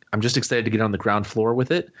 And I'm just excited to get on the ground floor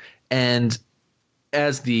with it. And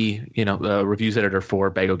as the reviews editor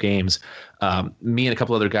for Bago Games, me and a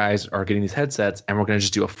couple other guys are getting these headsets, and we're going to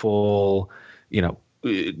just do a full,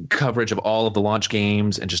 coverage of all of the launch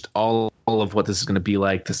games and just all of what this is going to be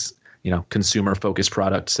like, this consumer focused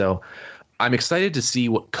product. So I'm excited to see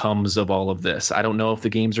what comes of all of this. I don't know if the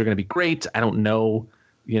games are going to be great. I don't know,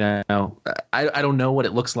 I don't know what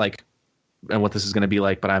it looks like and what this is going to be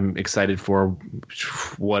like, but I'm excited for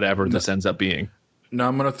whatever this ends up being. Now,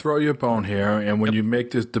 I'm going to throw you a bone here, and when you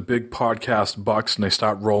make the big podcast bucks and they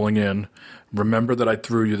start rolling in, remember that I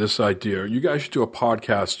threw you this idea. You guys should do a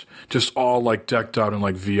podcast just all like decked out in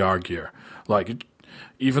like VR gear. Like,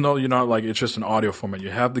 even though you're not like, it's just an audio format,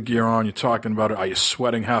 you have the gear on, you're talking about it. Are you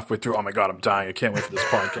sweating halfway through? Oh my God, I'm dying. I can't wait for this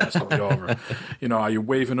podcast to be over. Are you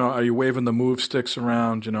waving the move sticks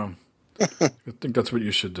around? I think that's what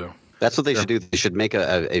you should do. That's what they should do. They should make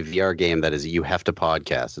a VR game that is you have to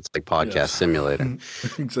podcast. It's like podcast simulator.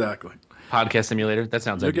 Exactly. Podcast simulator. That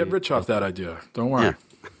sounds You'll ideal. get rich off that idea. Don't worry.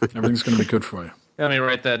 Everything's going to be good for you. Let me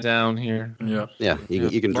write that down here. Yeah. Yeah,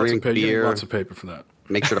 you can Lots drink of beer. lots of paper for that.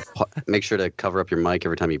 Make sure to cover up your mic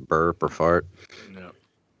every time you burp or fart.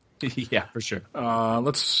 Yeah. Yeah, for sure.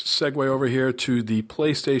 Let's segue over here to the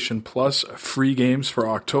PlayStation Plus free games for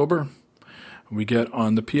October. We get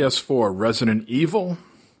on the PS4 Resident Evil,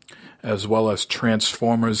 as well as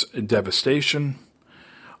Transformers Devastation.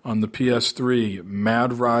 On the PS3,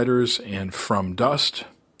 Mad Riders and From Dust.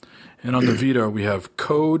 And on the Vita, we have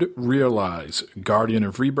Code Realize, Guardian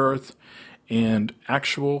of Rebirth, and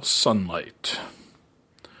Actual Sunlight.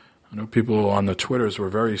 I know people on the Twitters were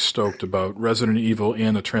very stoked about Resident Evil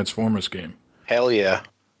and the Transformers game. hell yeah.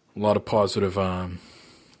 A lot of positive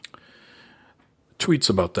tweets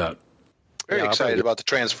about that. Very excited about the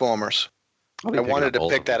Transformers. I wanted to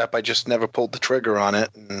pick that up. I just never pulled the trigger on it,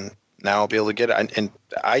 and now I'll be able to get it. And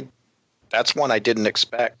that's one I didn't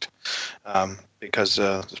expect, because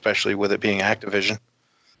especially with it being Activision.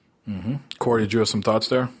 Mm-hmm. Corey, did you have some thoughts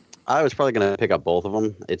there? I was probably going to pick up both of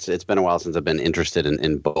them. It's been a while since I've been interested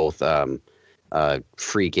in both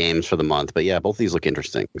free games for the month. But yeah, both of these look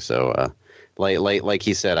interesting. So like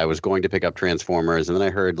he said, I was going to pick up Transformers, and then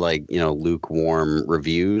I heard lukewarm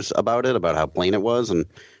reviews about it, about how plain it was, and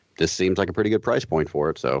this seems like a pretty good price point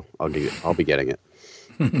for it. So I'll be getting it.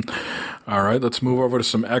 All right, let's move over to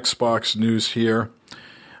some Xbox news here.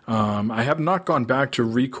 I have not gone back to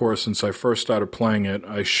Recore since I first started playing it.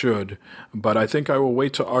 I should, but I think I will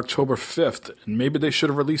wait till October 5th, and maybe they should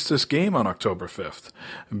have released this game on October 5th,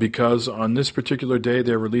 because on this particular day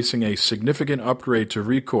they're releasing a significant upgrade to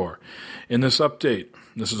Recore. In this update,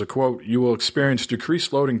 this is a quote, "You will experience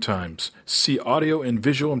decreased loading times, see audio and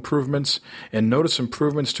visual improvements, and notice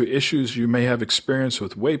improvements to issues you may have experienced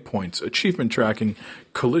with waypoints, achievement tracking,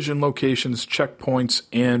 collision locations, checkpoints,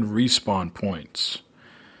 and respawn points."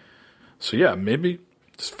 So yeah, maybe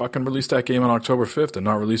just fucking release that game on October 5th and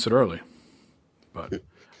not release it early. But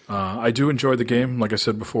I do enjoy the game. Like I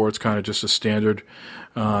said before, it's kind of just a standard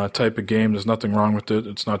type of game. There's nothing wrong with it.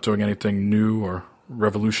 It's not doing anything new or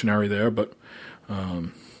revolutionary there. But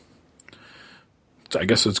I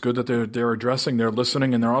guess it's good that they're addressing, they're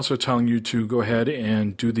listening, and they're also telling you to go ahead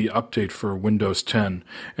and do the update for Windows 10.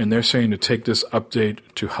 And they're saying to take this update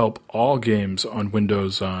to help all games on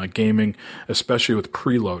Windows gaming, especially with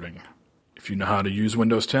preloading. If you know how to use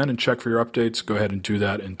Windows 10 and check for your updates, go ahead and do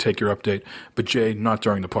that and take your update. But Jay, not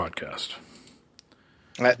during the podcast.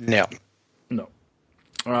 No.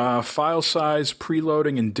 File size,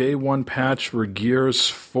 preloading, and day one patch for Gears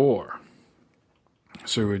 4.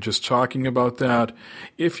 So we're just talking about that.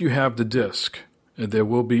 If you have the disc, there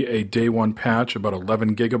will be a day one patch, about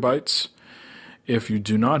 11 gigabytes. If you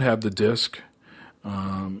do not have the disc,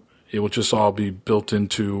 it will just all be built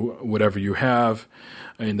into whatever you have.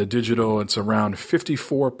 In the digital, it's around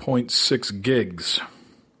 54.6 gigs.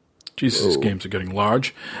 Jesus, these games are getting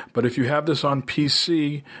large. But if you have this on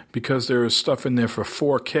PC, because there is stuff in there for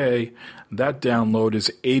 4K, that download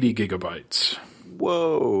is 80 gigabytes.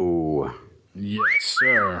 Whoa. Yes,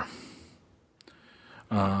 sir.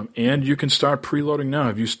 And you can start preloading now.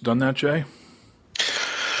 Have you done that, Jay?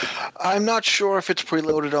 I'm not sure if it's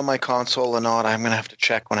preloaded on my console or not. I'm going to have to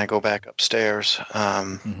check when I go back upstairs.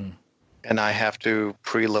 And I have to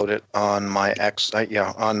preload it on my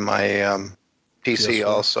on my PC PS4.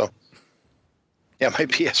 Also. Yeah, my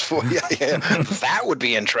PS4. Yeah. That would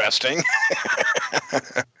be interesting.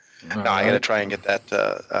 No, I got to try and get that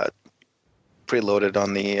preloaded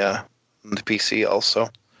on the PC also.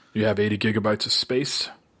 You have 80 gigabytes of space?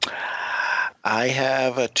 I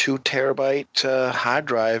have a 2 terabyte hard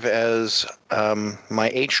drive as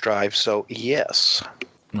my H drive, so yes.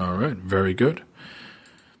 All right, very good.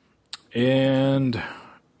 And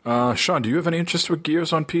Sean, do you have any interest with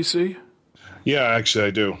Gears on PC? Yeah, actually,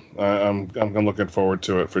 I do. I'm looking forward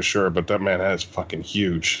to it for sure. But that man is fucking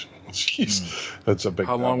huge. Jeez, that's a big.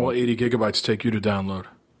 How long will 80 gigabytes take you to download?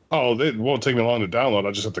 Oh, it won't take me long to download.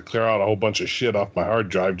 I just have to clear out a whole bunch of shit off my hard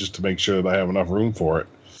drive just to make sure that I have enough room for it.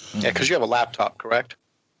 Yeah, because you have a laptop, correct?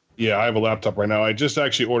 Yeah, I have a laptop right now. I just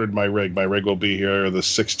actually ordered my rig. My rig will be here the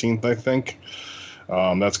 16th, I think.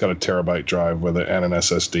 That's got a terabyte drive with it and an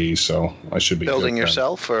SSD, so I should be building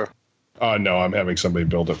yourself, or? No, I'm having somebody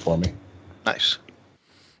build it for me. Nice.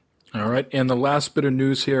 All right, and the last bit of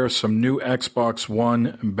news here, some new Xbox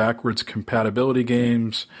One backwards compatibility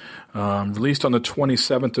games. Released on the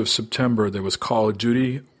 27th of September, there was Call of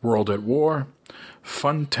Duty World at War,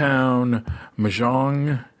 Funtown,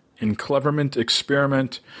 Mahjong, Encleverment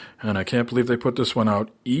Experiment, and I can't believe they put this one out,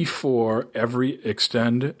 E4 Every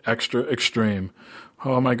Extend Extra Extreme.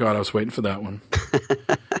 Oh my God, I was waiting for that one.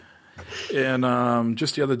 And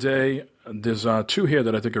just the other day, there's 2 here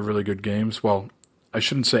that I think are really good games. Well, I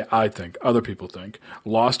shouldn't say I think, other people think.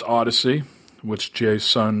 Lost Odyssey, which Jay's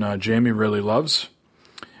son Jamie really loves.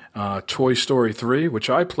 Toy Story 3,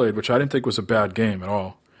 which I played, which I didn't think was a bad game at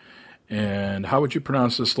all. And how would you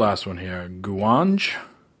pronounce this last one here? Guange?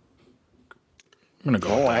 I'm going to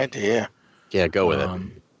go with that. Idea. Yeah, go with it.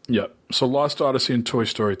 Yeah. So Lost Odyssey and Toy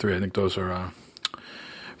Story 3, I think those are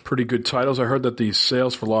pretty good titles. I heard that the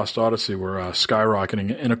sales for Lost Odyssey were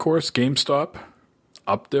skyrocketing. And, of course, GameStop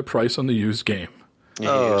upped their price on the used game.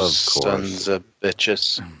 Oh, of course. Sons of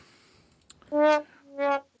bitches.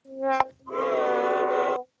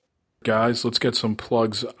 Guys, let's get some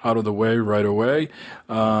plugs out of the way right away.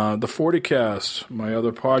 The 40cast, my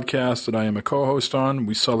other podcast that I am a co-host on,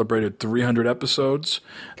 we celebrated 300 episodes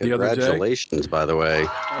the other day. Congratulations, by the way.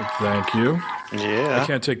 Thank you. Yeah. I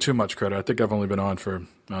can't take too much credit. I think I've only been on for,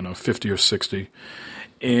 I don't know, 50 or 60.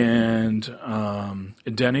 And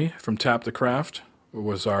Denny from Tap the Craft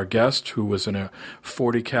was our guest, who was a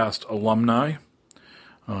 40cast alumni.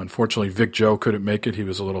 Unfortunately, Vic Joe couldn't make it. He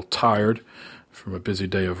was a little tired from a busy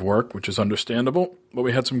day of work, which is understandable. But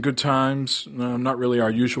we had some good times. Not really our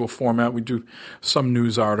usual format. We do some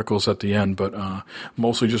news articles at the end, but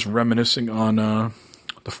mostly just reminiscing on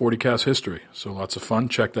the 40cast history. So lots of fun.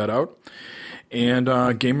 Check that out. And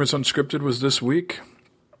Gamers Unscripted was this week.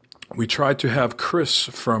 We tried to have Chris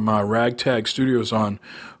from Ragtag Studios on,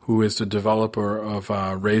 who is the developer of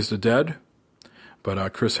Raise the Dead.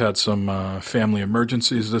 But Chris had some family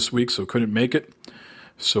emergencies this week, so couldn't make it.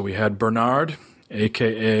 So we had Bernard,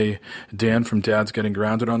 a.k.a. Dan from Dad's Getting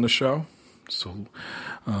Grounded, on the show. So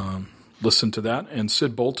listen to that. And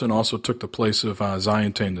Sid Bolton also took the place of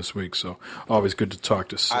Zion Tane this week. So always good to talk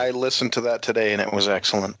to Sid. I listened to that today, and it was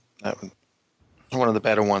excellent. That was one of the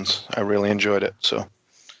better ones. I really enjoyed it. So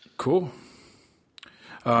cool.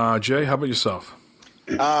 Jay, how about yourself?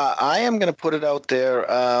 I am going to put it out there.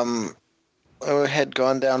 I had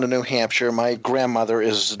gone down to New Hampshire. My grandmother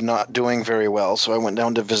is not doing very well, so I went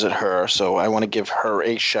down to visit her. So I want to give her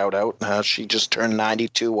a shout-out. She just turned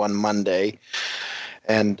 92 on Monday,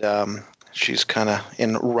 and she's kind of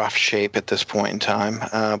in rough shape at this point in time.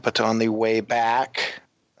 But on the way back,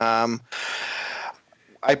 I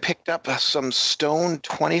picked up some Stone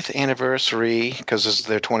 20th anniversary, because this is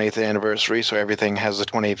their 20th anniversary, so everything has the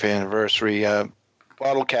 20th anniversary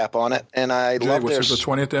bottle cap on it. And I love their... Was it the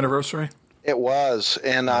 20th anniversary? It was,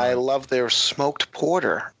 and I love their smoked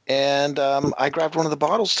porter. And I grabbed one of the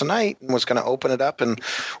bottles tonight and was going to open it up and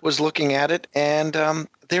was looking at it. And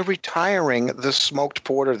they're retiring the smoked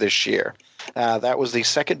porter this year. That was the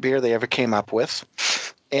second beer they ever came up with.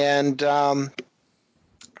 And they're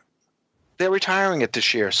retiring it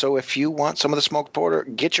this year. So if you want some of the smoked porter,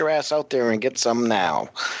 get your ass out there and get some now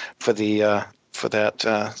for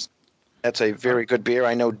that. That's a very good beer.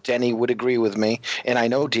 I know Denny would agree with me, and I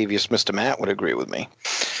know DeviousMrMatt would agree with me.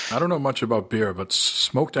 I don't know much about beer, but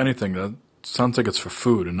smoked anything, that sounds like it's for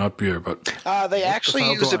food and not beer. But they actually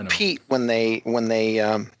use a peat when they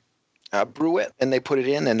brew it, and they put it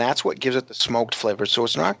in, and that's what gives it the smoked flavor. So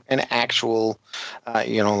it's not an actual,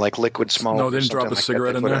 like liquid smoke. No, they didn't drop a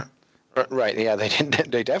cigarette in there? Right, yeah, they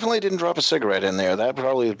didn't. They definitely didn't drop a cigarette in there. That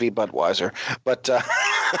probably would be Budweiser. But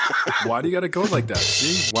why do you got to go like that?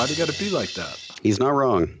 See, why do you got to be like that? He's not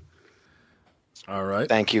wrong. All right.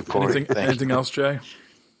 Thank you, Corey. Anything else, Jay?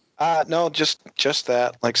 No, just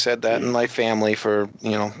that. Like I said, that and my family for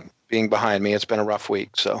being behind me. It's been a rough week.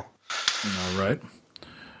 So. All right.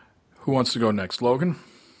 Who wants to go next, Logan?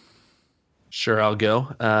 Sure, I'll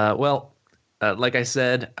go. Like I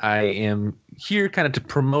said, I am here kind of to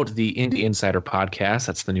promote the Indie Insider podcast.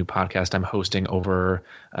 That's the new podcast I'm hosting over,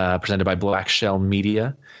 presented by Black Shell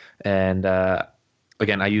Media. And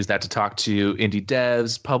again, I use that to talk to indie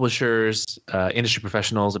devs, publishers, industry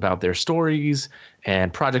professionals about their stories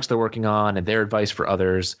and projects they're working on and their advice for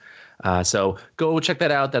others. So go check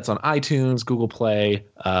that out. That's on iTunes, Google Play.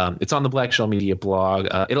 It's on the Black Shell Media blog.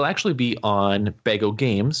 It'll actually be on Bago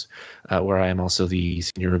Games, where I am also the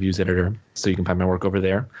senior reviews editor. So you can find my work over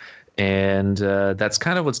there. And that's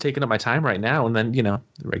kind of what's taking up my time right now. And then, the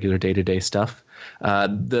regular day-to-day stuff.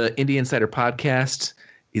 The Indie Insider podcast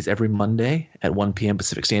is every Monday at 1 p.m.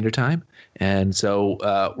 Pacific Standard Time. And so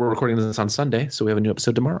we're recording this on Sunday, so we have a new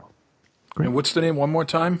episode tomorrow. Great. And what's the name one more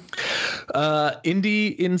time?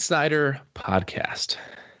 Indie Insider Podcast.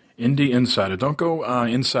 Indie Insider. Don't go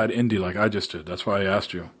inside indie like I just did. That's why I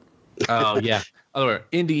asked you. Oh, yeah.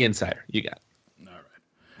 Indie Insider. You got it. All right.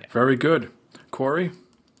 Yeah. Very good. Corey?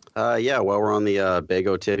 While we're on the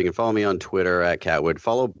Bago tip, you can follow me on Twitter at Catwood.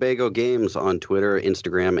 Follow Bago Games on Twitter,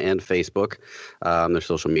 Instagram, and Facebook. I'm their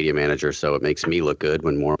social media manager, so it makes me look good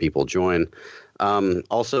when more people join.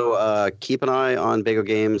 Also, keep an eye on Bago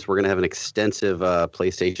Games. We're going to have an extensive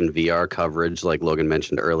PlayStation VR coverage, like Logan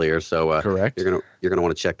mentioned earlier. So correct. You're gonna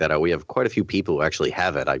want to check that out. We have quite a few people who actually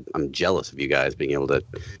have it. I'm jealous of you guys being able to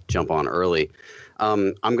jump on early.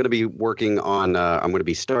 I'm going to be working on. I'm going to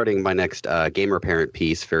be starting my next Gamer Parent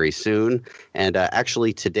piece very soon. And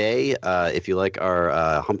actually today, if you like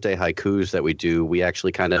our Hump Day haikus that we do, we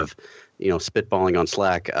actually kind of, spitballing on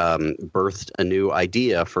Slack, birthed a new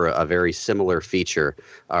idea for a very similar feature.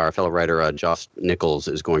 Our fellow writer Josh Nichols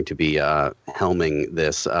is going to be helming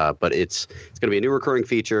this, but it's going to be a new recurring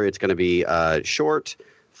feature. It's going to be short.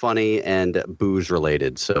 funny, and booze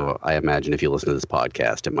related. So I imagine if you listen to this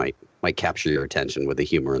podcast, it might capture your attention with the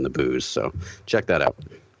humor and the booze. So check that out.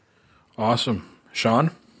 Awesome.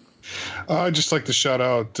 Sean? I'd just like to shout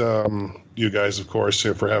out you guys, of course,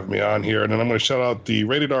 for having me on here. And then I'm going to shout out the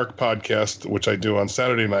Rated Arc podcast, which I do on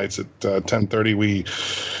Saturday nights at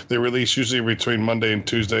 10:30. They release usually between Monday and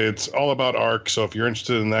Tuesday. It's all about Arc, so if you're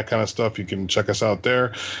interested in that kind of stuff, you can check us out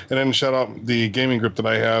there. And then shout out the gaming group that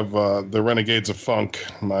I have, the Renegades of Funk,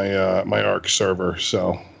 my Arc server.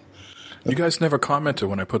 So you guys never commented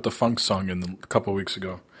when I put the funk song in a couple of weeks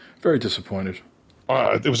ago. Very disappointed.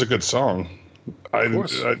 It was a good song. Of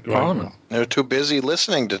course. They're too busy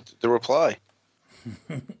listening to reply.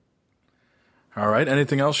 All right.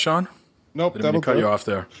 Anything else, Sean? Nope. Didn't mean to cut you off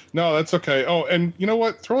there. No, that's okay. Oh, and you know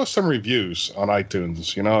what? Throw us some reviews on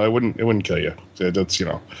iTunes. It wouldn't kill you. That's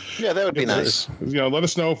Yeah, that would be nice. Let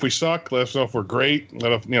us know if we suck. Let us know if we're great.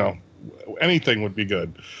 Let us, anything would be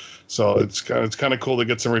good. So it's kind of cool to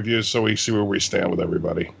get some reviews so we see where we stand with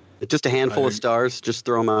everybody. Just a handful of stars. Just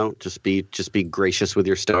throw them out. Just be gracious with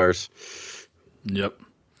your stars. Yep.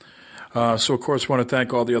 So, of course, want to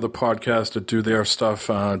thank all the other podcasts that do their stuff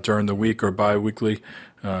during the week or bi-weekly.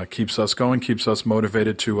 Keeps us going, keeps us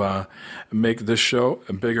motivated to make this show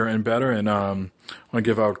bigger and better. And I want to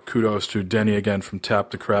give out kudos to Denny again from Tap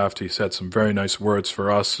the Craft. He said some very nice words for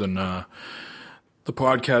us. And the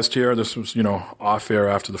podcast here, this was, off air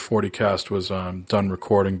after the 40 cast was done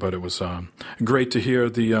recording, but it was great to hear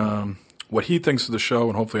the what he thinks of the show,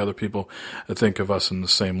 and hopefully other people think of us in the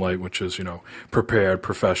same light, which is, prepared,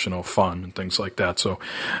 professional, fun, and things like that. So,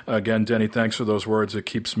 again, Denny, thanks for those words. It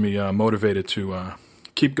keeps me motivated to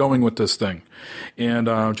keep going with this thing. And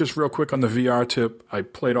just real quick on the VR tip, I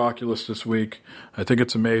played Oculus this week. I think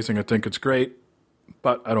it's amazing. I think it's great,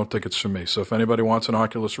 but I don't think it's for me. So if anybody wants an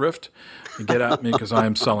Oculus Rift, get at me because I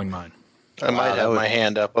am selling mine. I might have my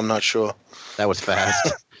hand up. I'm not sure. That was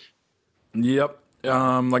fast. Yep.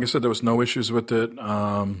 Like I said, there was no issues with it.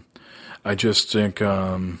 I just think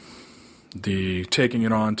the taking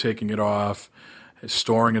it on, taking it off,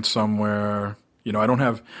 storing it somewhere. I don't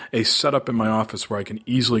have a setup in my office where I can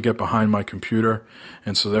easily get behind my computer,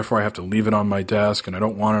 and so therefore I have to leave it on my desk, and I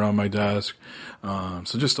don't want it on my desk.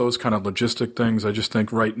 So just those kind of logistic things. I just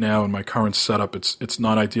think right now in my current setup, it's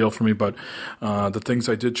not ideal for me. But the things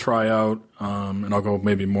I did try out, and I'll go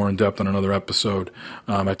maybe more in depth on another episode,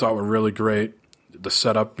 I thought were really great. The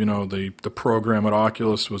setup, the program at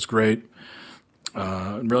Oculus was great.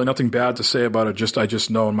 Really nothing bad to say about it. I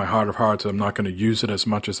just know in my heart of hearts that I'm not going to use it as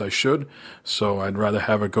much as I should. So I'd rather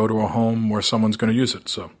have it go to a home where someone's going to use it.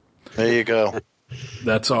 So there you go.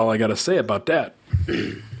 That's all I got to say about that.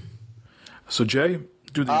 So Jay,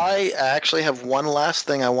 I actually have one last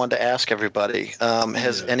thing I wanted to ask everybody.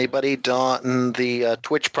 Has anybody done the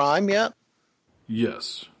Twitch Prime yet?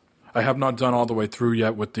 Yes. I have not done all the way through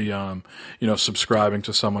yet with the, subscribing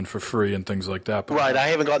to someone for free and things like that. But right, I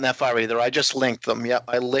haven't gotten that far either. I just linked them. Yep,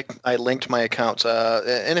 I linked my accounts.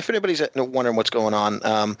 And if anybody's wondering what's going on,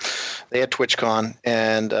 they had TwitchCon,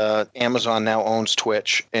 and Amazon now owns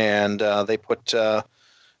Twitch, and they now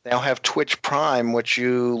have Twitch Prime, which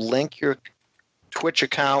you link your Twitch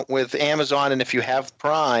account with Amazon, and if you have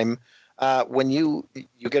Prime, when you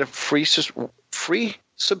get a free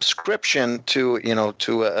subscription to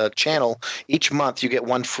a channel each month. You get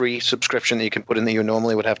one free subscription that you can put in that you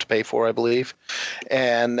normally would have to pay for, I believe.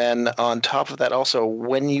 And then on top of that, also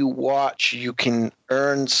when you watch, you can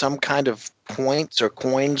earn some kind of points or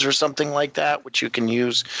coins or something like that, which you can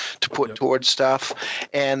use to put towards stuff.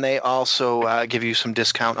 And they also give you some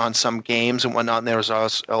discount on some games and whatnot. And there's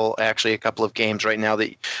also actually a couple of games right now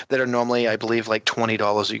that are normally, I believe, like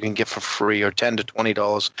 $20 you can get for free, or $10 to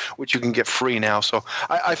 $20, which you can get free now. So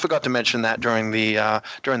I forgot to mention that during the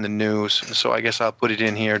news. So I guess I'll put it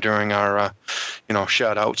in here during our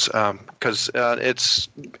shout outs, because it's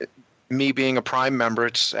me being a Prime member.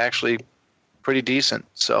 It's actually pretty decent.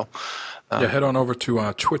 So head on over to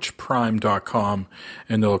twitchprime.com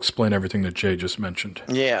and they'll explain everything that Jay just mentioned.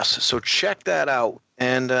 Yes, so check that out.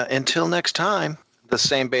 And until next time, the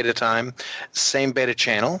same beta time, same beta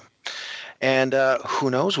channel. And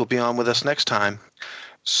who knows, will be on with us next time.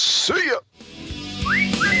 See ya!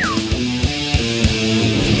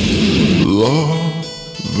 Love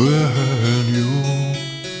and you,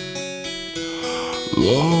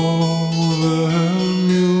 love and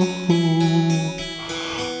you,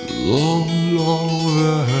 love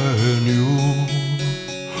and you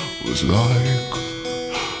was like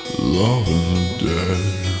love in the dead.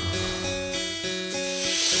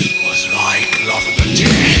 It was like love in the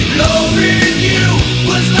dead. Loving you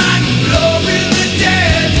was like love in the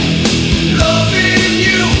dead. Loving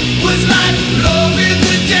you was like love in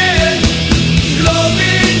the dead.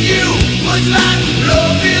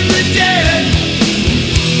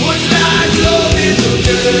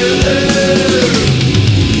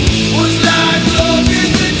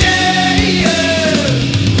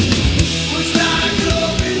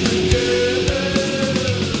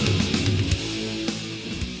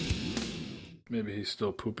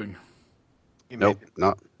 still pooping. Nope,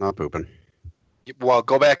 not pooping. Well,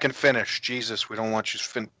 go back and finish. Jesus, we don't want you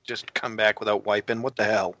to just come back without wiping. What the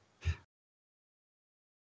hell?